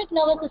 Autonomic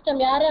nervous system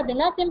யாரு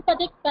அப்படின்னா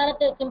சிம்பத்திக்,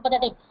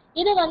 பாராசிம்பத்தட்டிக்.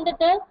 இது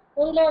வந்துட்டு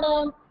உங்களோட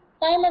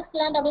தைமஸ்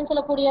கிளாண்ட் அப்படின்னு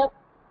சொல்லக்கூடிய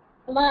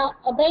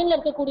பிரெயின்ல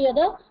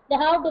இருக்கக்கூடியது. they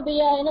have to be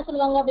என்ன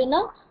சொல்லுவாங்க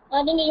அப்படின்னா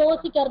நீங்க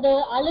யோசிக்கிறது,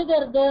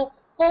 அழுகிறது,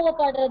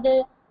 கோவப்படுறது,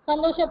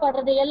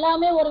 சந்தோஷப்படுறது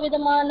எல்லாமே ஒரு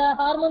விதமான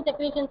ஹார்மோன்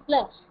செக்ரேஷன்ஸ்ல.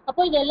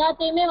 அப்போ இது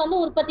எல்லாத்தையுமே வந்து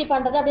உற்பத்தி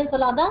பண்றது அப்படின்னு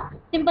சொல்லலாம் தான்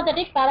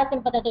sympathetic,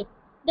 parasympathetic.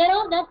 there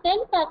are the 10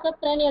 pairs of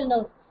cranial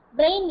nerves.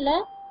 பிரெயின்ல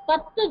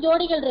 10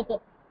 ஜோடிகள் இருக்கு.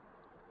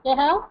 they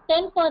have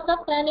 10 pairs of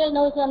cranial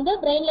nerves வந்து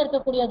பிரெயின்ல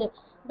இருக்கக்கூடியது.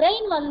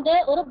 பிரெயின் வந்து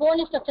ஒரு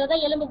போனி ஸ்ட்ரக்சர்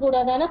தான், எலும்பு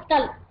கூடாதான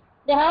skull.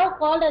 they have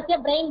called as a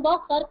brain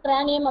box or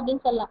cranium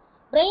அப்படின்னு சொல்லலாம்.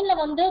 பிரெயின்ல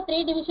வந்து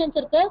 3 டிவிஷன்ஸ்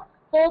இருக்கு: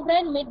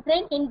 forebrain,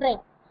 midbrain, hindbrain.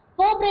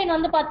 forebrain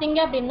வந்து பாத்தீங்க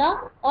அப்படின்னா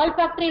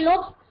olfactory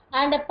lobes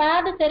and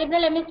paired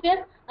cerebral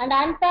hemispheres and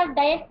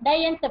unpaired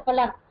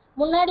diencephalon.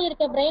 முன்னாடி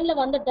இருக்க பிரெயின்ல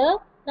வந்துட்டு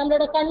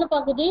நம்மளோட கண்ணு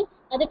பகுதி,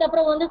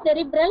 அதுக்கப்புறம் வந்து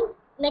செரிப்ரல்,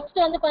 நெக்ஸ்ட்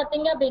வந்து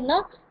பாத்தீங்க அப்படின்னா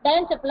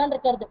டயன்செஃபலான்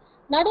இருக்கிறது.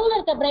 நடுவுல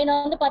இருக்க பிரெயின்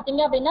வந்து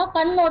பாத்தீங்க அப்படின்னா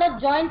கண்ணோட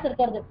ஜாயின்ஸ்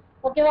இருக்கிறது.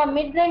 ஓகேவா?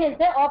 Mid brain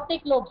is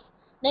optic லோப்ஸ்.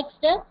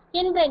 Next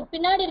hind brain,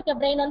 பின்னாடி இருக்க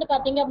பிரெயின் வந்து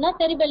பாத்தீங்க அப்படின்னா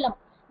cerebellum.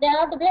 they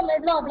have to be a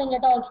medulla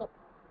oblongata also.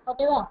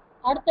 ஓகேவா?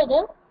 அடுத்தது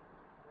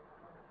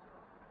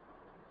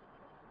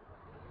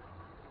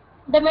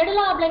the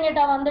medulla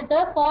oblongata வந்துட்டு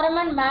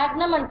foramen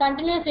magnum and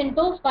continues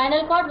into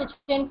spinal cord which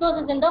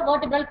encloses in the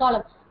vertebral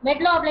column.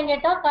 medulla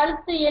oblongata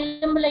கழுத்து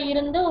எலும்புல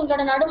இருந்து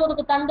உங்களோட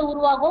நடுமுதுகு தண்டு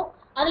உருவாகும்.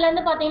 அதுல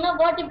இருந்து பாத்தீங்கன்னா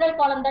vertebral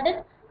column, that is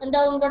இந்த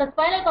உங்களோட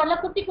ஸ்பைனல் கார்ட்ல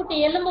குட்டி குட்டி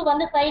எலும்பு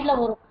வந்து சைடுல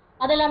வரும்.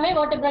 அது எல்லாமே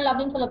vertebral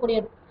அப்படின்னு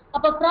சொல்லக்கூடியது.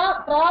 அப்ப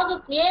ஃப்ராக்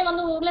ஏன்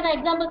வந்து உங்களுக்கு நான்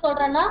எக்ஸாம்பிள்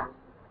சொல்றேன்னா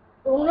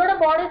உங்களோட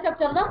பாடி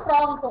ஸ்ட்ரக்சர் தான்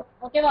ஃப்ராகுக்கும்.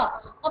 ஓகேவா?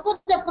 அப்போ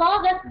இந்த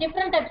frock has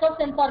different types of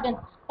sense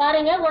organs.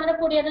 பாருங்க,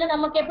 உணரக்கூடியதுல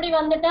நமக்கு எப்படி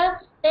வந்துட்டு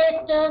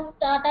டேஸ்ட்,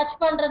 டச்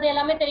பண்றது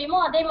எல்லாமே தெரியுமோ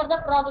அதே மாதிரி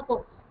தான்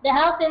ஃப்ராகுக்கும். they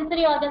have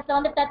sensory organs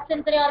வந்து டச்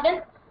சென்சரி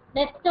ஆர்கன்ஸ்.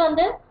 நெக்ஸ்ட்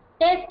வந்து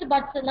டேஸ்ட்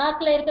பட்ஸ்,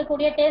 நாக்குல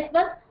இருக்கக்கூடிய டேஸ்ட்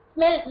பட்ஸ்.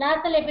 ஸ்மெல்,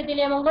 நாசல்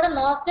எபிதிலியம் உங்களோட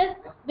நாஸ்டில்ஸ்.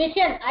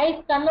 விஷன்,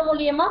 ஐஸ் கண்ணு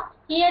மூலியமா.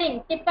 ஹியரிங்,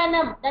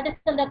 டிப்பனம், தட்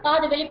இஸ் அந்த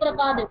காது, வெளிப்புற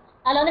காது.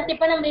 அதுல வந்து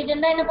டிப்பனம்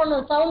ரீஜன் தான் என்ன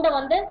பண்ணும்? சவுண்டை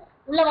வந்து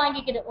உள்ள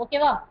வாங்கிக்குது.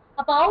 ஓகேவா?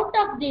 அப்ப அவுட்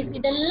ஆஃப் திஸ்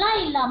இதெல்லாம்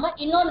இல்லாம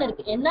இன்னொன்னு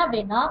இருக்கு. என்ன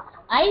அப்படின்னா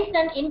ice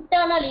and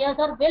internal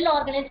years R well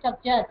organise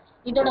structure.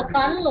 இதோட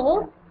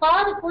கண்ணும்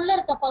காதுக்குள்ள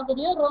இருக்க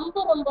பகுதியும்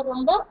ரொம்ப ரொம்ப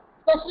ரொம்ப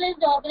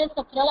ஸ்பெஷலைஸ்ட் ஆர்கனைஸ்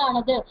ஸ்ட்ரக்சரால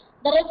ஆனது.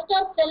 the rest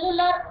of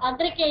cellular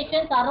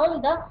aggregations around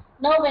the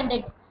nerve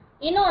endings.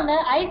 இன்னொன்னு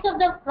eyes of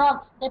the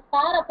frogs, the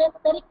pair of a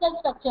spherical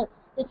structure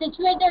is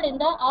situated in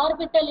the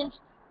orbital in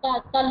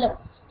skull.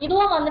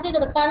 இதுவும் வந்துட்டு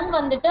இதோட கண்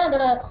வந்துட்டு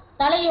அதோட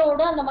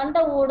தலையோட அந்த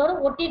மண்டையோட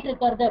ஒட்டிட்டு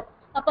இருக்கிறது.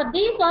 அப்ப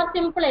these are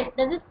simplest,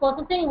 this is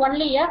possessing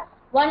only a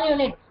one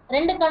unit.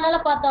 ரெண்டு கண்ணால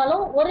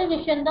பார்த்தாலும் ஒரு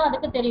விஷயம் தான்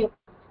அதுக்கு தெரியும்.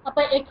 அப்ப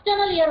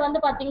எக்ஸ்டர்னல் இயர்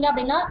வந்து பாத்தீங்க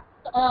அப்படின்னா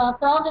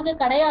ஃப்ராகுக்கு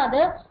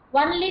கிடையாது.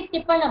 ஒன்லி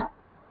டிப்பனம்,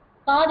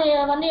 காது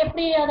வந்து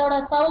எப்படி அதோட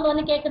சவுண்ட்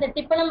வந்து கேட்குது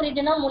டிப்பனம்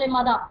ரீஜனா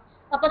மூலியமா தான்.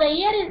 அப்ப the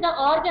ear is the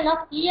organ of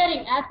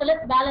hearing as well as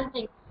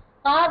balancing.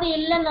 காது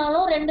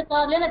இல்லைனாலும் ரெண்டு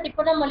காதுலயும் அந்த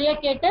டிப்படம் வழியா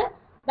கேட்டு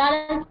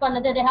பேலன்ஸ்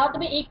பண்ணுது. they have to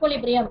be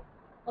equilibrium.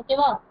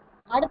 ஓகேவா?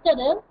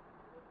 அடுத்தது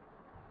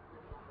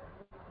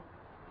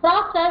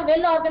frogs are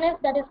well organized,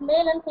 that is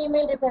male and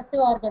female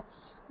reproductive organ.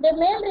 The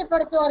male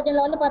reproductive organ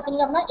வந்து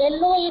பாத்தீங்க அப்படின்னா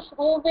yellowish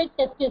ovoid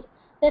testis.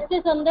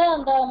 testis வந்து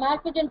அந்த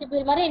masculine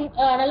tubule மாதிரி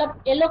நல்ல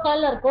yellow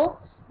கலர்ல இருக்கும்.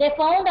 they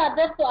found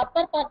other to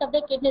upper part of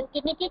the kidney.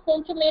 kidneyக்கு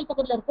கொஞ்சம் மேல்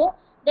பக்கத்துல இருக்கும்.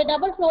 the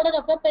double folded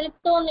upper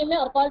peritoneum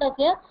are called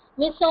as a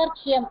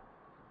mesorchium.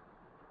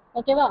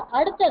 ஓகேவா?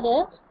 அடுத்தது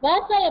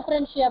வாசா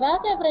எஃபரன்ஷியா.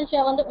 வாசா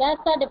எஃபரன்ஷியா வந்து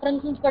வாசா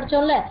டிஃபரன்ஸ்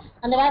படிச்சோம்ல,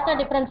 அந்த வாசா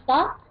டிஃபரன்ஸ்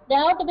தான். they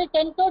have to be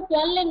 10 to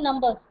 12 in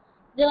numbers.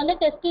 இது வந்து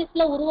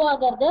டெஸ்டிஸ்ல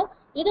உருவாகிறது.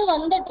 இது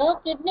வந்துட்டு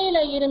கிட்னில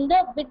இருந்து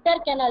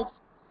பிட்டர் கெனல்ஸ்,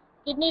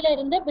 கிட்னில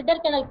இருந்து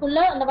பிட்டர் கெனல்குள்ள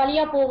அந்த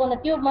வழியா போகும். அந்த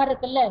டியூப் மாதிரி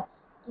இருக்குல்ல,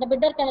 அந்த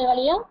பிட்டர் கெனல்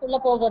வழியா உள்ள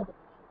போகிறது.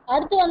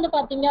 அடுத்து வந்து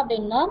பாத்தீங்க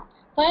அப்படின்னா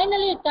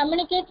finally it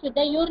communicates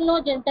with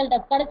urinogenital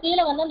duct.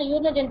 கடைசியில வந்து அந்த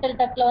யூரினோஜெனிட்டல்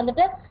டக்ட்ல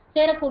வந்துட்டு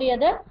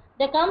சேரக்கூடியது.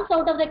 they comes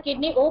out of the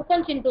kidney,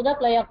 opens into the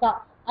cloaca.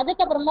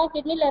 அதுக்கப்புறமா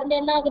கிட்னில இருந்து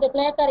என்ன ஆகுது,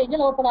 cloaca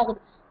region ஓபன் ஆகுது.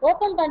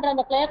 ஓபன் பண்ற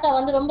அந்த cloaca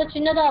வந்து ரொம்ப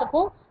சின்னதா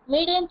இருக்கும்.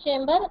 Medium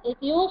chamber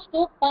is use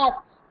to pass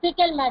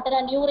fecal matter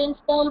and urine,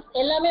 sperms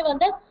எல்லாமே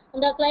வந்து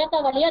அந்த cloaca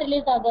வழியா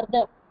ரிலீஸ்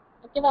ஆகுறது.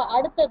 ஓகேவா?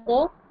 அடுத்தது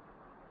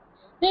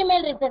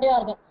female reproductive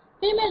organ.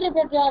 Female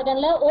reproductive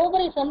ஆர்கன்ல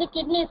ovaries வந்து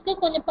கிட்னிஸ்க்கு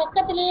கொஞ்சம்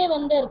பக்கத்திலேயே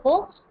வந்து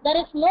இருக்கும். there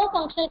is no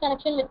functional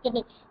connection with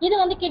kidney. இது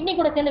வந்து கிட்னி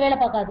கூட சேர்ந்து வேலை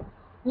பார்க்காது.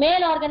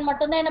 மேல் ஆர்கன்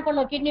மட்டும் தான் என்ன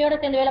பண்ணும், கிட்னியோட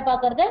சேர்ந்து வேலை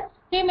பார்க்கறது.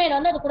 ஃபீமேல்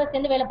வந்து அது கூட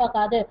சேர்ந்து வேலை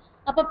பார்க்காது.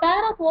 அப்ப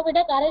pair of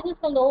oviduct arises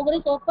from the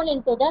ovaries open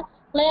into the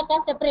cloaca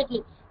separately.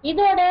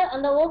 இதோட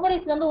அந்த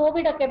ஓவரிஸ் வந்து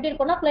ஓவிடக் எப்படி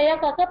இருக்கும்னா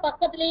cloaca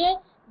பக்கத்திலேயே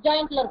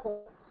ஜாயிண்ட்ல இருக்கும்.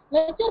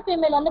 மெச்சூர்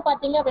ஃபீமேல் வந்து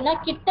பாத்தீங்க அப்படின்னா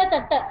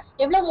கிட்டத்தட்ட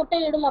எவ்வளவு முட்டை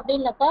இடும்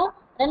அப்படின்னாக்கா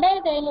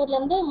 2500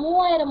 இருந்து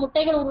 3000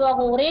 முட்டைகள்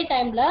உருவாகும் ஒரே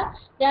டைம்ல.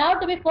 they have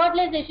to be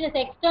fertilization is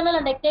external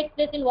and it takes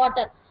place in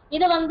water.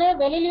 இது வந்து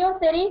வெளியிலயும்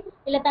சரி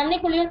இல்ல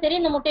தண்ணிக்குள்ளேயும் சரி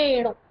இந்த முட்டையை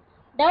இடும்.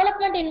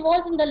 development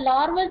involves in the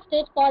larval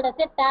stage called as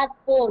a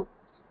tadpole.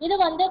 இது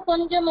வந்து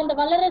கொஞ்சம் அந்த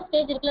வளர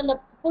ஸ்டேஜ் இருக்குல்ல, இந்த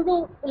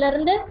புழுல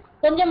இருந்து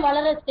கொஞ்சம்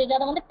வளர ஸ்டேஜ்,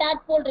 அதை வந்து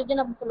tadpole region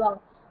அப்படின்னு சொல்லுவாங்க.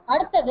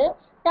 அடுத்தது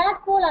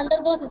tadpole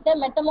undergoes a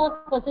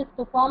metamorphosis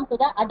to form to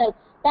the adult.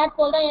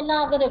 tadpole தான் என்ன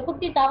ஆகுது,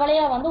 குட்டி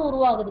தவளையா வந்து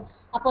உருவாகுது.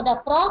 அப்போ the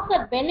frogs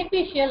are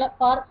beneficial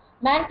for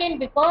mankind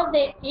because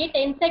they eat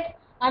insects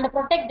and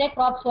protect their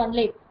crops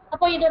only.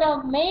 அப்போ இதோட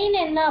மெயின்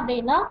என்ன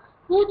அப்படின்னா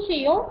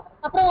பூச்சியும்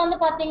அப்புறம் வந்து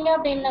பாத்தீங்க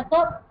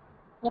அப்படின்னாக்கா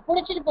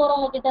புடிச்சிட்டு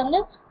போறவங்க கிட்ட இருந்து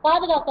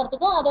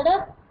பாதுகாக்கிறதுக்கும் அதோட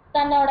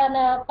தன்னோட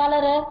அந்த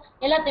கலரு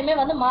எல்லாத்தையுமே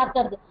வந்து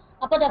மாத்துறது.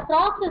 அப்போ the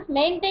frogs is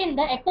maintain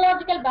the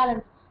ecological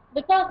balance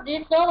because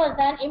these serve as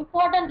an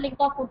important link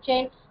of food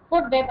chain,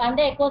 food web and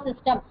the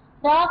ecosystem.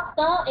 frogs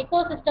தான்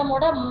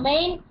ecosystem-ஓட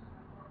மெயின்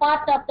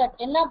பார்ட் ஆஃப் தட்.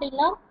 என்ன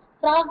அப்படின்னா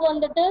ஃப்ராக்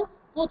வந்துட்டு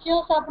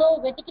பூச்சியும் சாப்பிடும்,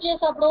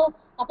 வெட்டிக்கிளியும் சாப்பிடும்,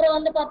 அப்புறம்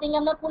வந்து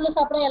பாத்தீங்கன்னா புல்லு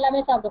சாப்பிடும்,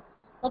 எல்லாமே சாப்பிடும்.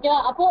 ஓகேவா?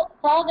 அப்போ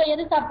ஃப்ராக்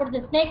எது சாப்பிடுது,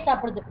 ஸ்னேக்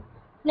சாப்பிடுது,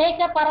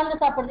 ஸ்னேக்கை பறந்து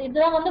சாப்பிடுது.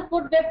 இதுதான் வந்து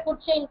food web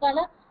food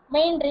செயின்கான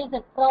main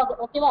reason frock.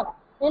 ஓகேவா?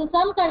 in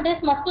some countries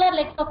muscular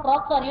legs of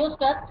frogs are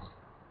used as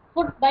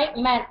food by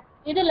man.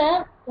 இதுல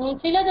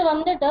சிலது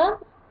வந்துட்டு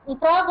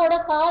ஃப்ராகோட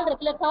கால்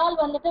இருக்குல்ல, கால்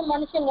வந்துட்டு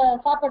மனுஷங்க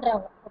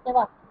சாப்பிடுறாங்க.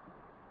 ஓகேவா?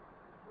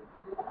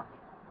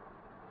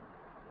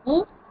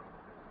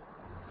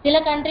 சில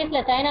கண்ட்ரீஸ்ல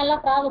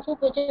சைனாலாம் ஃப்ராக்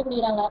சூப் வச்சு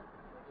குடிக்கிறாங்க.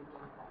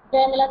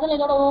 இந்த லெசன்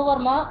இதோட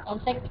ஓவர்மா.